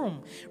this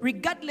room,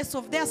 regardless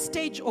of their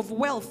stage of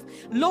wealth,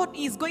 Lord,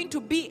 is going to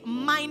be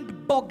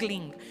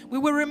mind-boggling. We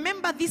will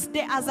remember this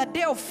day as a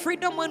day of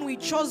freedom when we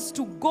chose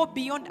to go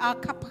beyond our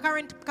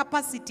current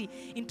capacity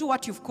into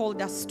what you've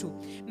called us to.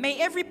 May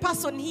every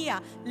person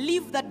here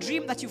live the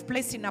dream that you've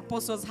placed in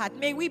Apostles' heart.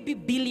 May we be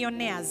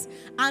billionaires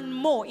and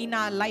more in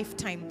our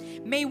lifetime.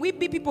 May we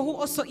be people who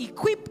also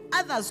equip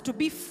others to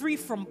be free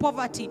from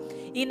poverty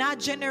in our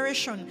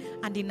generation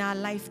and in our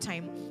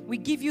lifetime. We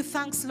give you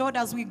thanks, Lord,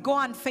 as we go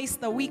and face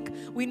the week.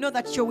 We know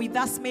that you're with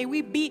us. May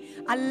we be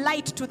a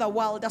light to the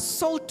world, a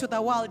salt to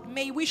the world.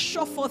 May we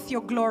show forth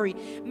your glory.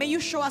 May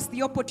you show us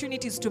the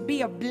opportunities to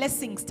be a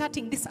blessing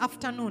starting this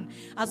afternoon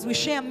as we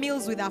share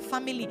meals with our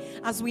family,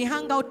 as we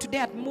hang out today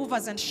at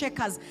Movers and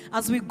Shakers,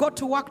 as we go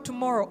to work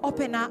tomorrow.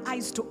 Open our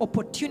eyes to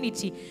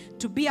opportunity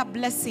to be a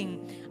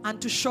blessing and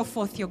to show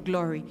forth your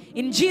glory.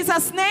 In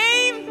Jesus'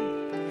 name,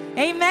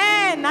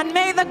 amen. And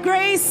may the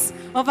grace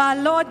of our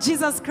Lord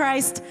Jesus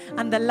Christ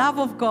and the love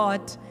of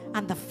God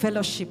and the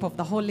fellowship of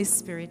the Holy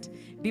Spirit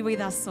be with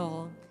us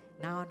all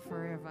now and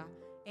forever.